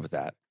he opened with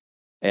that.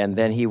 And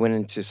then he went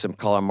into some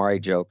calamari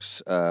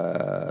jokes,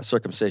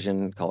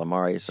 circumcision,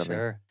 calamari, something.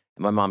 Sure.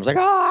 And my mom was like,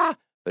 ah!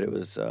 But it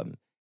was,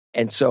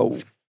 and so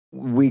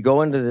we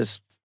go into this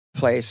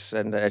place,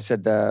 and I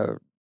said, tonight's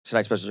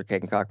specials are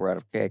cake and cock, we're out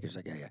of cake. He's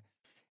like, yeah.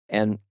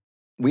 And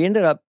we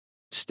ended up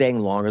staying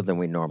longer than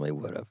we normally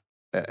would have.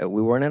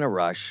 We weren't in a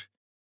rush.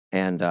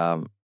 And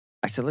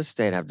I said, let's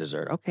stay and have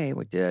dessert. Okay,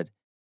 we did.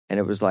 And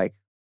it was like,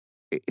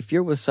 if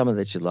you're with someone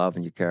that you love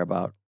and you care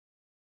about,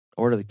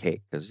 order the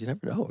cake, because you never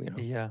know,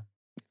 Yeah.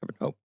 You never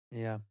know.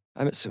 Yeah.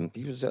 I miss him.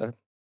 He was, I'm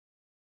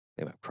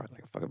crying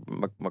like a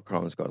fucking,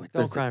 Macron's going like,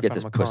 Don't cry in get front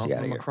this of pussy Macron.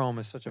 out of here. Macron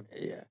is such a...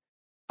 Yeah.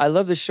 I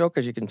love this show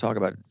because you can talk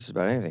about just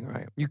about anything,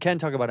 right? You can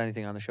talk about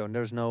anything on the show.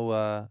 There's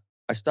no...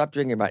 I stopped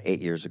drinking about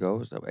 8 years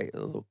ago. So a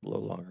little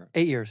longer.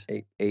 8 years.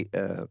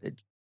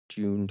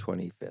 June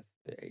 25th.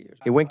 8 years.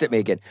 He winked at me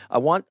again.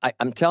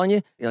 I'm telling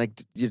you,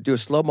 you do a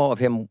slow-mo of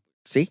him.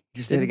 See?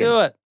 Just did it again. Do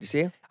it. You see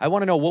him? I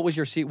want to know what was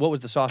the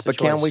sausage But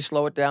choice? can we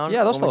slow it down?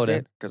 Yeah, they'll slow it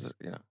in. Because,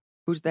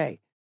 who's they?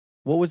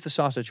 What was the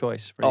sausage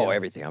choice for you? Oh,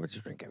 everything. I would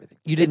just drink everything.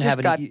 You didn't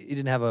you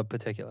didn't have a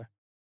particular.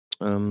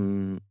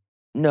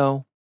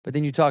 No. But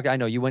then you talked. I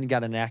know you went and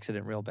got in an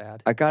accident real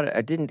bad. I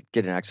didn't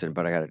get an accident,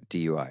 but I got a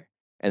DUI,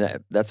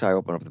 and that's how I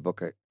opened up the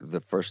book. The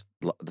first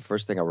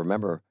thing I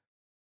remember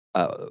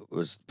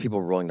was people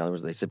rolling down the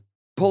window. They said,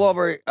 pull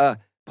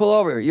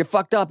over, you're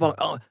fucked up,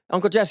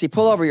 Uncle Jesse,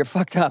 pull over, you're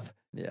fucked up."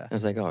 Yeah. I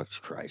was like, "Oh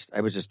Christ!"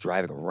 I was just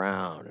driving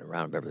around and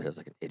around Beverly Hills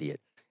like an idiot,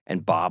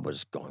 and Bob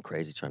was going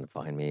crazy trying to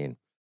find me. And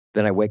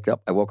then I woke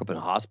up in a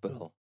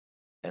hospital,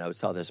 and I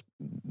saw this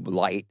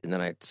light, and then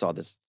I saw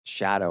this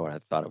shadow, and I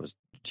thought it was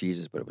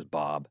Jesus, but it was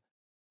Bob.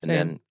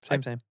 And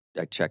same.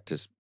 I checked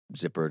his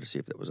zipper to see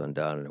if it was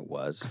undone, and it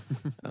was.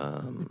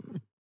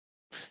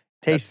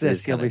 Taste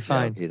this, you'll be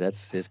fine. Yeah,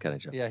 that's his kind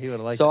of joke. Yeah, he would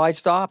have liked it. So I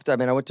stopped. I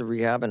mean, I went to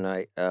rehab, and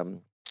I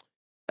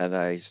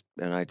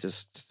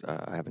just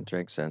haven't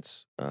drank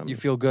since. You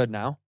feel good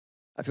now?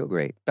 I feel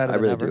great. Better I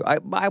than really ever?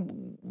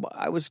 do.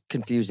 I was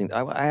confusing.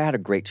 I had a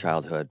great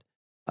childhood.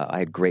 I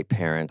had great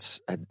parents.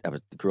 I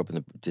grew up in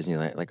the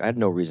Disneyland. Like I had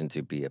no reason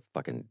to be a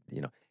fucking.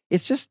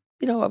 It's just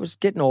I was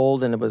getting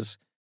old, and it was.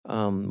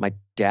 My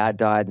dad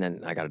died, and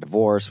then I got a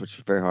divorce, which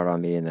was very hard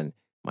on me. And then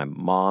my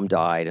mom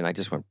died, and I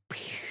just went,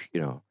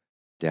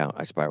 down.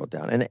 I spiraled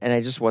down, and I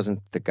just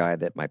wasn't the guy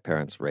that my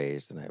parents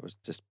raised, and I was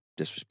just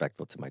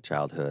disrespectful to my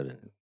childhood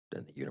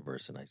and the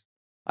universe. And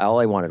all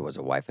I wanted was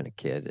a wife and a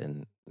kid,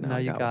 and now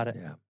you got it.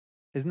 Yeah,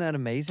 isn't that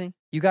amazing?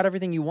 You got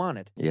everything you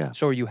wanted. Yeah.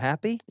 So are you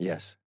happy?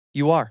 Yes,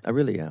 you are. I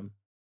really am.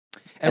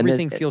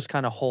 Everything feels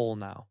kind of whole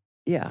now.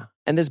 Yeah,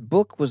 and this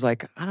book was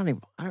like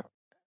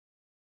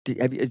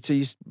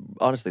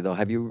honestly though,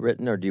 have you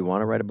written or do you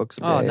want to write a book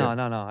someday? Oh,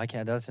 no, I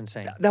can't. That's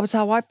insane. That was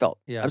how I felt.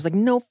 Yeah. I was like,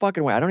 no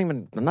fucking way.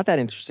 I'm not that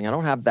interesting. I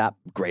don't have that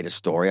great a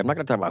story. I'm not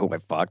going to talk about who I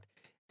fucked.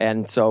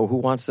 And so who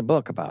wants the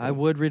book about I me?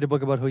 would read a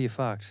book about who you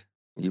fucked.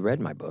 You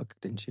read my book,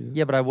 didn't you?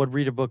 Yeah, but I would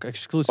read a book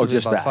exclusively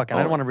just about that. fucking. Oh.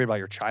 I don't want to read about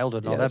your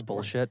childhood and all that that's boring.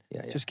 bullshit.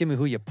 Yeah. Just give me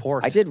who you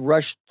porked. I did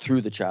rush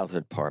through the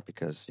childhood part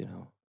because,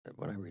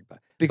 when I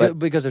read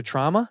because of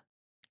trauma?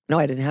 No,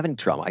 I didn't have any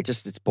trauma.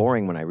 it's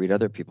boring when I read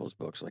other people's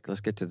books. Like,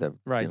 let's get to the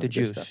Right, the good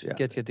Jews. stuff. Yeah.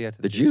 Get to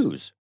the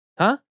Jews.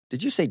 Huh?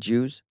 Did you say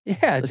Jews? Yeah,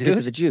 Let's dude. get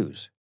to the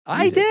Jews.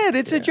 I You did.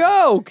 It's a Yeah.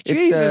 joke. It's,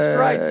 Jesus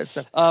Christ.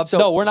 so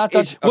No, we're not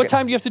done. it's- What okay.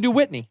 time do you have to do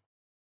Whitney?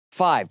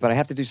 5, but I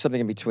have to do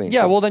something in between.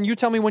 Yeah, So- well then you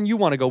tell me when you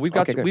want to go. We've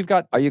got Okay, good. we've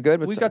got Are you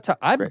good? we've got time.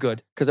 I'm Great.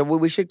 good. Because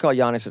we should call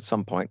Giannis at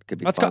some point. Could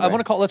be Let's fun, call.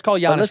 right? Let's call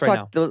But Giannis let's right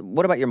talk, now.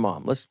 What about your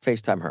mom? Let's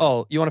FaceTime her.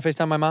 Oh, you want to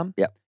FaceTime my mom?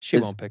 Yeah. She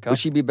won't pick up. Would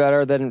she be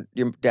better than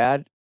your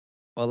dad?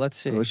 Well, let's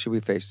see. Who should we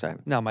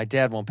FaceTime? No, my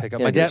dad won't pick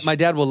up. Yeah, My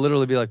dad will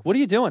literally be like, "What are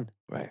you doing?"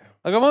 Right.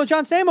 I go, "Well,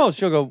 John Stamos."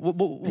 She'll go,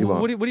 He won't.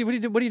 "What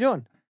are you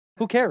doing?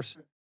 Who cares?"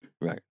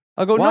 Right.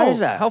 I'll go, Why "No, is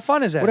that? how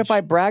fun is that?" What if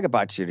I brag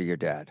about you to your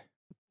dad?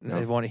 No.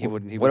 He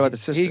wouldn't. What about the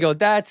sister? He'd go,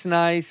 "That's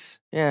nice."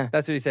 Yeah.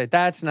 That's what he said.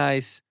 That's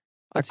nice.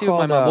 Let's see what my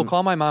called, mom. We'll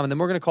call my mom, and then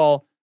we're going to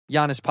call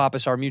Giannis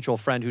Pappas, our mutual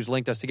friend who's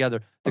linked us together,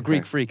 the Okay.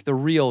 Greek freak, the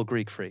real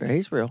Greek freak. Yeah,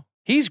 he's real.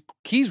 He's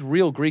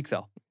real Greek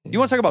though. You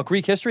want to talk about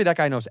Greek history? That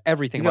guy knows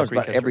everything He knows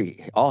about Greek about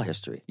history. all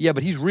history. Yeah,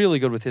 but he's really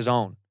good with his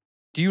own.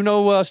 Do you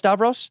know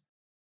Stavros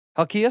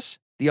Halkias,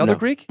 the other No.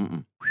 Greek?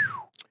 Mm-mm.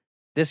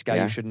 This guy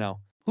Yeah. you should know.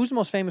 Who's the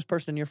most famous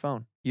person in your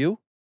phone? You?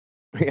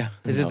 Yeah.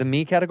 Is No. it the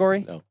me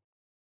category? No.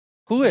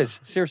 Who is?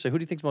 Seriously, who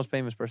do you think's the most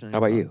famous person? in How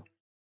your about phone?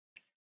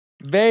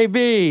 you?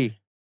 Baby.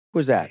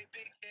 Who's that?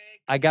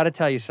 I got to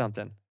tell you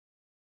something.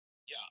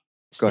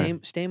 Go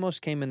ahead. Stamos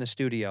came in the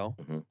studio.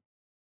 Mhm.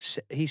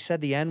 He said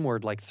the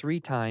N-word like 3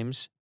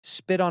 times,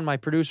 spit on my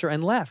producer,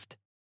 and left.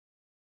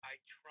 I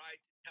tried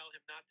to tell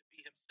him not to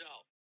be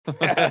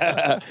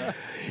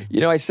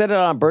himself. I said it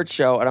on Bert's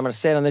show, and I'm going to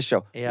say it on this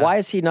show. Yeah. Why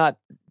is he not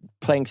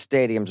playing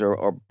stadiums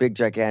or big,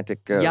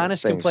 gigantic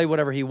Giannis can things? play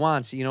whatever he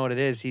wants. You know what it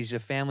is. He's a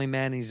family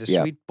man. He's a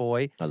Yeah. sweet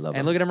boy. I love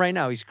And him. look at him right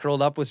now. He's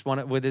curled up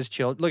with his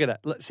children. Look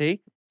at that. See?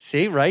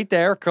 See? Right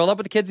there. Curled up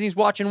with the kids, and he's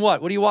watching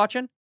what? What are you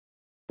watching?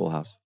 Full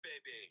House.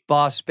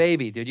 Boss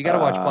Baby, dude. You got to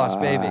watch Boss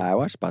Baby. I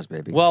watched Boss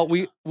Baby. Well,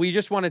 we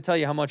just want to tell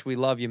you how much we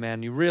love you,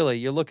 man.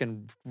 You're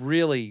looking,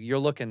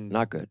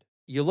 Not good.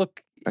 you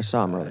look, I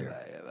saw him earlier.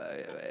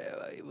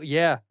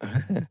 yeah,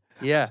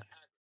 yeah.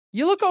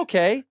 You look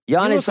okay.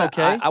 Giannis, you look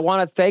okay. I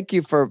want to thank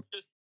you for.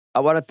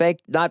 I want to thank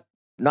not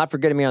for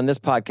getting me on this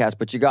podcast,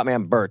 but you got me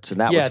on Bert's, and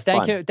that was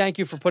fun. Thank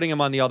you for putting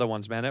him on the other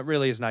ones, man. That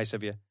really is nice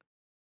of you.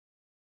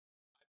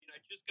 I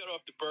just got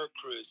off the Burt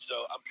cruise, so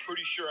I'm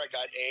pretty sure I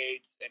got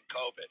AIDS and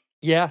COVID.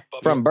 Yeah,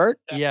 But From Bert?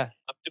 yeah.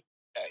 I'm doing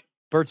okay.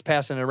 Bert's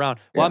passing it around.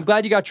 Well, Yeah. I'm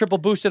glad you got triple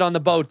boosted on the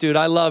boat, dude.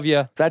 I love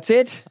you. That's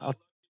it.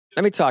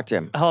 Let me talk to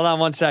him. Hold on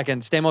 1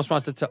 second. Stamos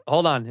wants to.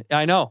 Hold on.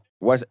 I know.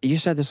 You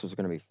said this was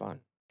going to be fun.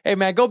 Hey,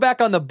 man, go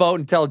back on the boat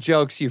and tell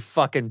jokes, you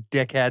fucking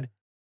dickhead.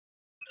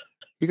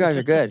 You guys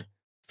are good.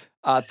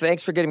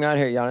 Thanks for getting me on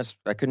here, Giannis.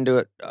 I couldn't do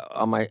it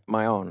on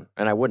my own,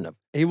 and I wouldn't have.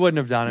 He wouldn't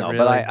have done it, No, really.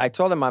 but I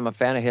told him I'm a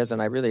fan of his,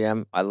 and I really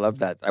am. I love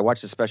that. I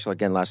watched the special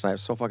again last night. It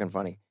was so fucking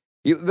funny.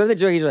 You remember the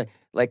joke? He's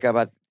like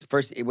about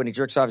first when he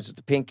jerks off, it's just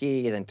the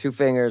pinky, and then 2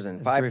 fingers,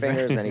 and 5 3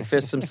 fingers, and he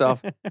fists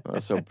himself. Oh,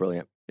 that's so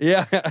brilliant.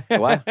 Yeah.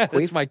 What? That's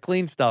Queef? my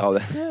clean stuff.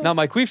 Oh, No,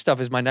 my queef stuff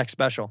is my next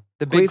special.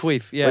 The big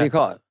queef. Yeah. What do you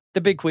call it?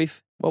 The big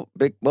queef. Well,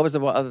 big. What was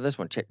the other this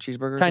one?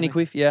 Cheeseburger. or Tiny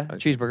something? queef. Yeah. Okay.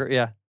 Cheeseburger.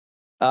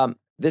 Yeah.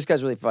 This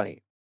guy's really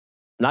funny.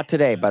 Not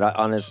today, but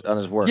on his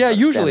work. Yeah, on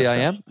usually I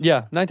stand-up stuff. am.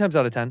 Yeah. 9 times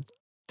out of 10.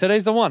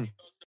 Today's the one.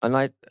 And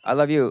I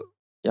love you,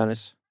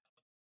 Giannis.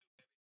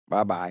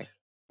 Bye.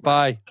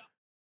 Bye.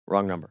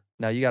 Wrong number.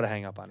 No, you got to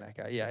hang up on that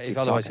guy. Yeah. If Keep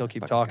otherwise, talking. he'll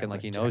keep Fucking talking guy,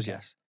 like he like knows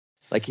jackass.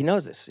 you. Like he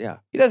knows this. Yeah.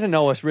 He doesn't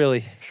know us,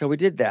 really. So we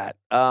did that.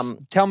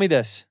 Tell me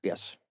this.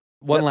 Yes.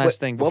 One What- last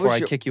thing what before was I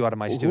your- kick you out of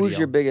my studio. Who's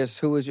your biggest?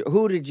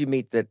 Who did you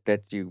meet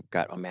that you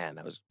got? Oh man,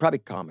 that was probably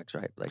comics,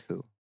 right? Like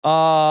who?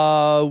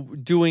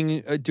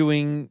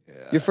 Doing.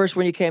 Your first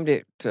when you came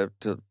to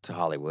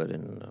Hollywood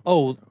and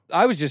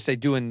I was just say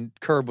doing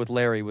Curb with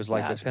Larry was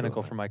like Yeah, the that's a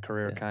pinnacle cool for my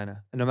career, Yeah. kind of.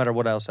 No matter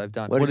what else I've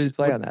done. what did you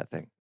play what- on that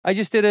thing? I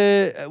just did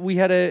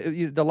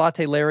the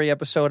Latte Larry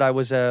episode. I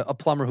was a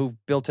plumber who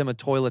built him a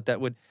toilet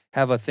that would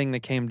have a thing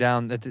that came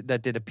down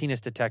that did a penis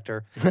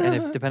detector, and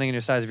if depending on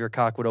your size of your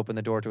cock, would open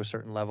the door to a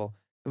certain level.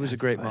 It was a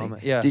great funny.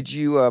 moment. Yeah. Did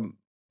you?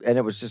 And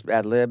it was just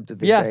ad lib. Did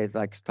they Yeah. say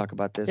like talk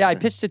about this? Yeah, I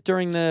pitched it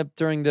during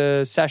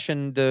the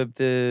session,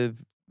 the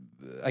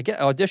I get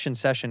audition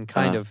session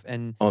kind of,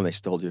 and Oh, and they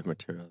stole your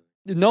material.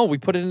 no, we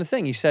put it in the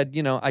thing. He said,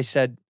 I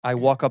said I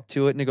walk up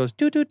to it and it goes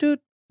doot doot doot,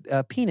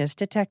 penis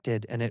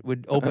detected, and it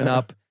would open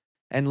up,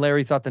 and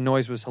Larry thought the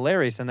noise was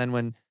hilarious, and then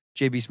when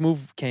JB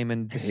Smoove came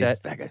into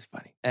set, That guy's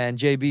funny. and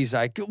JB's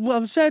like,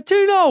 well,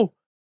 Santino,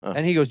 Uh.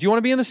 and he goes, do you want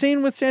to be in the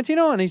scene with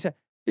Santino? And he said,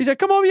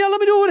 come over, yeah, let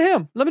me do it with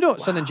him. Let me do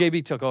it. So then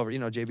JB took over.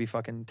 JB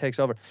fucking takes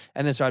over.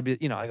 And then so I'd be,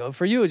 I go,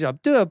 for you,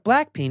 do a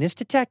black penis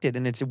detected.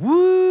 And it's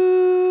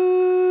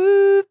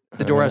woo.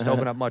 The door has to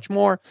open up much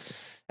more.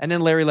 And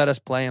then Larry let us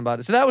play about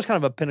it. So that was kind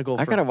of a pinnacle.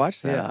 I gotta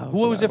watch that. Yeah. Who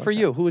was it for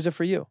you? Who was it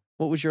for you?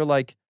 What was your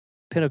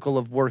pinnacle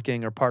of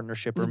working or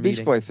partnership or The Beach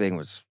meeting? Boy thing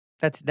was.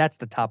 That's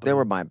the top of They it.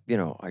 were my.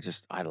 I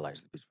just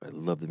idolized the Beach Boys. I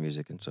love the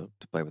music, and so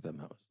to play with them,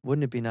 that was.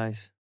 Wouldn't it be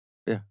nice?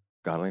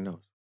 God only knows.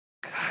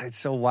 God, it's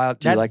so wild.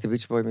 Do you like the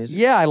Beach Boy music?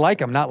 Yeah, I like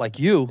them. Not like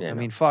you. Yeah, I no.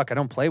 mean, fuck, I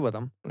don't play with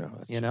them. No.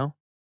 That's You know?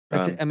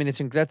 That's Um, I mean,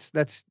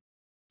 that's.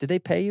 Did they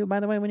pay you,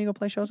 by the way, when you go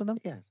play shows with them?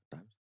 Yeah.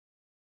 Sometimes.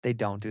 They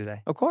don't, do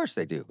they? Of course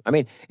they do. I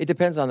mean, it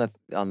depends on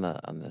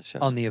the show.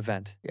 On the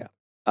event.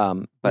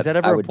 But Was that I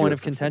ever a would do point it of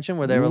for free. contention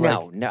where they were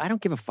no, I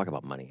don't give a fuck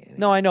about money.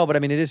 No, I know, but I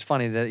mean, it is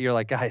funny that you're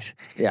like, guys,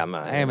 Yeah,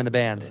 I am in the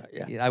band.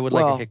 Yeah. I would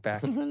Well, like a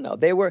kickback. No,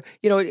 they were.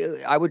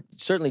 I would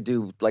certainly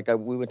do.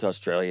 We went to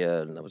Australia,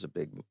 and that was a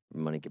big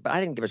money. But I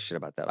didn't give a shit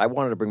about that. I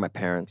wanted to bring my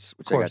parents,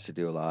 which I got course. to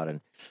do a lot,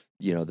 and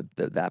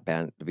that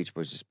band, the Beach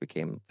Boys, just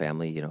became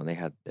family. And they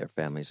had their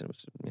families, and it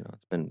was,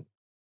 it's been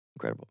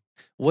incredible.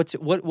 What?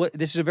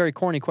 This is a very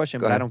corny question,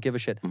 Go but I ahead. don't give a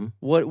shit. Mhm.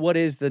 What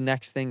is the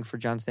next thing for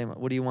John Stamos?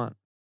 What do you want?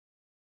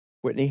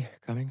 Whitney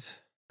Cummings,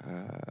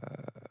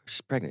 she's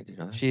pregnant. Do you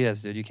know that? She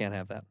is, dude. You can't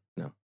have that.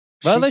 No.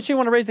 Well, She- then you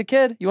want to raise the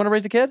kid? You want to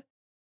raise the kid?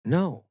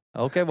 No.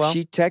 Okay, well.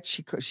 She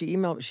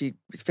emailed, she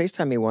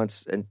FaceTimed me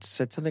once and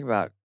said something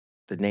about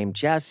the name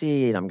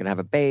Jessie, and I'm going to have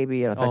a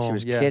baby, and I thought she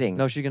was yeah. kidding.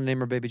 No, she's going to name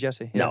her baby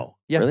Jessie. Yeah. No.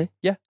 Yeah. Really?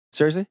 Yeah.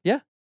 Seriously? Yeah.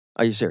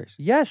 Are you serious?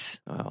 Yes.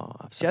 Oh,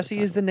 I'm sorry. Jessie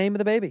is the name of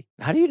the baby,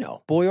 How do you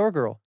know? boy or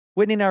girl.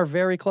 Whitney and I are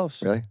very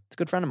close. Really? It's a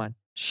good friend of mine.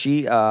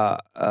 She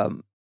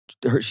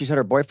she said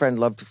her boyfriend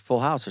loved Full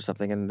House or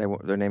something, and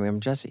they're naming him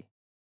Jesse.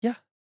 Yeah.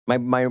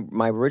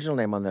 My original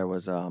name on there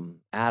was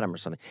Adam or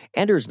something.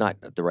 Andrew is not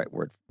the right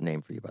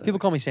name for you, by the way. People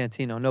call me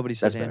Santino. Nobody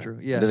says That's Andrew.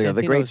 better. Yeah,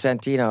 The great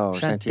Santino.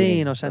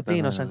 Santino.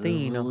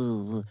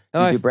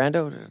 You do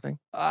Brando thing?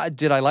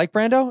 Did I like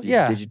Brando?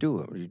 Yeah. Did you do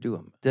him? Did you do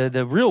him?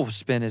 The real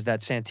spin is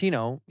that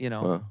Santino,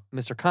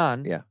 Mr.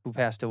 Khan, Yeah. who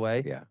passed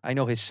away. Yeah. I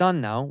know his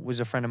son now was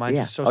a friend of mine.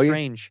 Yeah. It's so Oh,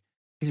 strange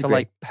He's to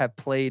great. have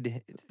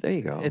played. There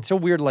you go. It's so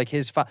weird, like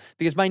his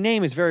because my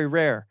name is very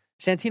rare.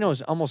 Santino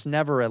is almost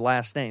never a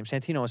last name.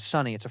 Santino is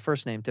Sonny. It's a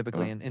first name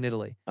typically in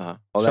Italy. Uh-huh.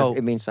 Oh, So-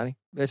 it means Sonny?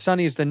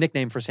 Sonny is the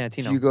nickname for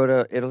Santino. Do you go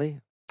to Italy?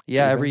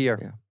 yeah, You every been?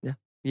 year. Yeah.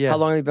 Yeah. How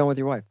long have you been with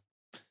your wife?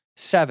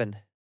 7.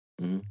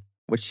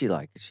 What's she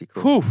like? Is she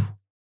cool? Whew.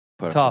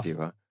 Put up Tough. with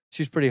you, huh?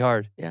 She's pretty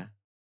hard. Yeah.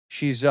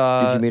 She's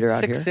Did you meet her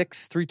out here?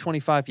 6'6",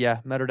 325. Yeah,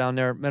 met her down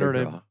there. Met Big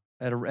her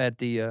girl. at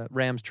the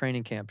Rams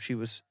training camp. She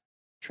was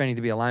training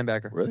to be a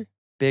linebacker. Really?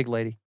 Big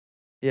lady.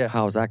 Yeah,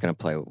 How is that going to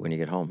play when you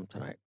get home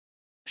tonight?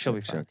 she'll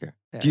be She fine. don't care.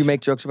 Yeah, Do you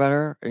make jokes about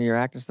her in your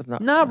act and stuff?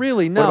 Not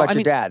really. No. What about I your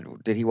mean, dad?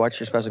 Did he watch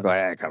your special and go,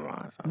 hey, come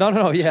on?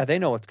 No. Yeah, they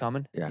know what's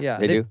coming. Yeah,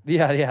 they do?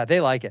 Yeah,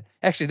 they like it.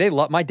 Actually, they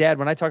love my dad.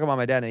 When I talk about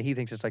my dad, and he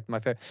thinks it's like my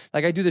favorite.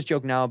 Like I do this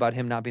joke now about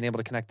him not being able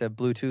to connect the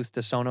Bluetooth,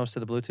 the Sonos to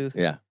the Bluetooth.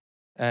 Yeah.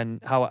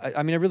 And how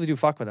I mean, I really do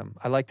fuck with them.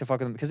 I like to fuck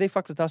with them because they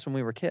fucked with us when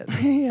we were kids,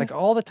 like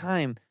all the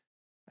time.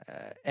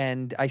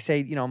 And I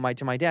say,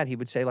 to my dad, he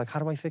would say, like, how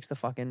do I fix the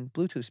fucking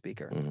Bluetooth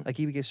speaker? Like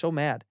he would get so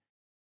mad.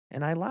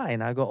 And I lie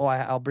and I go,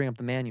 I'll bring up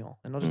the manual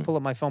and I'll just pull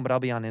up my phone, but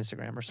I'll be on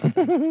Instagram or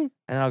something. And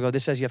then I'll go,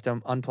 this says you have to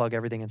unplug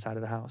everything inside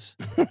of the house.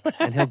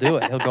 And he'll do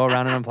it. He'll go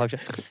around and unplug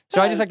shit.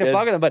 So I just like to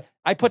fuck with him. But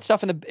I put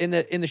stuff in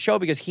the show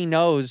because he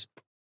knows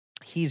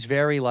he's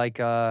very like,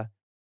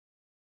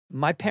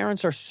 my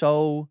parents are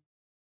so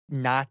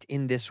not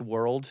in this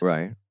world.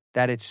 Right.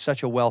 That it's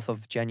such a wealth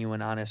of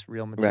genuine, honest,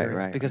 real material.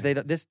 Right, because they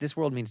this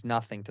world means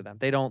nothing to them.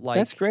 They don't like.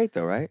 That's great,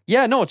 though, right?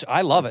 Yeah, no,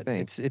 I love it.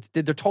 Thanks. It's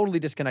they're totally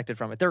disconnected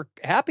from it. They're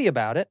happy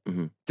about it.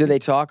 Mm-hmm. Do they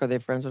talk? Are they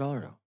friends at all or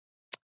no?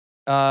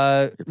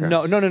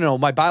 No.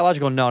 My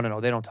biological,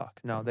 no. They don't talk.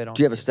 No, they don't.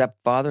 Do you have a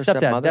stepfather,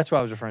 stepmother? That's what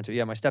I was referring to.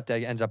 Yeah, my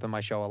stepdad ends up in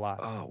my show a lot.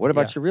 Oh, what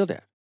about your real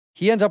dad?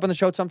 He ends up in the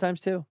show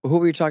sometimes too. Who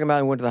were you talking about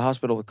and went to the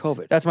hospital with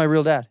COVID? That's my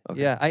real dad. Okay.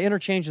 Yeah, I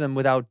interchange them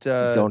without you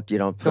don't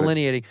put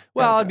delineating.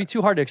 Well, it'd be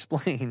too hard to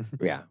explain.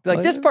 Yeah. Like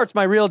Well, this yeah. part's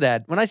my real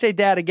dad. When I say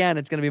dad again,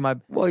 it's going to be my.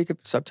 Well, you could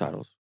put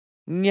subtitles.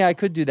 Yeah, I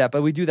could do that,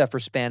 but we do that for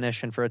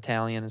Spanish and for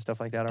Italian and stuff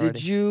like that already.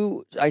 Did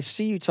you? I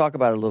see you talk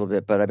about it a little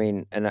bit, but I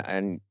mean, and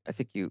I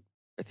think you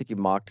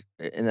mocked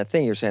in that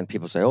thing. You're saying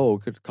people say, "Oh,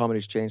 could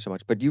comedy's changed so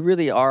much," but you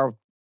really are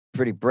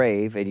pretty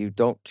brave, and you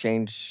don't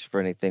change for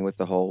anything with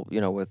the whole,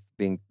 with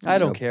being. I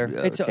don't care.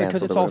 It's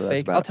because it's all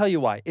fake. I'll tell you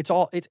why. It's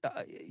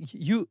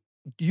you.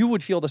 You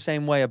would feel the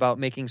same way about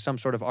making some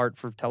sort of art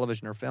for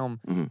television or film.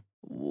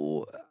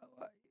 Mm-hmm.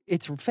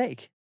 It's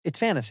fake. It's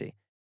fantasy.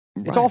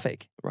 It's Right. all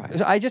fake.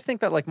 Right. I just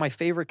think that like my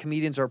favorite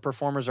comedians or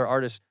performers or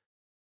artists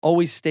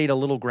always stayed a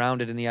little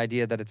grounded in the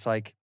idea that it's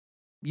like,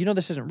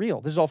 this isn't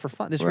real. This is all for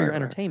fun. This is for your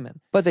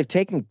entertainment. But they've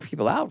taken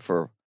people out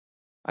for.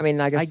 I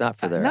mean, I guess not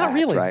for their not act,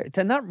 really. right?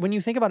 Not when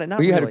you think about it. Not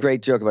Well, you really. had a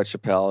great joke about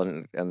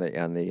Chappelle and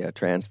the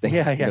trans thing.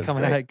 Yeah, It was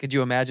coming great. out. Could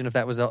you imagine if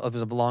that was a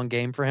long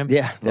game for him?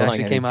 Yeah, that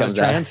actually came out as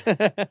trans.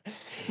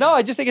 No,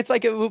 I just think it's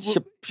like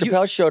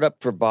Chappelle showed up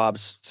for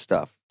Bob's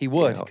stuff. He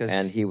would, because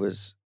and he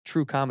was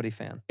true comedy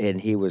fan. And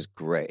he was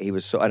great. He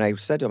was so. And I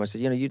said to him, I said,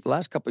 you the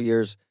last couple of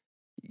years,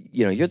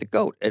 you're the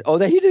goat.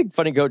 And, he did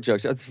funny goat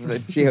jokes. That's the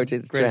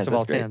GOT, Greatest of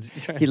all trans.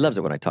 trans. He loves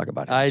it when I talk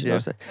about him. I do.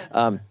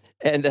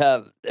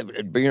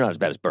 But you're not as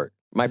bad as Bert.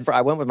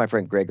 I went with my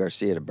friend Greg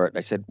Garcia to Bert, and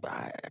I said,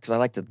 because I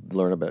like to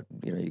learn about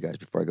you guys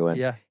before I go in.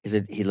 Yeah. He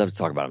said he loves to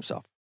talk about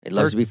himself. He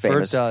loves to be Bert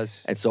famous.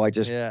 does. And so I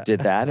just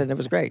did that, and it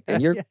was great.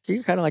 And you're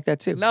kind of like that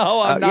too.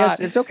 No, I'm not. Yes,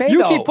 it's okay.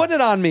 You though. keep putting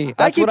it on me.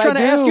 That's I keep what trying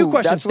to ask you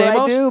questions, That's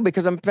what I Stamos. do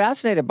because I'm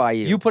fascinated by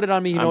you. You put it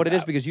on me. You know what it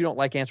is because you don't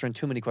like answering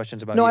too many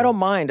questions about. No, you. I don't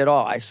mind at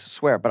all. I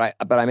swear, but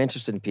I'm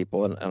interested in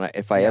people, and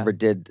if I ever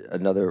did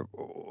another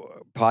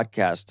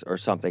podcast or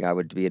something, I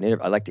would be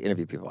I like to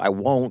interview people. I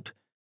won't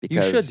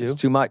because You should do.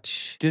 it's too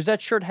much. Does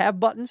that shirt have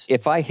buttons?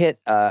 If I hit,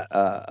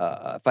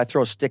 if I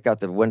throw a stick out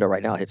the window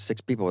right now, I hit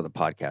 6 people with a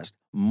podcast.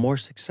 More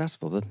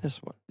successful than this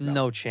one.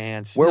 No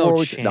chance. Where no were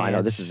we? chance. No, I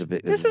know this is a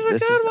big. This is a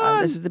good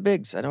one. This is the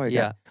bigs. I know.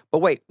 Yeah. But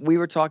wait, we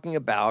were talking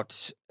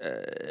about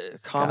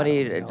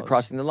comedy God and knows.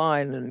 crossing the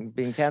line and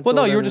being canceled.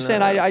 Well, no, you were and, just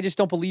saying I just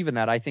don't believe in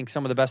that. I think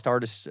some of the best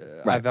artists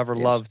I've ever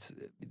yes. loved.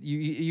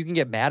 You can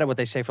get mad at what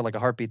they say for like a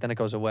heartbeat, then it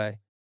goes away.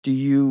 Do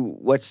you?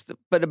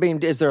 But I mean,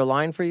 is there a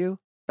line for you?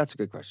 That's a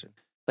good question.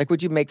 Like,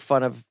 would you make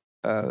fun of?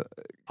 You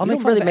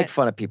don't really make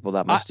fun of people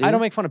that much. Do you? I don't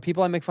make fun of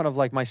people. I make fun of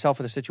like myself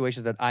for the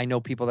situations that I know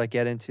people that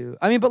get into.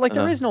 I mean, but like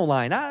there is no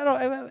line. I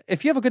don't.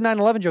 If you have a good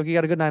 9/11 joke, you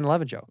got a good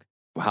 9/11 joke.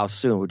 How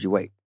soon would you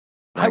wait?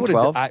 I would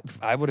 9/12? have.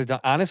 I would have done.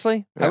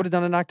 Honestly, I Yeah. would have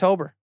done it in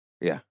October.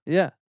 Yeah.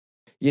 Yeah.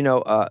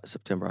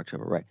 September,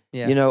 October, right?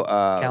 Yeah. Gilbert.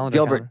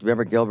 calendar.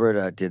 Remember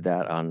Gilbert did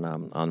that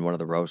on one of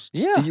the roasts.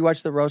 Yeah. Did you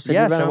watch the roast? Have you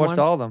Yes, been I on watched one?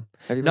 all of them.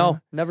 Have you been on No,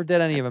 one? never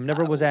did any of them.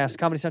 Never was asked.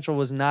 Comedy Central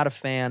was not a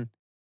fan.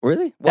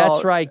 Really?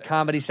 That's right,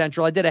 Comedy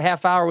Central. I did a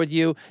half hour with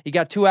you. You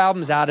got 2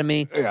 albums out of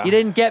me. Yeah. You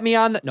didn't get me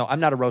on the... No, I'm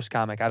not a roast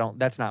comic.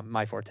 That's not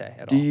my forte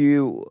at Do all.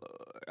 you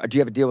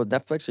have a deal with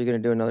Netflix? Are you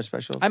going to do another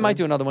special? I might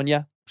do another one,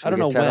 yeah. Should I don't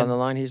we know get Ted when. on the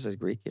line? He's a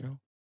Greek, you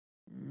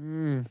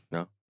know?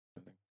 No.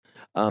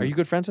 Are you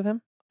good friends with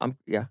him?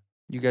 Yeah.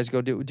 You guys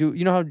go do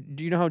you know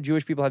how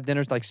Jewish people have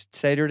dinners like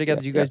Seder together?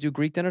 Yeah, Do you guys yeah. do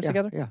Greek dinner Yeah,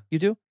 together? yeah. You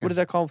do? Yeah. What is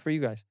that called for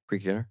you guys?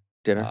 Greek dinner?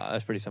 Dinner?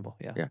 That's pretty simple.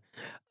 Yeah.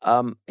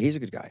 Yeah. He's a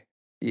good guy.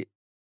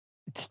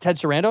 Ted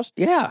Sarandos?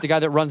 Yeah. The guy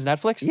that runs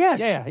Netflix? Yes.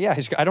 Yeah.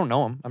 I don't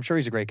know him. I'm sure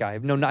he's a great guy. I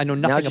know nothing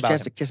Now's your about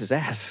chance him. to kiss his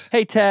ass.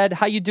 Hey Ted,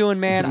 how you doing,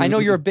 man? I know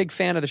you're a big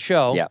fan of the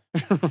show. Yeah.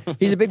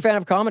 He's a big fan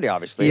of comedy,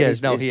 obviously. He is.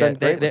 He's No, he done is.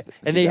 great with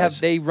And you guys.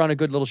 they run a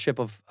good little ship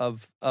of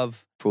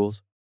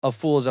Fools.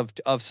 fools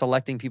of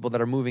selecting people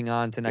that are moving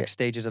on to next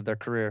stages of their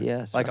career.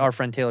 Yes, Like right. our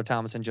friend Taylor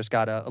Thomason just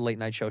got a late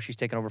night show. She's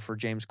taking over for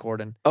James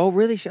Corden. Oh,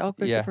 really? Oh,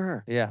 good Yeah. for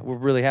her. Yeah, we're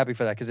really happy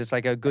for that because it's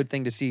like a good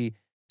thing to see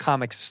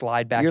comics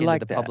slide back You're into like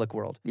the that. public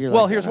world. You're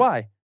Well, like here's that.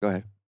 why. Go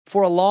ahead.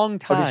 For a long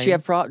time.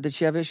 Oh, did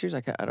she have issues? I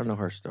don't know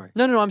her story.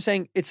 No. I'm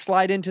saying it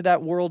slide into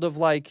that world of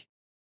like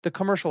the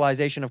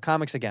commercialization of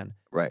comics again.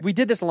 Right. We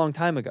did this a long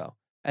time ago,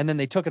 and then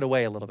they took it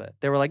away a little bit.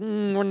 They were like,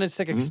 we're going to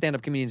sick of Mhm.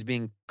 stand-up comedians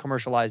being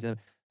commercialized.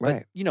 But,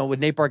 Right. you know, with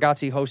Nate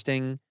Bargatze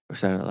hosting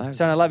Saturday Night Live.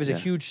 Saturday Night Live is Yeah. a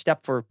huge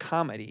step for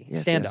comedy,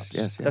 Yes, stand-ups.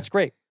 yes, yeah. That's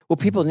great. Well,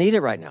 people need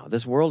it right now.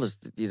 This world is,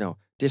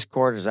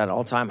 discord is at an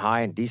all-time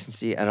high and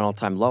decency at an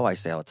all-time low, I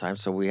say all the time.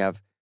 So we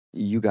have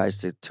you guys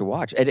to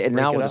watch. And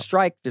now it with the up.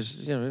 strike,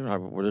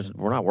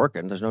 we're not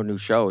working. There's no new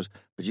shows,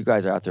 but you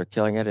guys are out there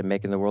killing it and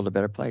making the world a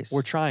better place.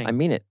 We're trying. I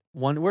mean it.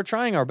 We're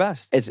trying our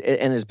best.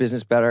 And is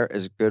business better?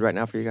 Is it good right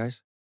now for you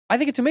guys? I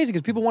think it's amazing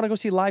because people want to go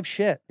see live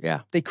shit.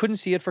 Yeah. They couldn't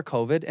see it for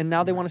COVID, and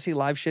now they want to see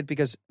live shit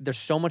because there's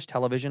so much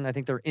television. I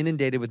think they're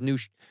inundated with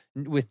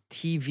with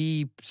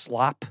TV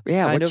slop.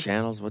 Yeah, kind what of.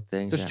 channels, what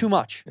things? There's yeah. too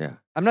much. Yeah.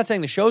 I'm not saying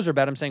the shows are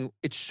bad. I'm saying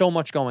it's so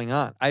much going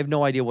on. I have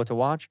no idea what to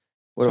watch.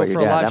 What so about for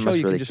your a dad? live That show, must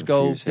you really can just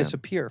go confuse him.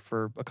 disappear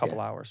for a couple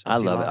hours. and I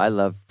see love it. live. I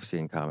love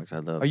seeing comics.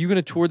 Are you going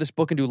to tour this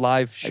book and do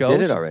live shows? I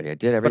did it already. I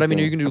did everything. But I mean,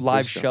 are you going to a do couple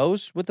live weeks ago.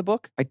 shows with the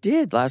book? I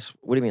did last.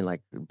 What do you mean, like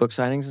book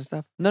signings and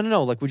stuff?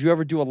 No. Like, would you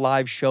ever do a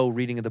live show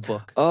reading of the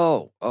book?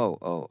 Oh.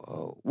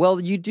 Well,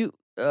 you do.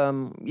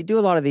 You do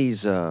a lot of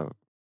these. I'm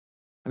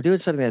doing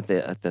something at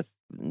the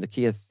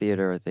Nokia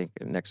Theater, I think,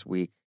 next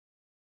week.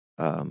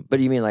 But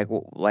you mean like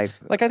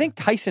Like, I think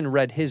Tyson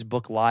read his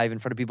book live in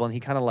front of people, and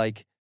he kind of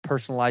like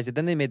personalized it.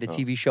 Then they made the Oh.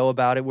 TV show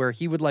about it, where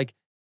he would like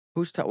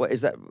what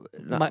is that?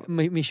 Not,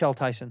 Michel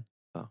Tyson.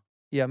 Oh.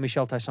 Yeah,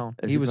 Michel Tyson.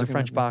 Is He he was a fucking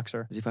French with me?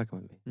 boxer. is he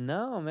fucking with me?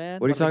 No, man.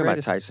 What are you One of the talking about,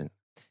 greatest. Tyson?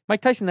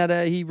 Mike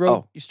Tyson he wrote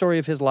Oh. a story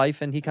of his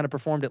life, and he kind of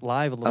performed it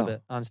live a little Oh.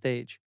 bit on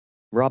stage.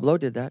 Rob Lowe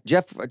did that.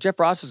 Jeff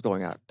Ross is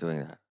going out doing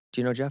that.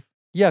 Do you know Jeff?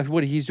 Yeah,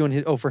 what he's doing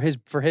his for his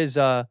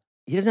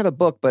He doesn't have a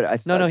book, but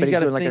no, but he's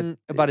got a doing thing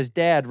about his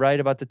dad, right?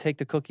 About the take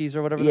the cookies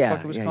or whatever the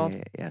fuck it was called.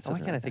 Yeah, Why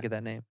something can't I like think that. of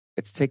that name?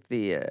 It's take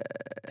the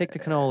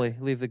Cannoli,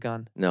 leave the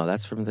gun. No,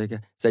 that's from the. Is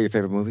that your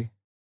favorite movie?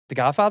 The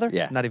Godfather?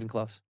 Yeah. Not even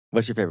close.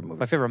 What's your favorite movie?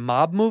 My favorite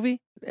mob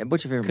movie? And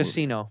what's your favorite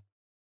Casino.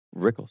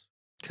 movie? Rickles.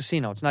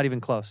 Casino. It's not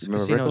even close. You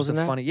remember Casino's Rickles in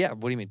the that? funny. Yeah.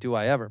 What do you mean? Do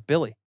I ever?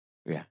 Billy.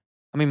 Yeah.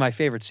 I mean, my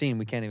favorite scene.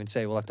 We can't even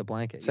say. We'll have to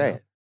blank it. Say you know?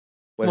 it.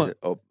 What is Well, it?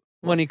 Oh,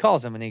 When he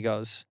calls him and he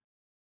goes,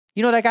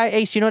 "You know that guy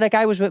Ace? You know that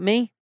guy was with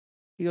me?"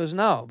 He goes,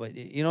 "No, but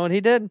you know what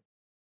he did?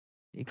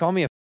 He called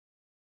me a.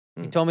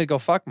 He told me to go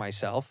fuck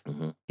myself.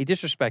 Mhm. He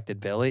disrespected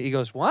Billy." He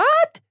goes,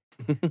 "What?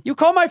 You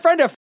called my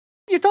friend a?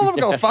 You told him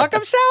to go fuck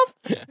himself?"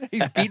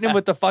 He's beating him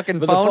with the fucking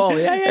With the phone. phone.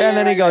 Yeah, And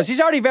then he goes,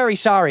 "He's already very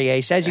sorry,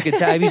 Ace. As you can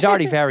tell, he's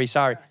already very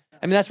sorry."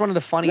 I mean, that's one of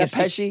the funniest.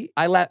 Pesci?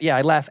 I laugh. Yeah,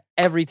 I laugh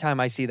every time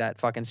I see that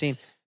fucking scene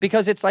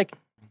because it's like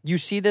you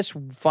see this.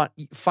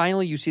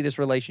 Finally, you see this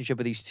relationship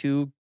with these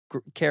two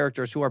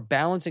characters who are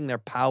balancing their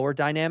power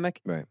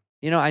dynamic. Right.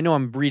 You know, I know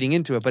I'm reading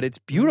into it, but it's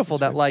beautiful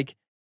That's that like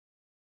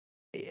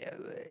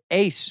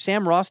Ace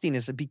Sam Rothstein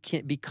is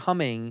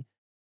becoming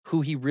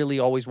who he really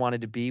always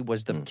wanted to be,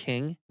 was the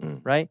king,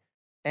 right?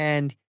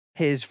 And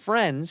his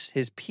friends,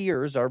 his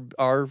peers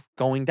are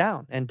going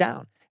down.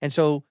 And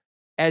so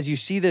as you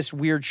see this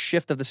weird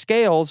shift of the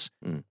scales,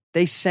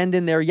 they send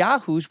in their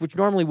yahoos, which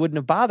normally wouldn't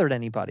have bothered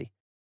anybody.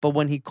 But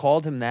when he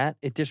called him that,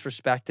 it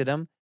disrespected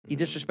him. He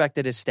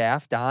disrespected his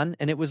staff, Don,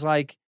 and it was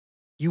like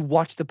you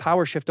watch the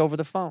power shift over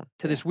the phone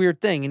to this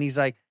weird thing. And he's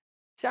like,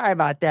 "Sorry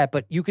about that."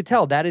 But you could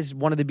tell that is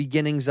one of the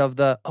beginnings of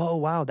the, oh,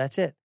 wow, that's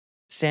it.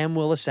 Sam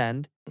will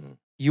ascend.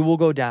 You will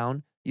go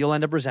down. You'll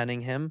end up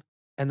resenting him.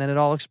 And then it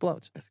all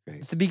explodes. That's great.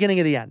 It's the beginning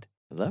of the end.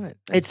 I love it.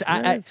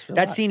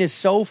 That scene is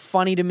so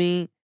funny to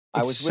me.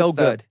 It's so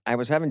good. I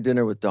was having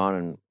dinner with Dawn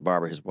and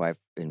Barbara, his wife,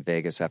 in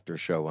Vegas after a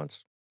show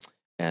once.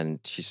 And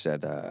she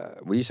said,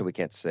 well, you said we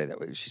can't say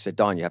that. She said,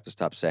 Dawn, you have to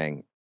stop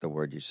saying the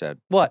word you said.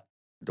 What?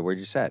 The word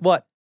you said.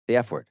 What? The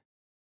F word.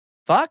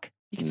 Fuck?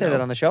 You can say No.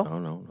 that on the show?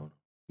 No.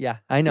 Yeah,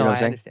 I know. You know what I'm I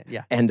saying? understand.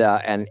 Yeah.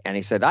 And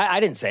he said, I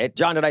didn't say it.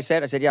 John, did I say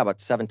it? I said, yeah, about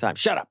 7 times.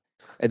 Shut up.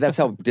 And that's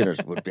how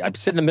dinners would be. I'd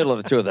sit in the middle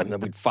of the two of them,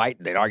 and we'd fight,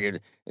 and they'd argue.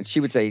 And she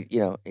would say, he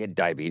had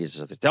diabetes or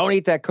something. Don't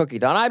eat that cookie,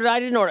 Don. I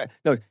didn't order it.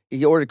 No,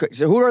 he ordered cookie.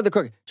 So who ordered the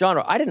cookie?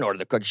 John, I didn't order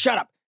the cookie. Shut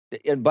up.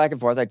 And back and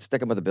forth, I'd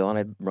stick him with the bill, and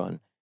I'd run.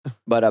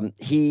 But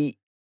it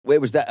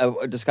was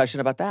a discussion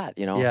about that,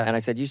 Yeah. And I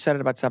said, you said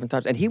it about 7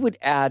 times. And he would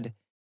add,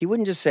 he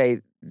wouldn't just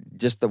say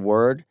just the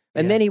word.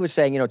 And then he was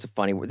saying, it's a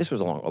funny word. This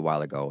was a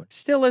while ago.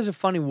 Still is a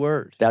funny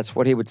word. That's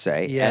what he would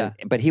say. Yeah.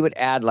 But he would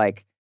add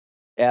like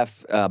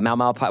F Mau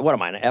Mau Pilot. What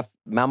am I, an F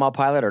Mau Mau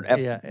Pilot or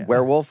an F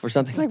Werewolf or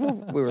something? Like, well,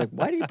 we were like,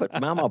 why do you put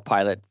Mau Mau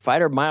Pilot?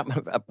 Fighter,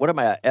 what am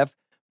I, a F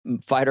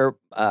Fighter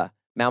Mau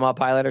Mau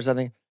Pilot or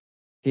something?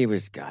 He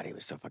was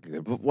so fucking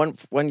good. But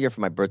one year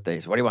for my birthday,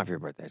 he said, what do you want for your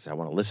birthday? I said, I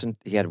want to listen.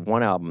 He had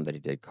one album that he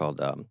did called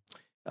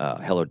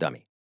Hello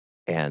Dummy.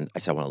 And I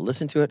said, I want to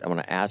listen to it. I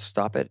want to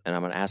stop it, and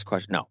I'm going to ask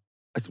questions. No.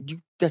 I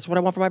said, that's what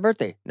I want for my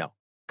birthday. No.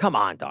 Come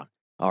on, Don.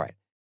 All right.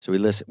 So we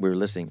were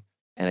listening,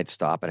 and I'd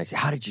stop, and I'd say,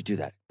 how did you do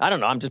that? I don't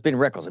know. I'm just being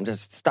Rickles. I'm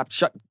just,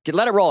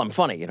 let it roll. I'm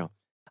funny,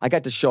 I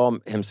got to show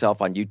him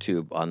himself on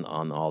YouTube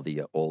on all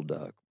the old,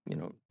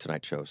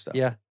 Tonight Show stuff.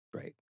 Yeah.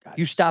 Great. God.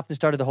 You stopped and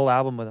started the whole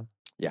album with him.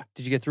 Yeah.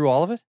 Did you get through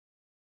all of it?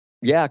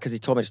 Yeah, because he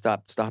told me to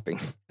stop stopping.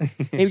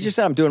 He just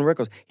said, I'm doing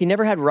Rickles. He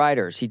never had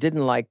writers. He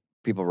didn't like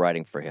people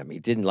writing for him. He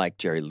didn't like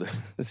Jerry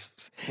Lewis.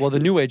 Well, the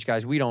new age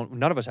guys,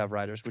 none of us have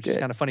writers, which is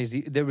kind of funny.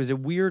 There was a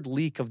weird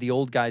leak of the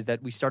old guys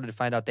that we started to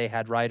find out they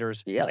had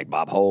writers. Yeah, like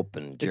Bob Hope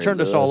and Jerry It turned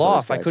us Lewis, all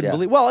off. guys, I couldn't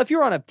believe. Well, if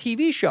you're on a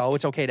TV show,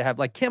 it's okay to have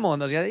like Kimmel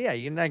and those guys. Yeah,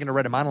 you're not going to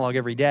write a monologue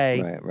every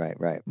day.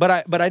 Right.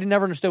 But I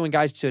never understood when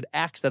guys should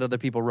acts that other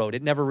people wrote.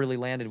 It never really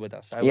landed with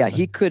us.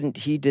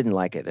 He didn't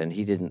like it, and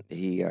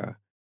he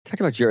talked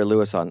about Jerry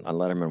Lewis on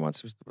Letterman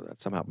once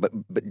somehow. But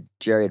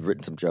Jerry had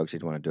written some jokes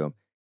he'd want to do him.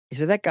 He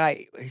said that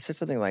guy. He said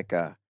something like.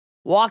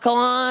 Walk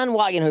on,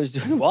 who's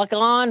doing walk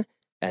on,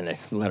 and then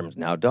Letterman's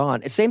now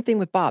Dawn. Same thing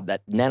with Bob.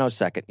 That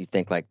nanosecond, you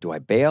think like, do I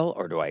bail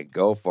or do I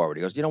go forward?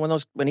 He goes,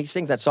 when he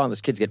sings that song,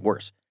 those kids get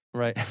worse.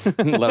 Right.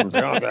 Letterman's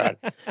like, oh god.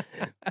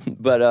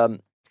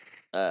 But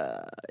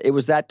it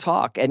was that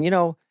talk, and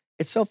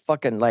it's so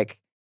fucking like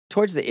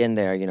towards the end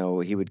there,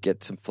 he would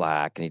get some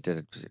flack, and he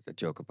did a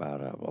joke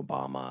about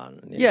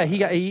Obama. And,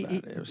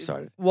 he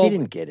started. Well, he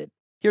didn't get it.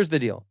 Here's the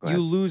deal: you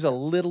lose a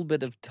little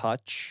bit of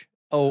touch.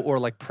 Or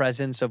like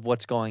presence of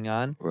what's going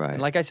on. Right.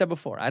 And like I said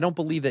before, I don't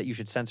believe that you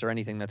should censor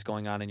anything that's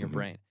going on in your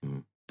brain.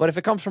 But if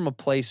it comes from a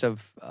place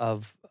of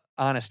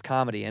honest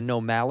comedy and no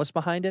malice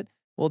behind it,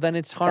 well, then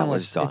it's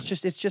harmless.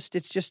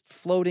 It's just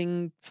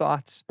floating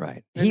thoughts.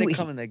 Right. They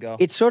come and they go.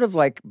 It's sort of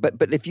like,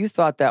 but if you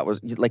thought that was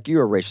like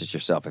you're a racist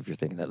yourself, if you're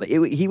thinking that,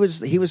 he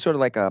was sort of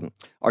like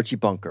Archie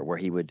Bunker, where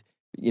he would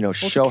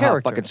show how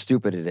fucking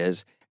stupid it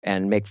is.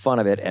 And make fun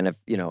of it, and if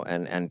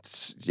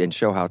and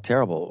show how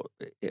terrible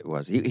it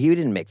was. He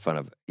didn't make fun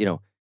of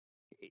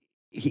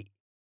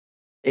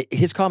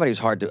his comedy was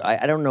hard to.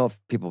 I don't know if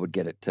people would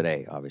get it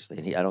today. Obviously,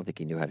 and I don't think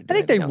he knew how to do it. I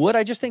think they would.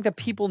 I just think that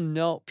people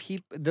know.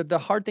 The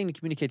hard thing to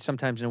communicate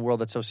sometimes in a world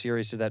that's so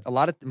serious is that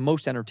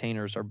most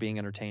entertainers are being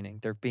entertaining.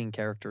 They're being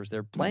characters.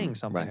 They're playing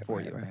something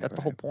for you. That's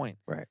the whole point.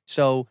 Right.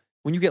 So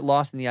when you get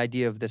lost in the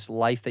idea of this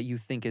life that you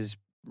think is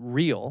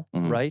real,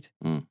 right?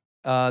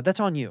 That's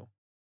on you.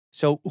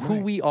 So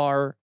who we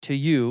are to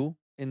you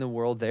in the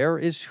world there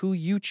is who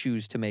you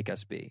choose to make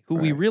us be. Who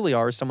we really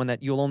are is someone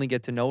that you'll only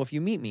get to know if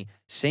you meet me.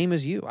 Same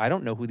as you. I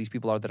don't know who these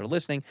people are that are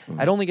listening.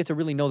 I'd only get to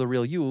really know the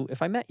real you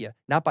if I met you,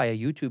 not by a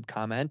YouTube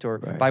comment or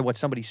by what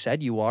somebody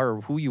said you are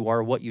or who you are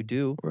or what you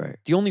do. Right.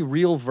 The only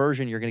real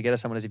version you're going to get of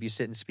someone is if you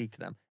sit and speak to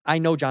them. I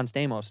know John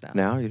Stamos now.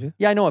 Now you do?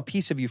 Yeah, I know a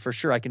piece of you for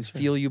sure. I can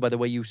feel you by the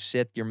way you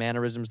sit, your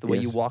mannerisms, the way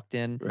you walked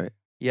in. Right.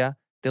 Yeah.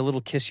 The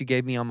little kiss you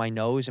gave me on my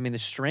nose. I mean,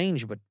 it's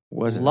strange, but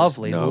wasn't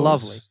lovely.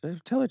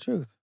 Tell the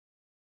truth.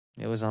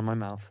 It was on my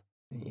mouth.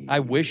 I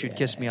wish you'd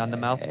kiss me on the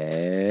mouth.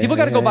 People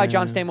got to go buy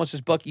John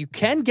Stamos' book. You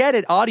can get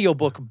it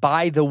audiobook,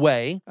 by the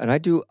way. And I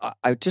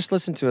just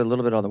listened to it a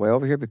little bit on the way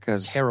over here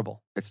because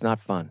terrible. It's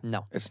not fun.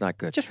 No. It's not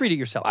good. Just read it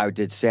yourself. I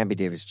did Sammy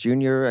Davis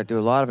Jr. I do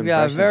a lot of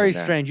impressions. Yeah, very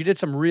strange. You did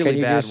some really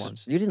bad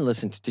ones. You didn't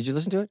listen to, did you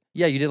listen to it?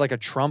 Yeah, you did like a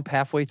Trump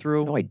halfway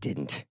through. No, I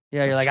didn't.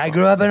 Yeah, you're like, I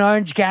grew up in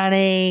Orange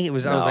County. I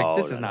was like,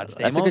 this is not Stamos.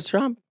 That's a good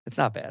Trump. It's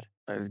not bad.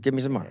 Give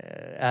me some more.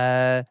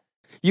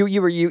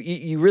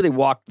 You really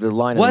walked the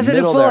line. Was in the it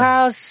a middle full there.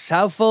 house?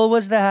 How full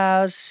was the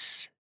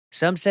house?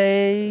 Some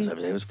say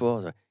it was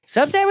full.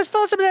 Some say it was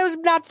full. Some say it was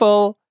not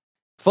full.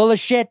 Full of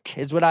shit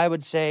is what I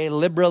would say.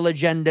 Liberal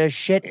agenda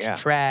shit,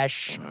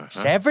 trash.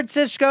 San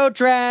Francisco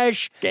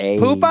trash. Gay.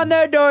 Poop on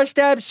their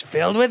doorsteps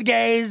filled with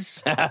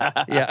gays.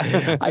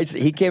 Yeah.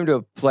 He came to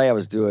a play I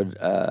was doing,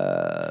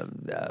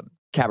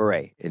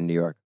 Cabaret in New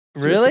York.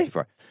 Really?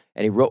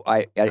 And he wrote.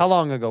 How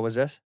long ago was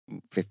this?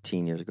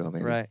 15 years ago,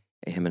 maybe. Right.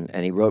 And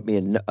he wrote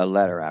me a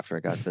letter after I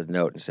got the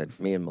note and said,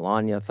 me and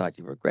Melania thought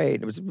you were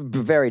great. It was a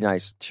very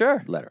nice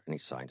letter, and he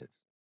signed it.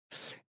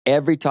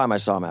 Every time I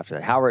saw him after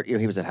that, Howard,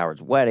 he was at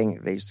Howard's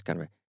wedding. They used to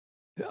kind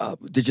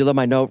of, did you love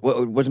my note?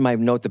 Wasn't my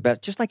note the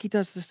best? Just like he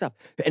does this stuff.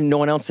 And no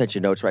one else sent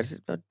you notes, right? I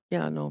said,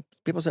 yeah, no.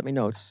 People sent me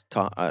notes.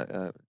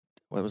 What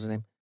was his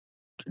name?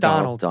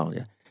 Donald. Donald,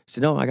 yeah.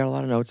 said, no, I got a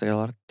lot of notes. I got a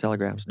lot of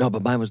telegrams. No,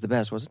 but mine was the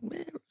best.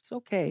 It's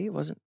okay. It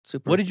wasn't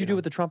super. What did you do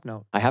with the Trump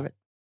note? I have it.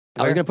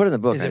 I Where? was going to put it in the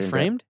book. Is I it didn't do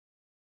framed?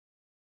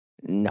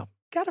 No.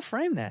 Got to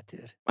frame that,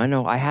 dude. I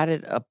know. I had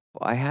it up.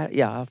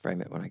 Yeah, I'll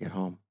frame it when I get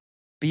home.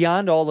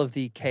 Beyond all of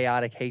the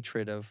chaotic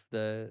hatred of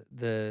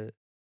the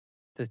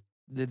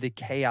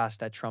chaos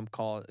that Trump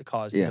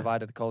caused, Yeah.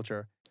 divided the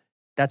culture,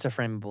 that's a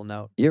frameable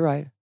note. You're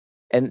right.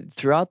 And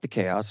throughout the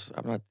chaos,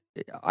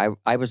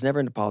 I was never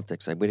into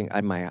politics. I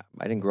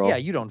didn't grow up. Yeah,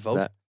 you don't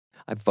vote.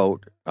 I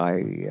vote.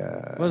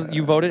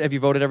 You voted? Have you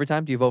voted every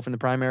time? Do you vote from the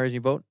primaries?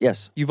 You vote?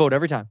 Yes. You vote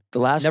every time.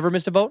 Never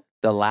missed a vote?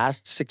 The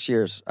last 6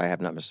 years, I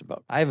have not missed a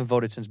vote. I haven't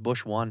voted since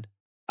Bush won.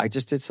 I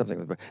just did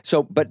something with.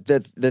 So, but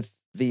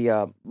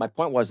my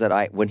point was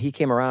that when he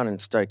came around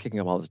and started kicking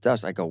up all this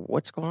dust, I go,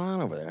 "What's going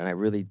on over there?" And I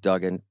really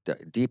dug in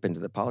deep into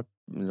the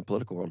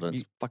political world, and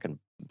it's fucking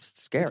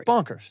scary. It's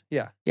bonkers.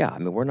 Yeah. Yeah, I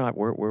mean, we're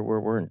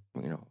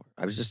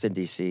I was just in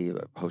D.C.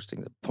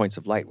 Hosting the Points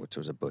of Light, which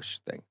was a Bush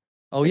thing.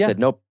 Oh, They yeah? said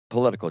no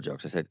political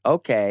jokes. I said,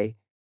 okay.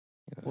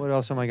 What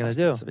else am I going to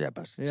do? Yeah,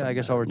 I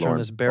guess I'll return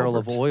this barrel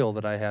of oil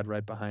that I had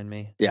right behind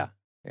me. Yeah.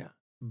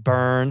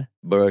 Burn.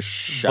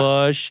 Bush.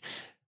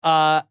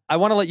 I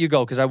want to let you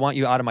go because I want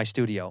you out of my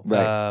studio.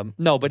 Right.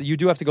 No, but you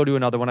do have to go do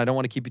another one. I don't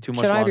want to keep you too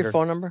much Can I longer. have your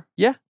phone number?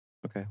 Yeah.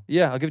 Okay.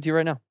 Yeah, I'll give it to you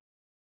right now.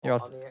 Here,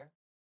 On the air?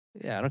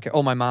 yeah, I don't care.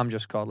 Oh, my mom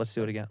just called. Let's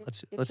do it again.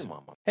 Let's. Your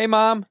mom. Hey,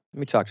 Mom. Let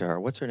me talk to her.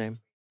 What's her name?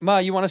 Ma,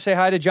 you want to say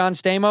hi to John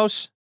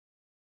Stamos?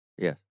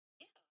 Yeah.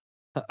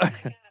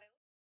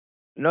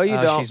 No, you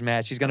don't. She's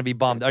mad. She's going to be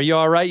bummed. Are you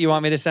all right? You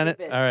want me to send it?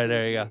 All right,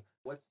 there you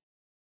go.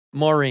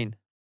 Maureen.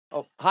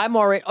 Oh, hi,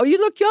 Maureen. Oh, you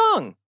look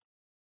young.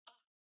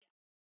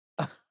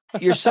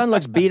 Your son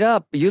looks beat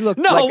up. You look.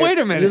 No, like wait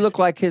a minute. You look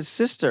like his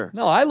sister.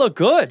 No, I look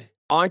good.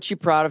 Aren't you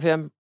proud of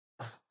him?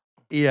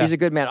 Yeah. He's a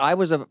good man. I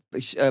was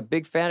a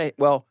big fan of.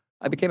 Well,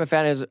 I became a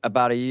fan of his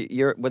about a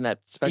year when that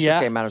special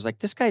came out. I was like,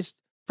 this guy's.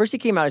 First, he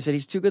came out. I said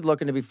he's too good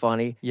looking to be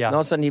funny. Yeah. And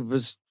all of a sudden, he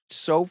was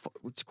so.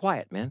 It's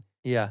quiet, man.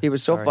 Yeah. He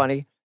was so Sorry.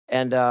 funny,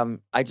 and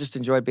I just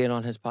enjoyed being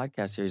on his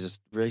podcast here. He's just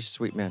a really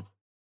sweet man.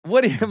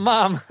 What do you,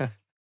 Mom?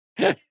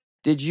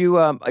 Did you?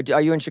 Are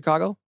you in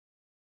Chicago?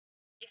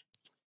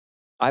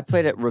 I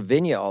played at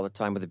Ravinia all the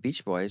time with the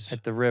Beach Boys.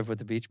 At the Riv with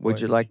the Beach Boys. Would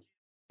you like?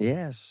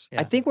 Yes.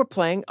 Yeah. I think we're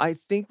playing. I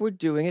think we're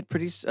doing it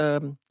pretty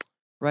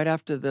right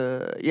after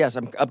the. Yes,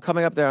 I'm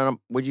coming up there. And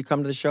would you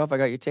come to the show if I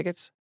got you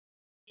tickets?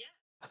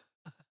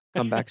 Yeah.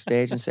 Come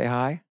backstage and say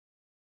hi.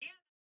 Yeah.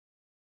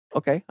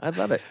 Okay, I'd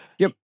love it.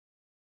 Yep.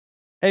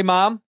 Hey,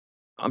 Mom.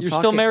 I'm You're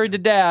talking. still married to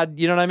Dad.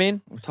 You know what I mean?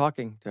 I'm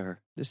talking to her.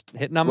 Just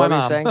hitting on What my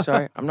were you mom. saying?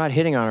 Sorry, I'm not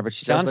hitting on her, but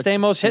she John does look,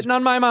 Stamos she's- hitting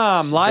on my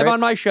mom she's live very- on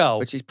my show.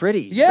 But she's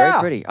pretty. She's Yeah.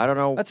 very pretty. I don't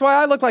know. That's why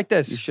I look like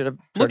this. You should have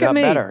Look turned at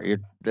out me.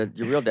 better.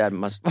 Your real dad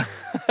must.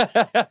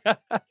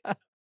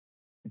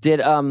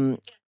 Did Okay,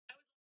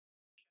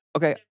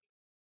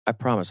 I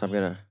promise I'm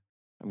gonna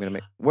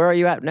make. Where are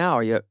you at now?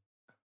 Are you?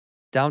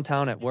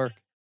 Downtown at work.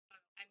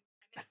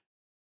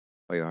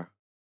 Oh, you are.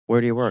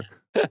 Where do you work?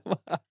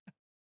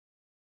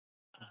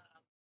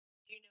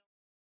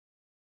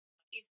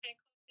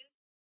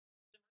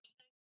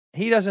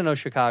 He doesn't know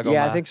Chicago.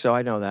 Yeah, Ma. I think so.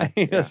 I know that.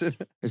 He Yeah. doesn't.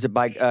 Is it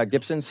by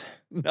Gibson's?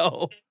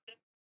 No.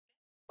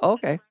 Oh,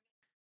 okay.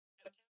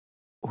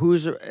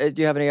 Do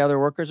you have any other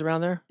workers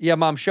around there? Yeah,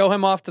 Mom, show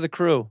him off to the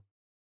crew.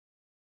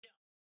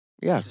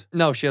 Yes.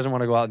 No, she doesn't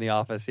want to go out in the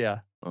office. Yeah.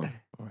 Oh,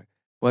 all right.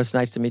 Well, it's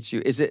nice to meet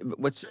you. It's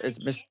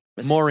Miss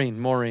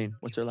Maureen.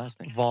 What's her last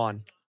name?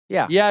 Vaughn.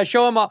 Yeah. Yeah,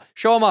 show him off.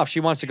 Show him off. She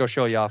wants to go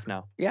show you off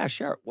now. Yeah,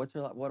 sure. What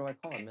do I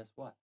call her? Miss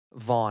what?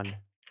 Vaughn.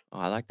 Oh,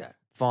 I like that.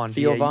 Vaughn.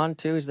 Theo V-A-U. Vaughn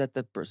too? Is that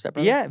the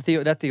separate? Yeah,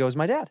 Theo is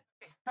my dad.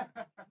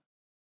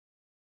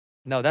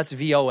 No, that's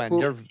V-O-N. Who-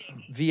 They're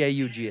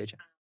V-A-U-G-H.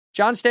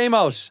 John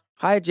Stamos.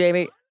 Hi,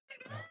 Jamie.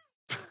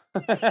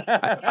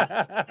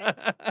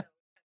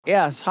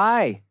 Yes.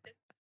 Hi.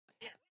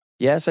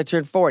 Yes, I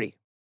turned 40.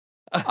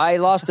 I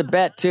lost a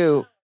bet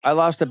too.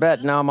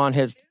 Now I'm on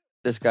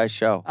this guy's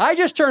show. I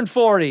just turned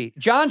 40.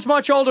 John's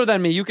much older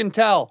than me. You can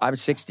tell. I'm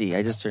 60.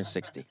 I just turned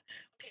 60.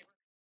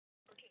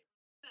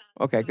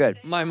 Okay, good.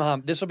 My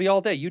mom. This will be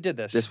all day. You did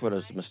this. This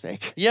was a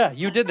mistake. Yeah,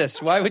 you did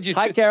this. Why would you?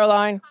 Hi,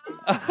 Caroline.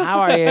 How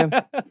are you?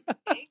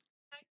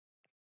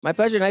 My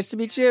pleasure. Nice to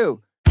meet you.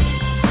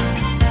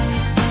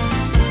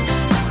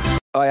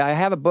 I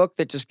have a book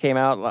that just came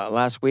out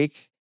last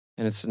week,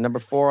 and it's number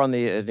 4 on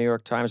the New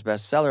York Times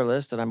bestseller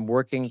list, and I'm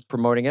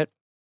promoting it.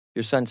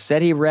 Your son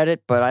said he read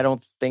it, but I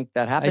don't think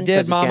that I happened.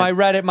 did, Mom. I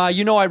read it, Ma.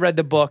 You know I read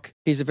the book.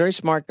 He's a very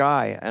smart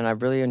guy, and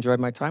I've really enjoyed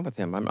my time with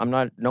him. I'm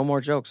not. No more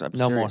jokes. I'm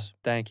No more. serious.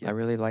 Thank you. I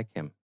really like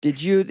him.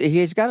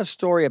 He's got a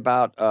story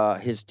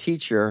about his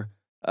teacher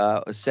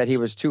said he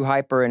was too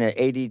hyper and an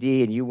ADD,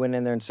 and you went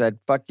in there and said,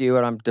 fuck you,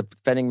 and I'm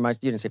defending you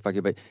didn't say fuck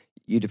you, but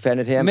you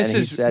defended him. And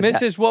he said,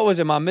 Mrs. What was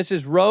it, Mom?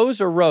 Mrs. Rose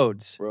or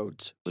Rhodes?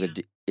 Rhodes. With a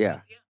D,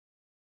 yeah.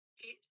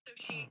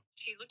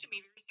 She looked at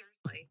me very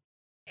seriously,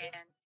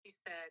 and she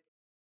said,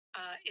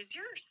 is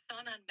your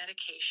son on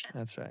medication?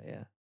 That's right,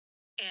 yeah.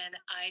 And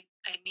I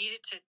needed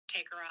to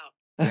take her out.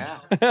 Yeah.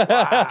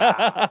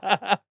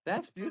 Wow.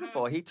 That's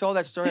beautiful. He told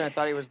that story and I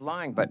thought he was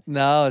lying, but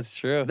No, it's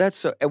true. that's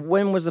so.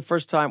 When was the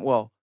first time?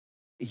 Well,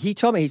 he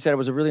told me, he said it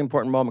was a really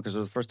important moment because it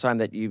was the first time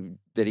that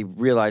he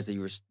realized that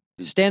you were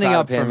Standing proud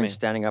up of him for me. and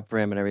standing up for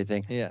him and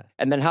everything. Yeah.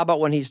 And then how about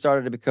when he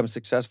started to become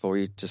successful? Were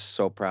you just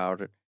so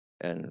proud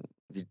and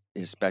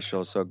his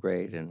special is so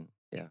great and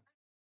yeah.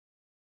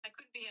 I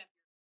couldn't be happier.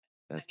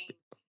 That's I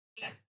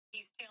mean,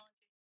 he's talented.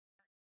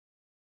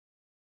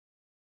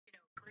 You know,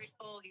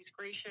 grateful. He's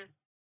gracious.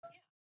 Yeah.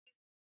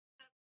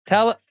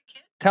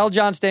 Tell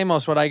John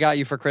Stamos what I got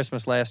you for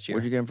Christmas last year.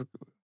 What'd you get him for?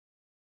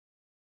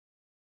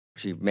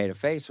 She made a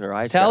face. Her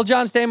eyes. Tell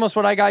John Stamos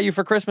what I got you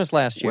for Christmas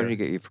last year. What did he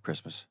get you for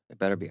Christmas? It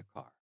better be a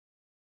car.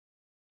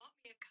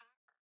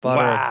 Bought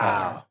her a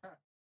Wow. car.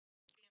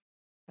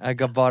 I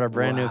bought her a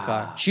brand new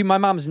car. My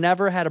mom's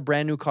never had a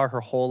brand new car her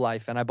whole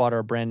life, and I bought her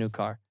a brand new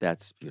car.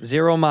 That's beautiful.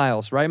 0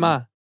 miles, right,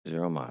 Ma?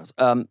 0 miles.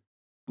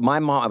 My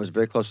mom, I was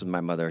very close with my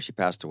mother. She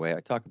passed away.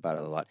 I talk about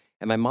it a lot.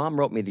 And my mom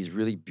wrote me these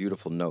really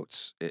beautiful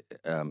notes,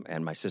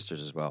 and my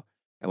sisters as well.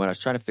 And when I was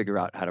trying to figure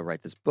out how to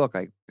write this book,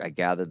 I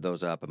gathered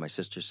those up, and my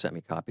sisters sent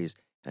me copies,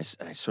 and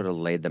I sort of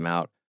laid them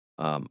out.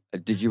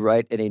 Did you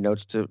write any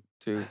notes to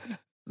the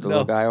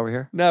little guy over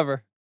here?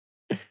 Never.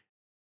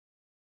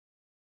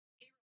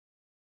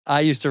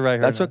 I used to write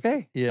her That's notes.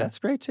 okay. Yeah. That's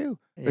great, too.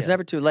 It's Yeah.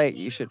 never too late.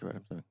 You should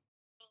write them.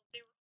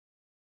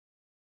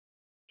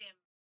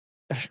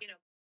 You know,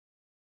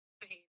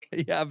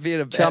 behaving. Yeah,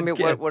 being a bad Tell me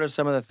kid. what are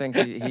some of the things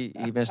he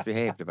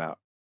misbehaved about?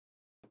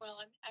 Well,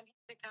 I'm here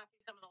to copy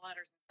some of the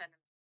letters and send them.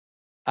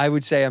 I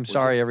would say I'm you-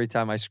 sorry every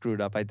time I screwed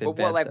up. I did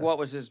bad stuff. What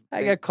was his?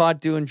 I got caught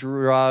doing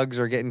drugs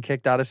or getting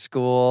kicked out of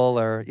school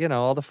or,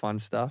 all the fun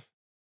stuff.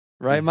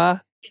 Right, Ma?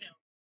 You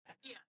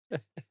know,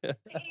 yeah,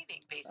 behaving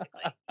basically.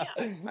 Yeah.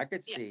 I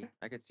could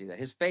see that.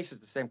 His face is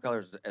the same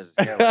color as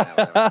his hair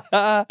right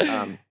now.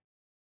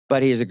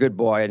 But he's a good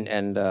boy,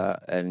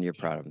 and you're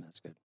proud of him. That's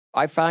good.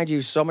 I find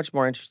you so much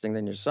more interesting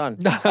than your son.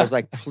 I was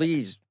like,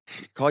 please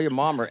call your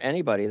mom or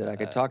anybody that I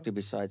could talk to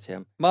besides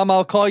him. Mom,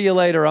 I'll call you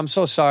later. I'm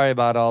so sorry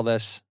about all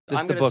this. This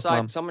I'm is the gonna book, sign.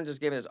 Mom. Someone just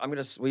gave me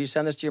this. Will you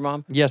send this to your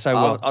mom? Yes, I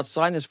will. I'll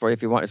sign this for you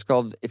if you want. It's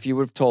called "If You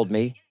Would Have Told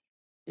Me."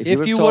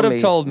 If you would have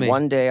told me,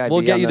 one day I'd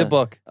we'll be get on you the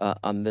book.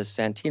 On this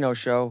Santino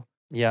show.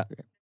 Yeah.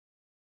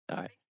 All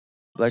right.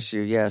 Bless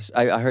you. Yes,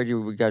 I heard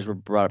you guys were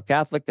brought up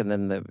Catholic, and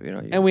then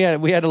And we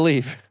had to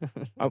leave.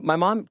 my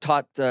mom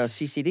taught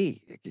CCD.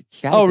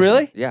 Oh,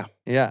 really? Yeah.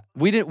 Yeah.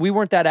 We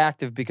weren't that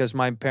active because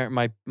my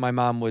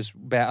mom was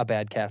a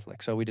bad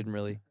Catholic, so we didn't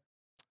really.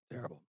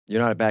 Terrible.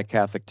 You're not a bad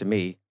Catholic to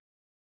me.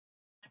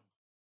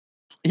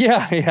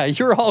 Yeah,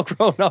 you're all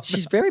grown up.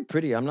 She's very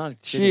pretty. I'm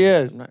not kidding. She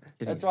is. I'm not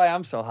kidding. That's why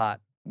I'm so hot.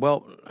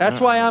 Well, That's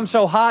why I'm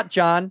so hot,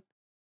 John.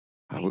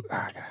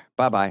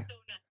 Bye-bye.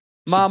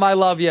 Mom, I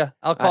love you.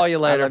 I'll call you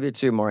later. I love you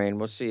too, Maureen.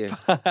 We'll see you.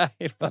 Bye.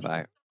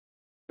 Bye-bye.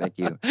 Thank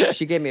you.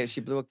 She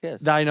blew a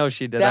kiss. I know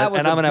she did. That was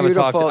and I'm a gonna have to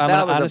talk to beautiful-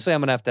 that was a- honestly,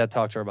 I'm gonna have to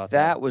talk to her about that.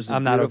 That was a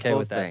I'm not okay beautiful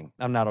with thing.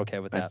 that. I'm not okay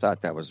with I that.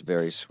 thought that was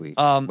very sweet.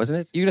 Wasn't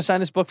it? You gonna sign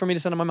this book for me to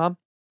send to my mom?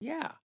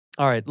 Yeah.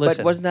 All right, listen.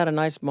 But wasn't that a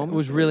nice moment? It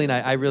was really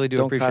nice. I really do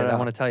Don't appreciate cut it. it I out.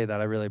 want to tell you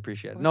that. I really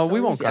appreciate it. It No, was we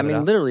so won't easy. cut I mean, it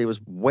out. literally, it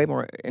was way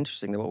more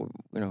interesting than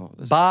what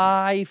this,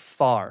 By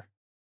far.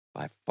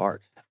 by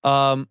fart.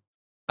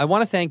 I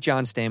want to thank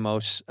John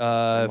Stamos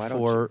Why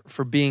don't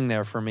for being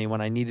there for me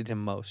when I needed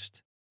him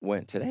most.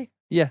 When today?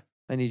 Yeah,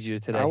 I need you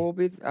today. I will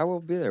be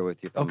there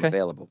with you if I'm Okay.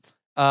 available.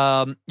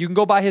 You can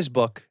go buy his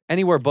book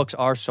anywhere books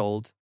are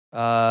sold.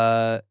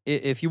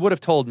 If you would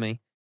have told me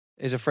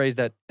is a phrase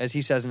that, as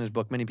he says in his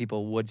book, many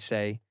people would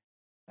say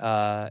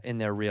in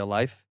their real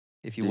life.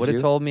 If you Did would have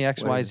you? told me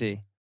X, What Y, is Z.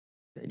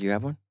 Do you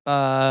have one?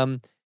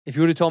 If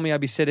you would have told me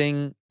I'd be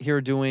sitting here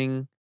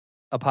doing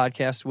a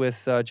podcast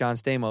with John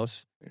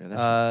Stamos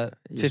Yeah,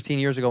 15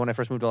 years ago when I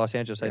first moved to Los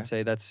Angeles, Yeah. I'd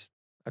say that's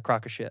a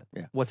crock of shit.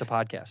 Yeah. What's a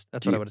podcast?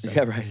 That's what I would have said.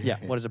 Yeah, right. Yeah,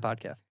 what is a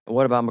podcast?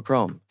 What about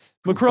Macron?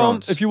 Macron,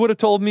 if you would have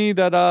told me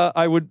that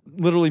I would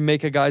literally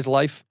make a guy's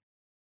life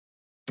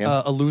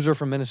Yeah. a loser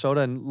from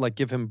Minnesota and like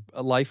give him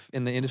a life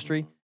in the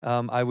industry,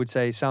 I would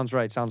say, sounds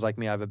right. Sounds like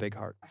me. I have a big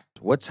heart.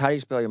 How do you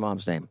spell your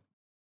mom's name?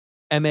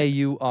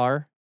 Maureen.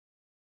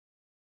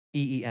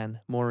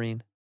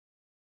 Maureen.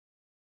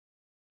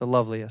 The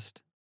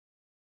loveliest.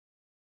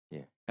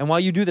 Yeah. And while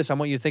you do this, I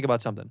want you to think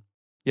about something.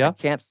 Yeah? I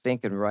can't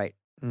think and write.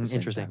 at the same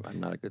Interesting. time. I'm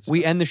not a good We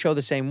speller. end the show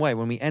the same way.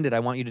 When we end it, I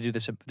want you to do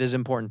this. This is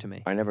important to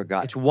me. I never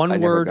got. It's one I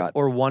never word got-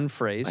 or one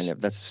phrase.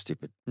 That's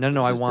stupid. No,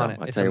 This I is want dumb. it.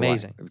 I'll It's tell you why.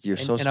 amazing. You're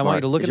so and smart. I want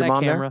you to look Is in your that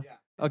mom there? camera.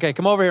 Okay,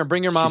 come over here and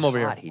bring your mom She's over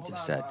hot, here. He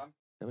just said. Is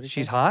that what he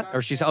She's said? hot,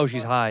 or she's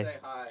high.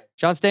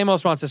 John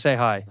Stamos wants to say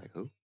hi. Like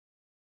who?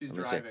 She's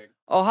driving.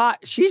 Oh, hi.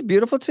 She's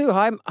beautiful too.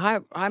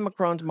 Hi,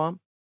 Macron's mom.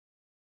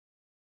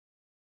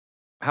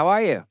 How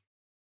are you?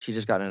 She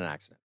just got in an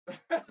accident.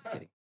 I'm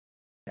kidding.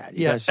 Dad,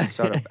 you Yeah. guys should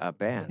start a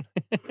band.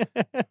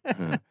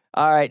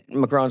 All right,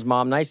 Macron's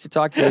mom. Nice to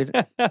talk to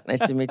you.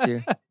 Nice to meet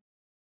you.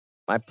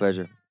 My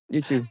pleasure.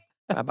 You too.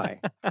 Bye-bye.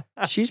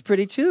 She's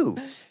pretty too.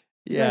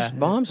 You guys'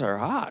 moms are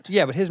hot.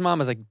 Yeah, but his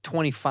mom is like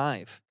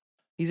 25.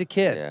 He's a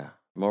kid. Yeah.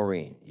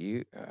 Maureen,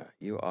 you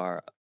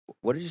are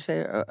What did you say?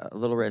 A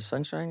little ray of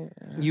sunshine?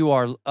 You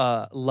are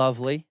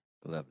lovely.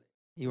 Lovely.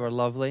 You are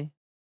lovely.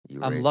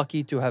 You I'm raised-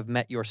 lucky to have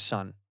met your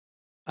son.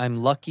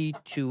 I'm lucky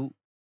to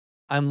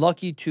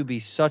be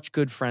such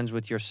good friends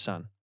with your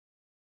son.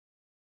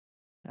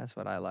 That's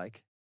what I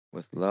like.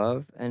 With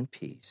love and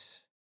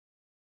peace.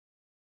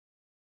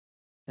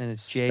 And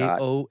it's Scott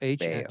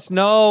JOHS.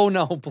 Baio.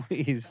 No,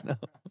 please, no.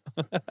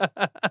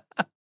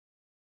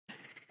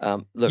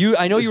 Look,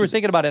 I know this you were was-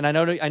 thinking about it, and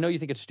I know you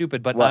think it's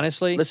stupid, but Well,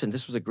 honestly, listen,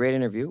 this was a great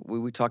interview.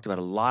 We talked about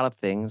a lot of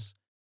things.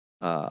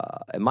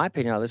 In my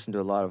opinion, I listened to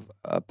a lot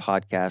of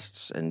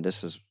podcasts, and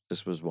this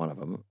was one of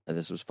them. And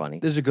this was funny.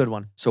 this is a good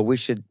one. So we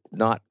should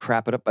not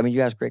crap it up. I mean,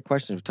 you asked great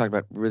questions. We talked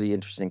about really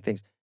interesting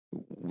things.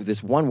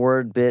 This one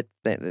word bit,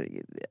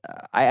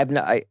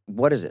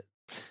 what is it?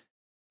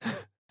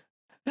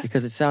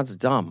 Because it sounds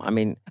dumb. I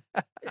mean,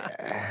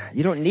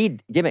 you don't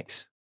need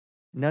gimmicks.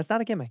 No, it's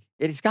not a gimmick.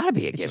 It's got to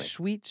be a It's gimmick. a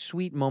sweet,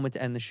 sweet moment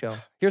to end the show.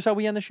 Here's how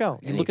we end the show.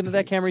 You Any look into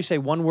that camera, you say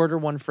one word or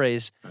one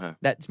phrase Uh-huh.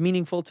 that's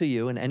meaningful to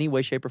you in any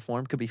way, shape, or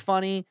form. Could be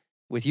funny.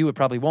 With you, it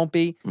probably won't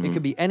be. It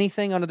could be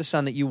anything under the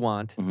sun that you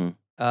want. Mhm.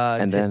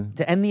 And then?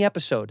 to end the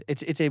episode,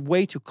 it's a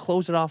way to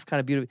close it off kind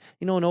of beautifully.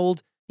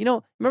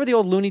 Remember the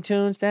old Looney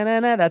Tunes?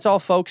 Da-na-na, that's all,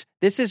 folks.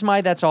 This is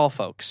my that's all,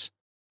 folks.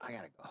 I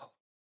got to go.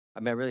 I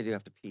mean, I really do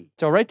have to pee.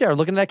 So right there,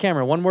 looking at that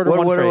camera, one word or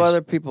one What do phrase.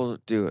 other people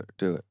do it?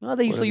 Well,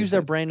 they usually do use they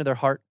their say? brain or their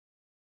heart.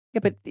 Yeah,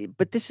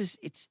 but this is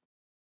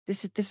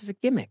a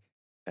gimmick,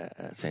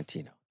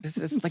 Santino. This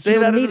is like Say you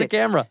that don't into need the it.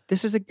 camera.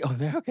 This is okay.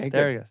 There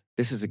Good. you go.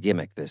 This is a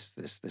gimmick. This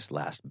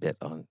last bit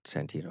on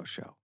Santino's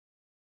show.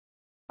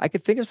 I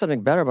could think of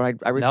something better, but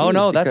I refuse.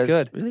 No, that's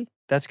because- good. Really?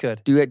 That's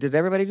good. Did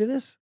everybody do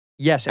this?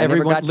 Yes, I never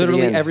everyone, got to the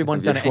literally end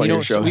everyone's of done your it. And you know,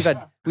 funny so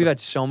shows. we've had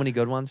so many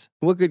good ones.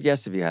 What good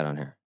guests have you had on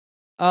here?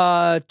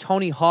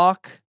 Tony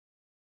Hawk.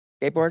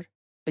 Skateboard?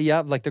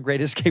 Yeah, like the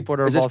greatest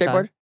skateboarder Is of it all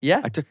time. skateboard?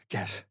 Yeah. I took a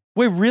guess.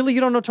 Wait, really?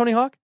 You don't know Tony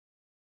Hawk?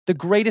 The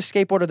greatest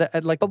skateboarder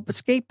that like But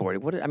skateboarding.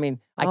 What? I mean,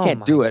 I Oh can't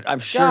my do it. I'm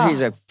sure God.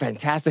 he's a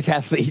fantastic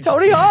athlete.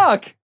 Tony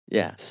Hawk.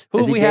 Yeah. Who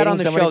Is have he we had on dating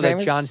the somebody show that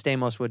famous? John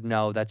Stamos would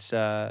know? That's who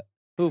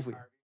have we?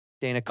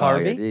 Dana Oh,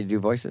 Carvey. yeah. Did he do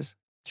voices?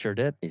 Sure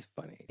did. He's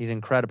funny. He's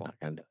incredible. Not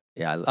gonna do it.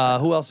 Yeah.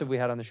 Who else have we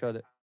had on the show?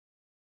 That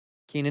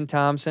Keenan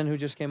Thompson, who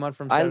just came on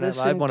from I Saturday Night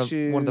Live,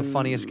 listened one of the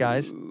funniest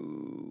guys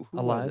Who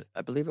alive. Was it?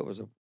 I believe it was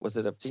it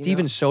a female?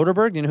 Steven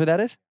Soderbergh. Do you know who that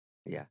is?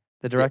 Yeah.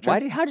 The director.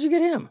 How did you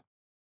get him?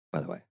 By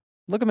the way,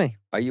 Look at me.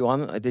 are you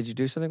on? Did you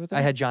do something with him?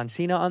 I had John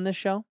Cena on this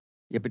show.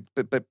 Yeah,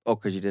 but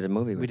because you did a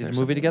movie. We with did him a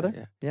or movie something,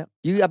 together. Yeah.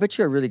 Yeah. I bet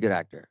you're a really good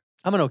actor.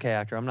 I'm an okay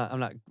actor.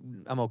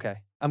 I'm okay.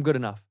 I'm good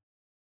enough.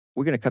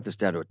 We're gonna cut this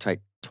down to a tight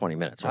 20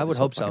 minutes. right? I would This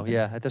whole hope so. fucking thing.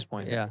 Yeah. At this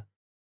point. Yeah.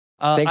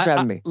 Yeah. Thanks for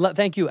having me.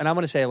 Thank you. And I'm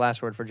going to say a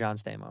last word for John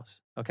Stamos.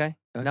 Okay?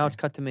 Now Okay. it's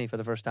cut to me for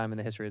the first time in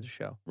the history of the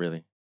show.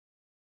 Really?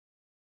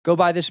 Go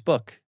buy this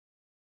book.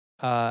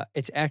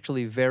 It's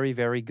actually very,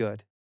 very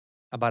good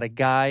about a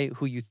guy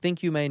who you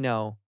think you may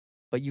know,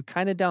 but you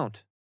kind of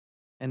don't.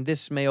 And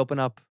this may open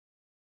up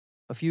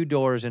a few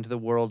doors into the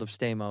world of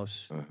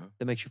Stamos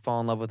that makes you fall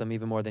in love with him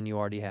even more than you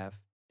already have.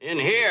 In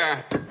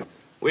here,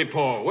 we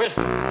pour whisk,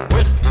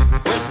 whisk,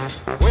 whisk,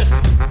 whisk,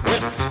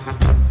 whisk.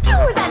 You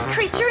were that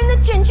creature in the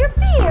ginger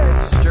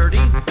beard. Sturdy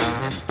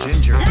and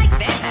ginger. Like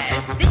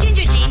vampires, the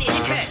ginger gene is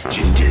a curse.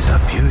 Gingers are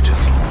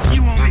beautiful.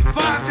 You owe me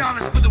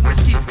 $5 for the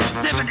whiskey and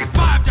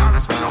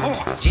 $75 for the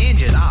horse.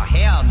 Gingers? Oh,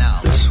 hell no.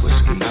 This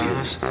whiskey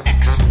is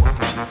excellent.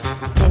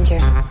 Ginger.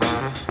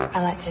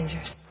 I like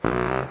gingers.